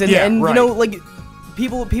hears things, and, Yeah, and right. like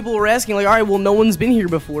people were asking, like, all right, well, no one's been here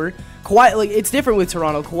before. Kawhi, it's different with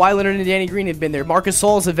Toronto. Kawhi Leonard and Danny Green have been there. Marcus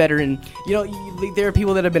Saul's a veteran. There are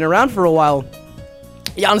people that have been around for a while.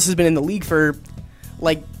 Giannis has been in the league for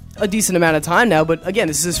a decent amount of time now, but again,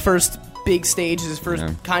 this is his first big stage, his first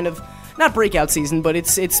kind of not breakout season, but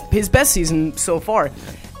it's his best season so far.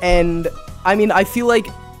 And I mean, I feel like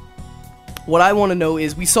what I want to know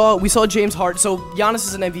is we saw James Harden. So Giannis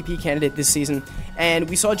is an MVP candidate this season, and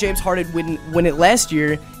we saw James Harden win it last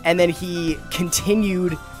year, and then he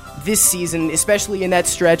continued this season, especially in that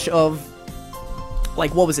stretch of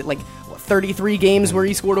like what was it, like 33 games where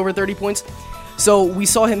he scored over 30 points. So we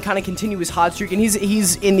saw him kind of continue his hot streak, and he's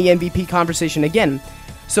in the MVP conversation again.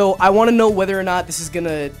 So I want to know whether or not this is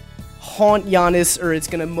gonna haunt Giannis or it's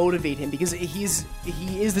gonna motivate him, because he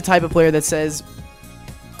is the type of player that says,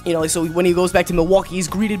 you know, so when he goes back to Milwaukee, he's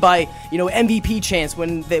greeted by, you know, MVP chants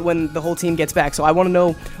when the whole team gets back. So I want to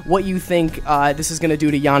know what you think this is going to do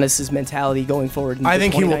to Giannis's mentality going forward. I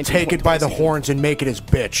think he will take it by the horns and make it his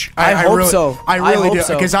bitch. I hope so. I really do,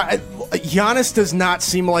 so. because Giannis does not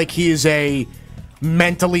seem like he is a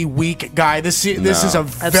mentally weak guy. This is a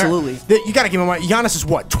absolutely. You got to keep in mind, Giannis is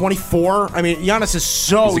what, 24? I mean, Giannis is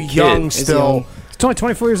so He's a kid. young He's still. He's only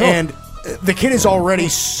 24 years old. And the kid is already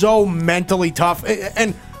so mentally tough.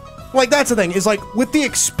 And like, that's the thing, is like, with the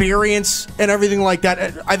experience and everything like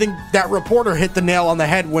that, I think that reporter hit the nail on the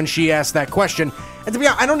head when she asked that question. And to be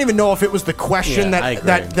honest, I don't even know if it was the question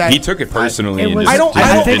that He took it personally. It was- I don't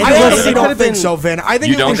think so, Vin. I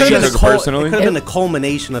think You don't was think he just took it personally? It could have been the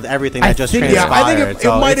culmination of everything that just think- transpired. Yeah, I think it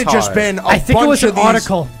so might have it's just hard. been a I think it bunch was of an these.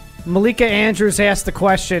 article. Malika Andrews asked the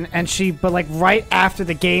question, and but like right after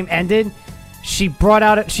the game ended, she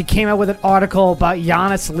came out with an article about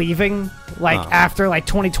Giannis leaving, like after like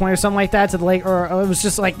 2020 or something like that to the Lakers, or it was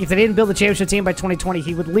just like if they didn't build the championship team by 2020,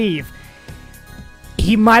 he would leave.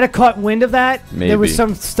 He might have caught wind of that. Maybe. There was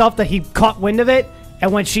some stuff that he caught wind of it,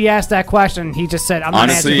 and when she asked that question, he just said, "I'm not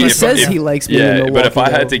Honestly, answering He this." says he likes being in yeah, Milwaukee. but if I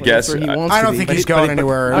had though. to guess, That's where he wants I to don't be. think But he's going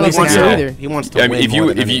anywhere. I At don't least think not so now. either. He wants to I win mean, more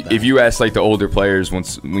than anything. if you ask like the older players,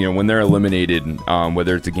 once when they're eliminated,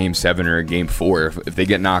 whether it's a game 7 or a game 4, if they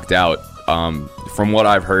get knocked out, from what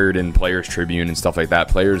I've heard in Players Tribune and stuff like that,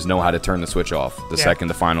 players know how to turn the switch off the second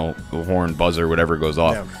the final horn, buzzer, whatever goes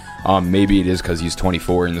off. Maybe it is because he's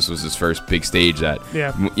 24 and this was his first big stage that,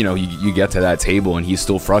 you get to that table and he's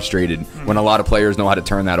still frustrated when a lot of players know how to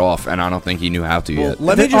turn that off, and I don't think he knew how to yet.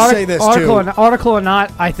 Let me just say this, too. Article or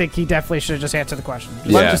not, I think he definitely should have just answered the question.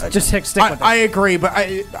 Yeah. Just stick with it. I agree, but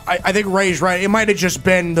I think Ray's right. It might have just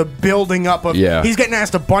been the building up of he's getting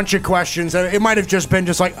asked a bunch of questions. It might have just been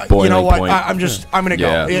just like, you know Boiling what, point. I'm going to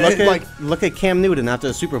go. Yeah. Look at Cam Newton after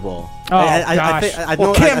the Super Bowl. Gosh.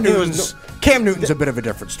 Cam Newton's a bit of a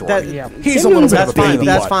different story. He's Cam a little Newton's bit a of a baby.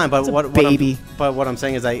 That's fine, but baby. what I'm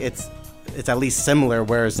saying is like it's at least similar.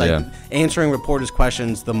 Whereas like Yeah. answering reporters'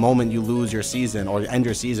 questions the moment you lose your season or end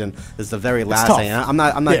your season is the very last tough. thing. I'm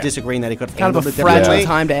not Yeah. disagreeing that he could have Kind of handled a it differently. fragile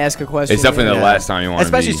time to ask a question. It's definitely the last time you want to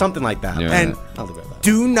especially be. something like that. Yeah. And I'll leave it at that.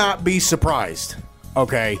 do not be surprised,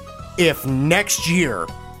 okay, if next year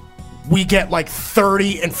we get like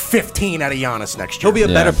 30 and 15 out of Giannis next year. He'll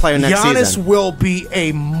be a better player next Giannis season. will be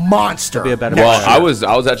a monster. He'll be a better next player. Well, year.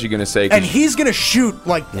 I was actually gonna say, 'cause And he's going to shoot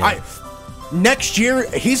like next year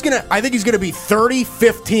I think he's going to be 30,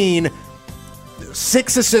 15,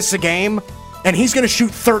 6 assists a game, and he's going to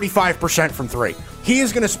shoot 35% from 3. He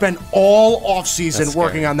is going to spend all offseason That's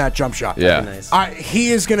working scary. on that jump shot. Yeah. Nice. He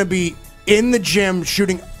is going to be in the gym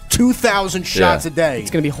shooting 2,000 shots a day.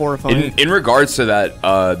 It's going to be horrifying. in regards to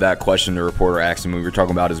that question the reporter asked him, we were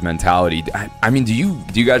talking about his mentality. I mean, do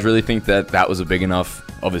you guys really think that was a big enough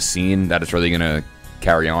of a scene that it's really gonna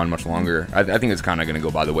carry on much longer? I think it's kind of going to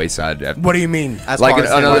go by the wayside. What do you mean? As Like far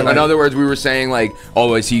as in other words, we were saying like,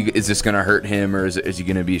 oh, is this going to hurt him, or is he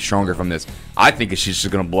going to be stronger from this? I think it's just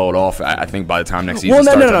going to blow it off. I think by the time next season Well,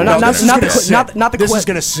 starts, no, I think this is not gonna sit. the This is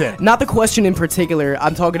question. gonna sit. Not the question in particular.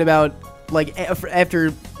 I'm talking about like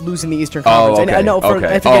after losing the Eastern Conference. okay, I know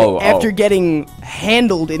okay. after getting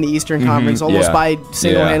handled in the Eastern Conference almost yeah, by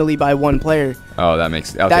single-handedly by one player. Oh, that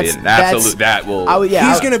makes okay. That's- Absolutely, that will.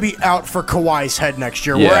 He's going to be out for Kawhi's head next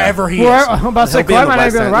year, Yeah. wherever he is. I'm about to say, He'll be on Kawhi the might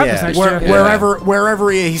not be on the West Raptors End, next yeah. year.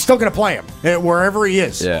 Wherever he is, he's still going to play him. Wherever he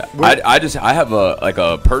is. Yeah, I have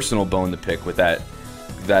a personal bone to pick with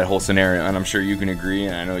that whole scenario, and I'm sure you can agree,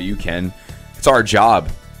 and I know you can. It's our job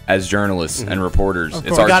as journalists and reporters.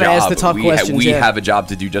 It's our Gotta job. ask the tough questions, we yeah. have a job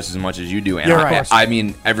to do just as much as you do. And You're right. I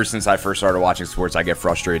mean, ever since I first started watching sports, I get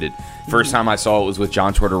frustrated. First time I saw it was with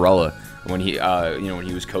John Tortorella when he, when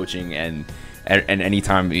he was coaching, and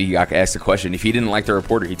anytime he got asked a question, if he didn't like the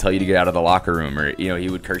reporter, he'd tell you to get out of the locker room, or he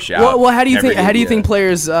would curse you out. Well, how do you think? Never How do you did, think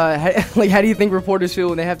players? How do you think reporters feel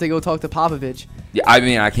when they have to go talk to Popovich? Yeah, I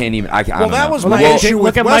mean, I can't even. I Well, don't that know. was my Look at issue Dick- with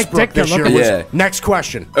look at Mike Westbrook Ditka, this year. look Was, at- next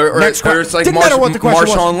question. Or next it's like Didn't matter what the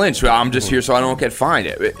question Marshawn was. Lynch. I'm just here so I don't get fined.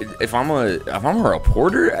 If I'm a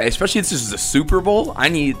reporter, especially if this is the Super Bowl, I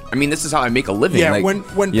mean, this is how I make a living. Yeah, like,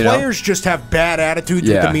 when you know? players just have bad attitudes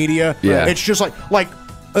with Yeah. the media, Yeah. it's just like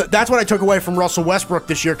that's what I took away from Russell Westbrook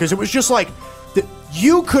this year, because it was just like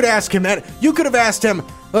you could ask him, you could have asked him,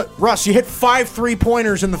 Russ, you hit 5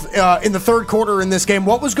 3-pointers in the third quarter in this game.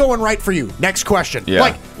 What was going right for you? Next question.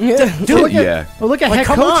 Yeah. Dude, Look at Like, head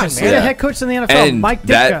come on, coaches. man. Look at Yeah. head coach in the NFL, And Mike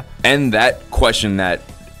Ditka. that question that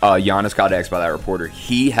Giannis got asked by that reporter,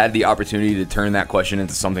 he had the opportunity to turn that question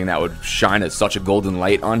into something that would shine such a golden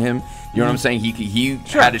light on him. You know what I'm saying? He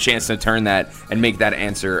had a chance to turn that and make that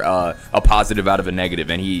answer a positive out of a negative,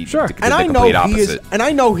 and he did the and I know complete he is, opposite. and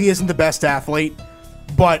I know he isn't the best athlete,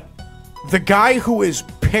 but the guy who is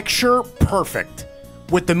picture perfect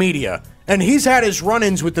with the media, and he's had his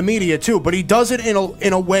run-ins with the media too, but he does it in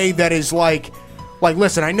a way that is like,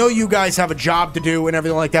 listen, I know you guys have a job to do and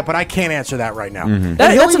everything like that, but I can't answer that right now. Mm-hmm. And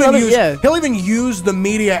That's another- yeah. He'll even use the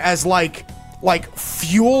media as like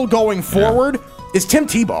fuel going forward. Is Tim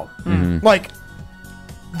Tebow. Mm-hmm. Like,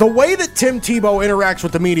 the way that Tim Tebow interacts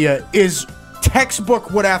with the media is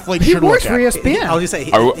textbook what athletes He should works look for at. ESPN. I was just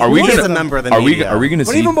say, Are we he's gonna, a member of the are media. we going to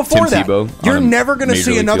But see even before Tim that, Tebow? you're on a never going to Major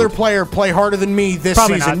see League another field? player play harder than me this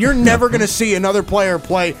Probably season. not. You're never going to see another player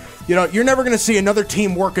play. You're never going to see another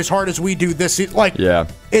team work as hard as we do this season. Like, Yeah.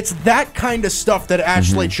 it's that kind of stuff that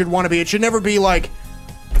athletes should want to be. It should never be like,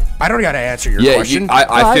 I don't got to answer your Yeah, question. I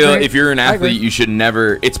I feel agree. if you're an I agree. athlete, you should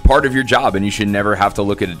never. It's part of your job, and you should never have to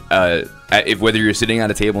look at if whether you're sitting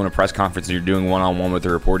at a table in a press conference and you're doing one-on-one with a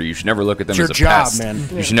reporter. You should never look at them It's as your a job, pest. man.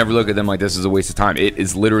 You should never look at them like this is a waste of time. It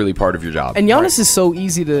is literally part of your job. And Giannis is so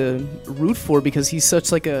easy to root for because he's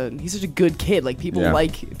such a good kid. Like people Yeah. I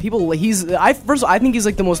think he's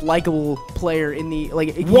like the most likable player in the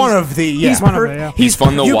One of the, yeah. He's One of the, yeah. He's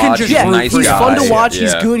fun to you can watch. just He's a root nice for he's guy. fun to watch. Yeah.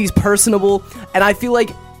 He's good. He's personable, and I feel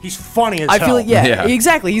like He's funny as hell. Yeah.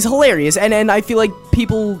 exactly. He's hilarious, and I feel like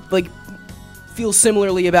people feel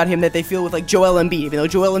similarly about him that they feel with like Joel Embiid. Even though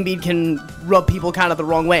Joel Embiid can rub people kind of the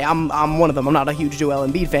wrong way, I'm one of them. I'm not a huge Joel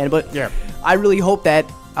Embiid fan, but Yeah. I really hope that.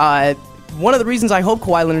 One of the reasons I hope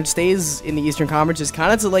Kawhi Leonard stays in the Eastern Conference is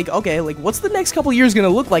kind of to what's the next couple years going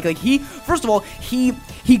to look like? Like he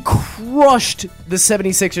crushed the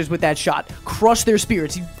 76ers with that shot, crushed their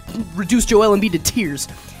spirits. He reduced Joel Embiid to tears.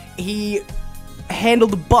 He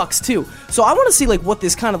handled the Bucks too. So I want to see what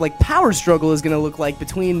this kind of power struggle is going to look like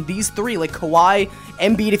between these three, like Kawhi,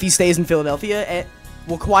 Embiid if he stays in Philadelphia,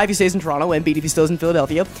 Kawhi if he stays in Toronto, Embiid if he stays in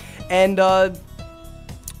Philadelphia, and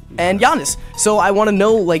Giannis. So I want to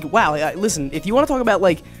know, listen, if you want to talk about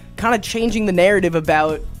kind of changing the narrative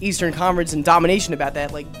about Eastern Conference and domination about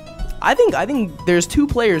that, I think there's two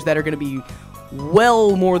players that are going to be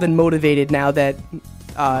well more than motivated now that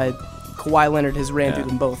Kawhi Leonard has ran through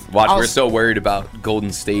them both. Watch, we're so worried about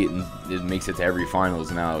Golden State and it makes it to every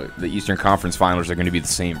finals now. The Eastern Conference finals are going to be the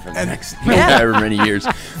same for the next however many years.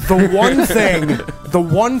 The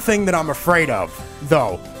one thing that I'm afraid of,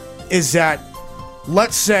 though, is that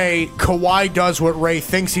let's say Kawhi does what Ray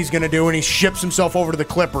thinks he's going to do and he ships himself over to the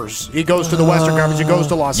Clippers. He goes to the Western Conference. He goes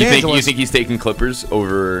to Los Angeles. You think he's taking Clippers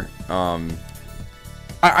over?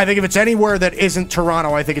 I think if it's anywhere that isn't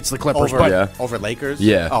Toronto, I think it's the Clippers. Over Lakers?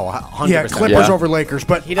 Yeah. Oh, 100%. Yeah, Clippers Yeah. over Lakers.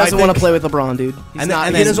 But He doesn't I think want to play with LeBron, dude. He's And not.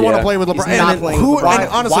 then- He doesn't want to Yeah. play with LeBron. He's not And playing who, with LeBron. and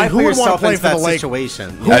honestly, Why who put would want to yourself play into for the that Lakers? situation?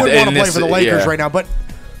 Who would And want to play this- for the Lakers yeah. right now? But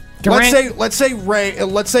Durant- let's say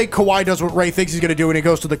Kawhi does what Ray thinks he's going to do and he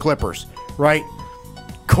goes to the Clippers, right?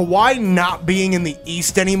 Kawhi not being in the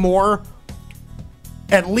East anymore,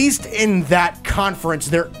 at least in that conference,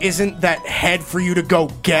 there isn't that head for you to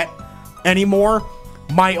go get anymore.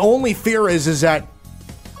 My only fear is that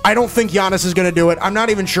I don't think Giannis is going to do it. I'm not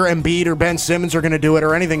even sure Embiid or Ben Simmons are going to do it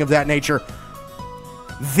or anything of that nature.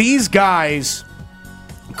 These guys,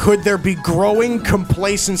 could there be growing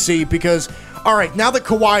complacency because, all right, now that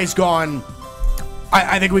Kawhi's gone,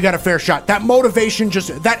 I think we got a fair shot. That motivation,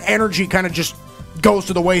 that energy kind of just goes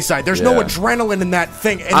to the wayside. There's no Yeah. adrenaline in that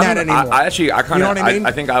anymore.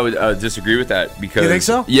 I think I would disagree with that because You think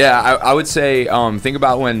so? Yeah, I would say think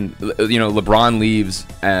about when LeBron leaves,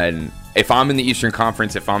 and if I'm in the Eastern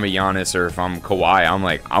Conference, if I'm a Giannis or if I'm Kawhi, I'm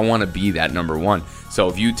like I want to be that number one. So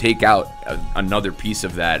if you take out another piece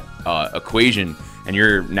of that equation and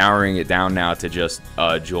you're narrowing it down now to just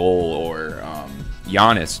Joel or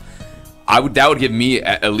Giannis. That would give me,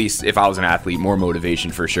 at least if I was an athlete, more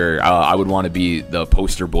motivation for sure. I would want to be the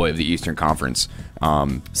poster boy of the Eastern Conference.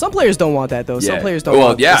 Some players don't want that though. Some players don't. Well,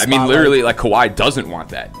 want yeah, the I mean, spotlight. literally, Kawhi doesn't want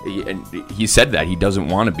that, and he said that he doesn't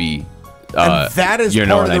want to be. And that is you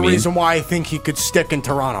know part of what the I mean? reason why I think he could stick in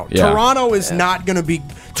Toronto. Yeah. Toronto is not going to be.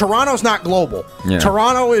 Toronto's not global. Yeah.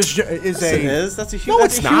 Toronto is Yes, it a. is. That's a huge, No,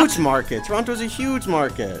 that's it's a not. huge market. Toronto's a huge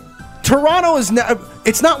market. Toronto is not.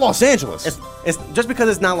 It's not Los Angeles. It's just because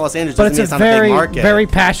it's not Los Angeles But doesn't it's mean a it's not a very, big market. very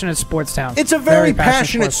passionate sports town. It's a very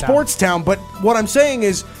passionate sports town. But what I'm saying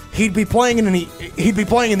is, he'd be playing in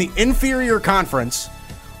the inferior conference,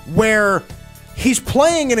 where he's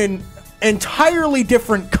playing in an entirely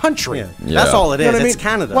different country. Yeah. Yeah. That's all it is. You know what I It's mean?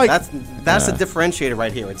 Canada. Like- That's the differentiator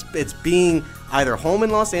right here. It's being either home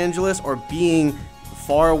in Los Angeles or being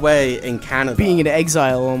far away in Canada. Being in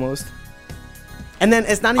exile almost. and then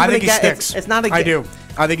it's not even I think a he ga- sticks. It's not a I ga- do.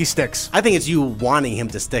 I think he sticks. I think it's you wanting him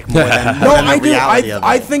to stick more than No, than the I do. reality of it.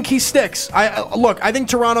 I think he sticks. Look. I think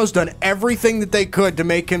Toronto's done everything that they could to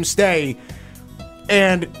make him stay,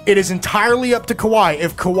 and it is entirely up to Kawhi.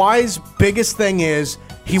 If Kawhi's biggest thing is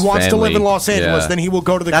he It's wants to live in family. Los Angeles, Yeah. then he will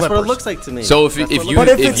go to the That's Clippers. what it looks like to me. So if That's you- what it you- looks But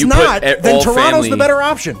if like. it's you put not, then all Toronto's family- the better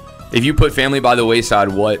option. If you put family by the wayside,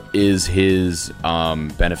 what is his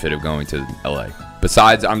benefit of going to LA?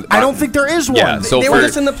 Besides, I don't think there is one. Yeah, so they for, were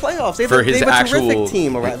just in the playoffs. They have, for they his have a actual terrific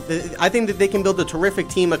team around. I think that they can build a terrific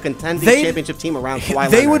team, a contending They- championship team around Kawhi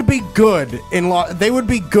They Leonard. would be good they would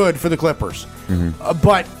be good for the Clippers.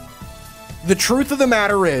 But the truth of the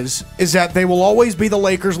matter is that they will always be the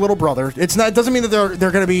Lakers' little brother. It doesn't mean that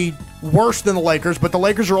they're going to be worse than the Lakers, but the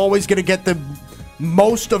Lakers are always going to get the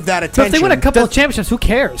most of that So attention. if they win a couple of championships, who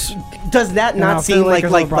cares? Does that No, not if they're seem like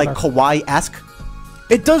Lakers' like little Kawhi-esque?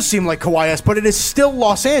 It does seem like Kawhi-esque, but it is still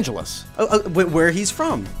Los Angeles. Where he's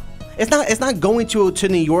from? It's not going to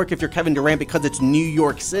New York if you're Kevin Durant because it's New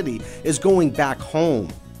York City. It's going back home.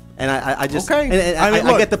 And I just Okay. and I mean, I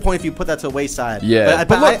look- get the point if you put that to the wayside. Yeah.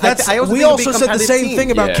 But look, also we think it'll also be a said the competitive same team.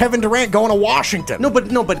 thing about Yeah. Kevin Durant going to Washington. No,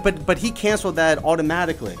 but he canceled that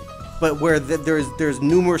automatically. But where there's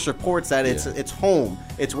numerous reports that it's home.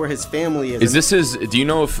 It's where his family is. Is this his? Do you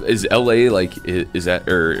know if is LA like is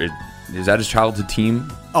that his childhood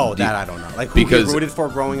team? Oh, Do you- that I don't know. Like who because- he rooted for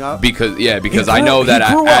growing up. Because He I grew- know that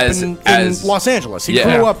he grew as up as in Los Angeles. He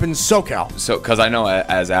Yeah. grew up in SoCal. So, because I know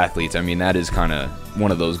as athletes, I mean, that is kind of one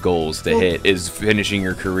of those goals to hit is finishing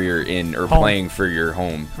your career in or playing for your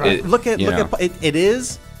home. Look at you know. it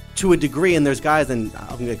is to a degree, and there's guys, and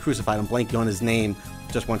I'm gonna get crucified. I'm blanking on his name.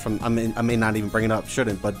 Just went from I may not even bring it up,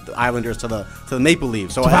 shouldn't, but the Islanders to the Maple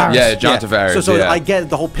Leafs. So Tavares. Yeah, John Tavares, So yeah. I get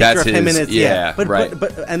the whole picture That's of him his- in his yeah, but, right.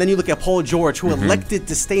 but and then you look at Paul George, who elected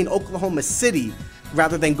to stay in Oklahoma City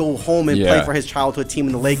rather than go home and play Yeah. for his childhood team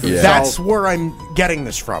in the Lakers. Yeah. That's where I'm getting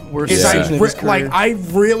this from. Worst Is decision of his career. I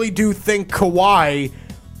really do think Kawhi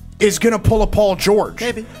is going to pull a Paul George.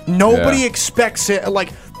 Maybe. Nobody Yeah. expects it.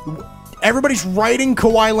 Everybody's writing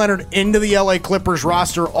Kawhi Leonard into the LA Clippers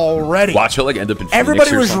roster already. Watch he'll like end up in Phoenix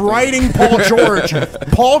Everybody or was something. writing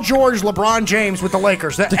Paul George, LeBron James with the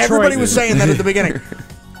Lakers. Everybody was saying that at the beginning.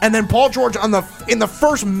 And then Paul George in the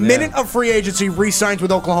first minute of free agency re-signs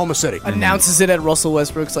with Oklahoma City. Announces it at Russell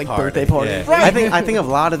Westbrook's birthday party. Yeah. Right. I think a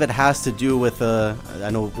lot of it has to do with I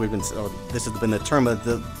know this has been the term of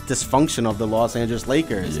the dysfunction of the Los Angeles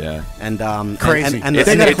Lakers. Yeah. And Crazy. and It's,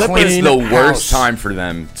 They got a it's clean the house. worst time for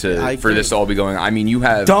them I for agree. this all be going on. I mean, you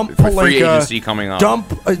have Dump free Pelinka, agency coming up. I'm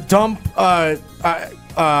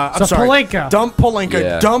sorry. Pelinka. Dump Pelinka.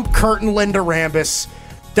 Yeah. Dump Kurt and Linda Rambis.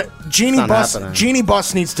 Jeannie not Buss. happening. Jeannie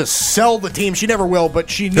Buss needs to sell the team. She never will, but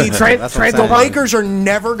she needs. Trade That's what I'm the saying. The LeBron. Lakers are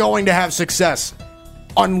never going to have success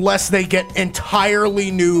unless they get entirely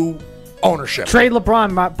new ownership. Trade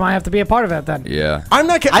LeBron might have to be a part of that then. Yeah. I'm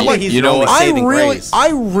not kidding. I think he's you the know only what? saving grace.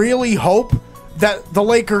 I really hope that the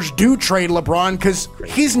Lakers do trade LeBron because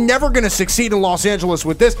he's never going to succeed in Los Angeles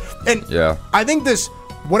with this. And Yeah. I think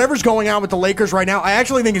whatever's going on with the Lakers right now, I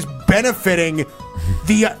actually think is benefiting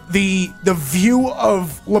the view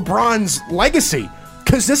of LeBron's legacy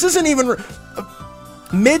because this isn't even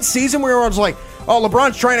mid-season where I was like, oh,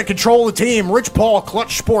 LeBron's trying to control the team, Rich Paul,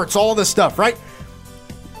 Clutch Sports, all this stuff, right?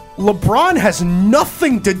 LeBron has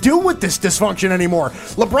nothing to do with this dysfunction anymore.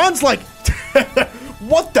 LeBron's like,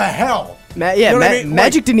 what the hell? You know You know what I mean?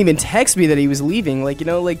 Magic didn't even text me that he was leaving.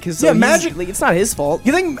 Because Yeah, Magic- it's not his fault.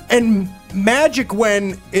 You think and Magic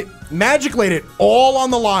Magic laid it all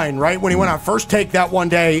on the line, right? When he went on First Take that one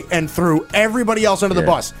day and threw everybody else under the Yeah.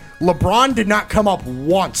 bus. LeBron did not come up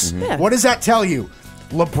once. Yeah. What does that tell you?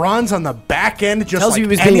 LeBron's on the back end just Tells like you he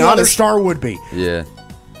was any being other honest. star would be. Yeah.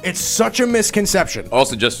 It's such a misconception.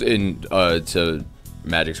 Also, just in to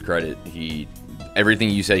Magic's credit, everything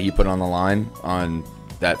you said he put on the line on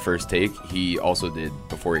that First Take, he also did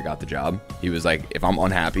before he got the job. He was like, if I'm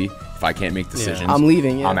unhappy, if I can't make decisions, I'm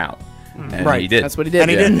leaving, yeah. I'm out. And Right. he did. That's what he did.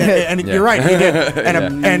 And he Yeah. didn't. And Yeah. you're right, he did.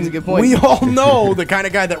 And, That's a good point. we all know the kind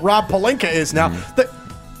of guy that Rob Pelinka is now.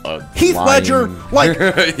 Heath Lying. Ledger, like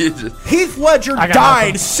He just- Heath Ledger I got died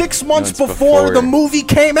nothing. 6 months Months before before. the movie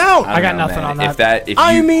came out. I got don't know, nothing man. on that. If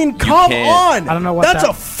I you- mean, you come can't- on. I don't know what That's that-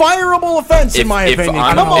 a fireable offense, in my opinion.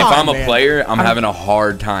 I'm, Come on, if I'm a man. player, I'm having a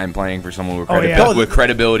hard time playing for someone with, Oh, yeah. with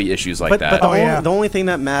credibility issues like But that. the, Oh, yeah. the only thing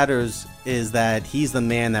that matters is that he's the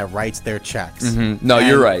man that writes their checks. No, And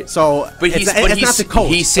you're right. So, but it's he's not the coach.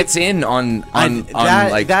 he sits in on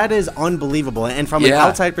that, like that is unbelievable. And from an Yeah.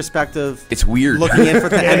 outside perspective, it's weird. looking in for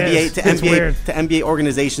the It NBA is. to It's weird. NBA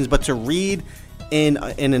organizations, but to read in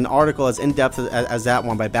an article as in depth as that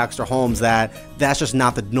one by Baxter Holmes, that's just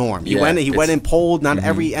not the norm. He Yeah, went and polled not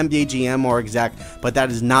every NBA GM or exec, but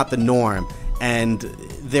that is not the norm. And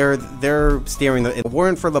they're steering the. If it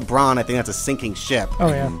weren't for LeBron, I think that's a sinking ship. Oh,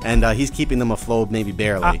 yeah. And he's keeping them afloat, maybe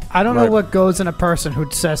barely. I don't know what goes in a person who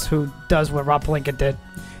does what Rob Pelinka did.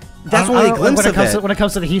 That's I only a don't know, glimpse when it of comes it. to, when it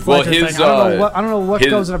comes to the Heath Well, Ledger his, thing. I don't know what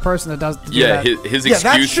his- goes in a person that does. Do yeah, that. his Yeah, that's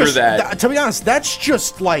excuse for just, that. to be honest, that's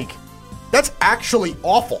just like, that's actually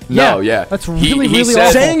awful. No, Yeah, yeah, that's He- really, he really said-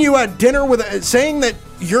 awful. Saying you had dinner with, saying that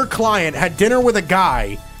your client had dinner with a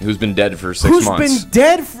guy who's been dead for 6 who's months. been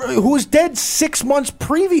dead, who was dead 6 months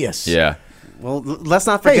previous. Yeah, Well, let's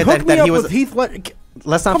not Hey, forget hook me that up he was. with Heath Ledger.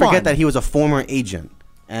 Let's not Come forget on. that he was a former agent.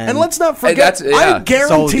 And let's not Hey, forget, that's- yeah. I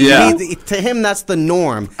guarantee So Yeah. to him, that's the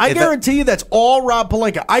norm. I If that- guarantee you that's all Rob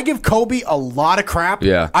Pelinka. I give Kobe a lot of crap.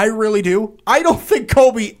 Yeah. I really do. I don't think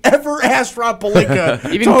Kobe ever asked Rob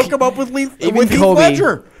Pelinka Even to hook him up with Heath Kobe.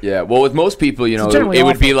 Ledger. yeah. Well, with most people, you know, generally it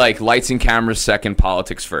would be awful. like lights and cameras second,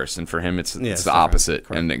 politics first, and for him, it's it's the correct, opposite,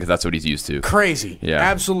 and because that's what he's used to. Crazy. Yeah.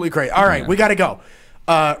 Absolutely crazy. All right, we got to go.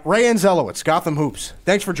 Ray Anzelowitz, Gotham Hoops.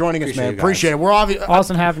 Thanks for joining us, man. you guys. Appreciate it. We're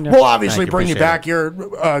Awesome having you. We'll obviously Thank you. bring you Appreciate back. You're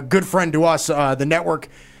a good friend to us, the network.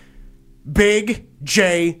 Big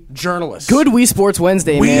J journalist. Good Wii Sports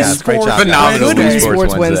Wednesday, Wii man. great Sports job, guys. Phenomenal Good Wii Wii Sports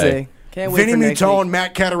Sports Wednesday. Wednesday. Can't wait Vinny for next Mutone, week.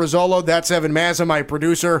 Matt Catarizzolo, that's Evan Mazza, my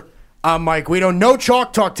producer. I'm Mike Guido. No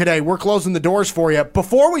chalk talk today. We're closing the doors for you.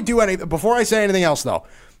 Before I say anything else, though,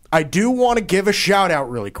 I do want to give a shout out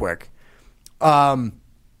really quick.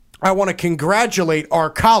 I want to congratulate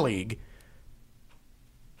our colleague,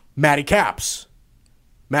 Matty Caps.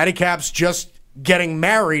 Matty Caps just getting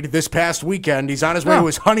married this past weekend. He's on his way to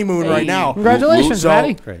his honeymoon right now. Congratulations, So,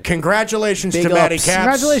 Matty. congratulations Big to Matty ups. Caps.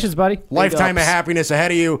 Congratulations, buddy. Lifetime of ups. happiness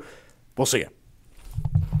ahead of you. We'll see you.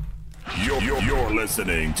 You're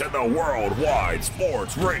listening to the Worldwide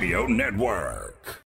Sports Radio Network.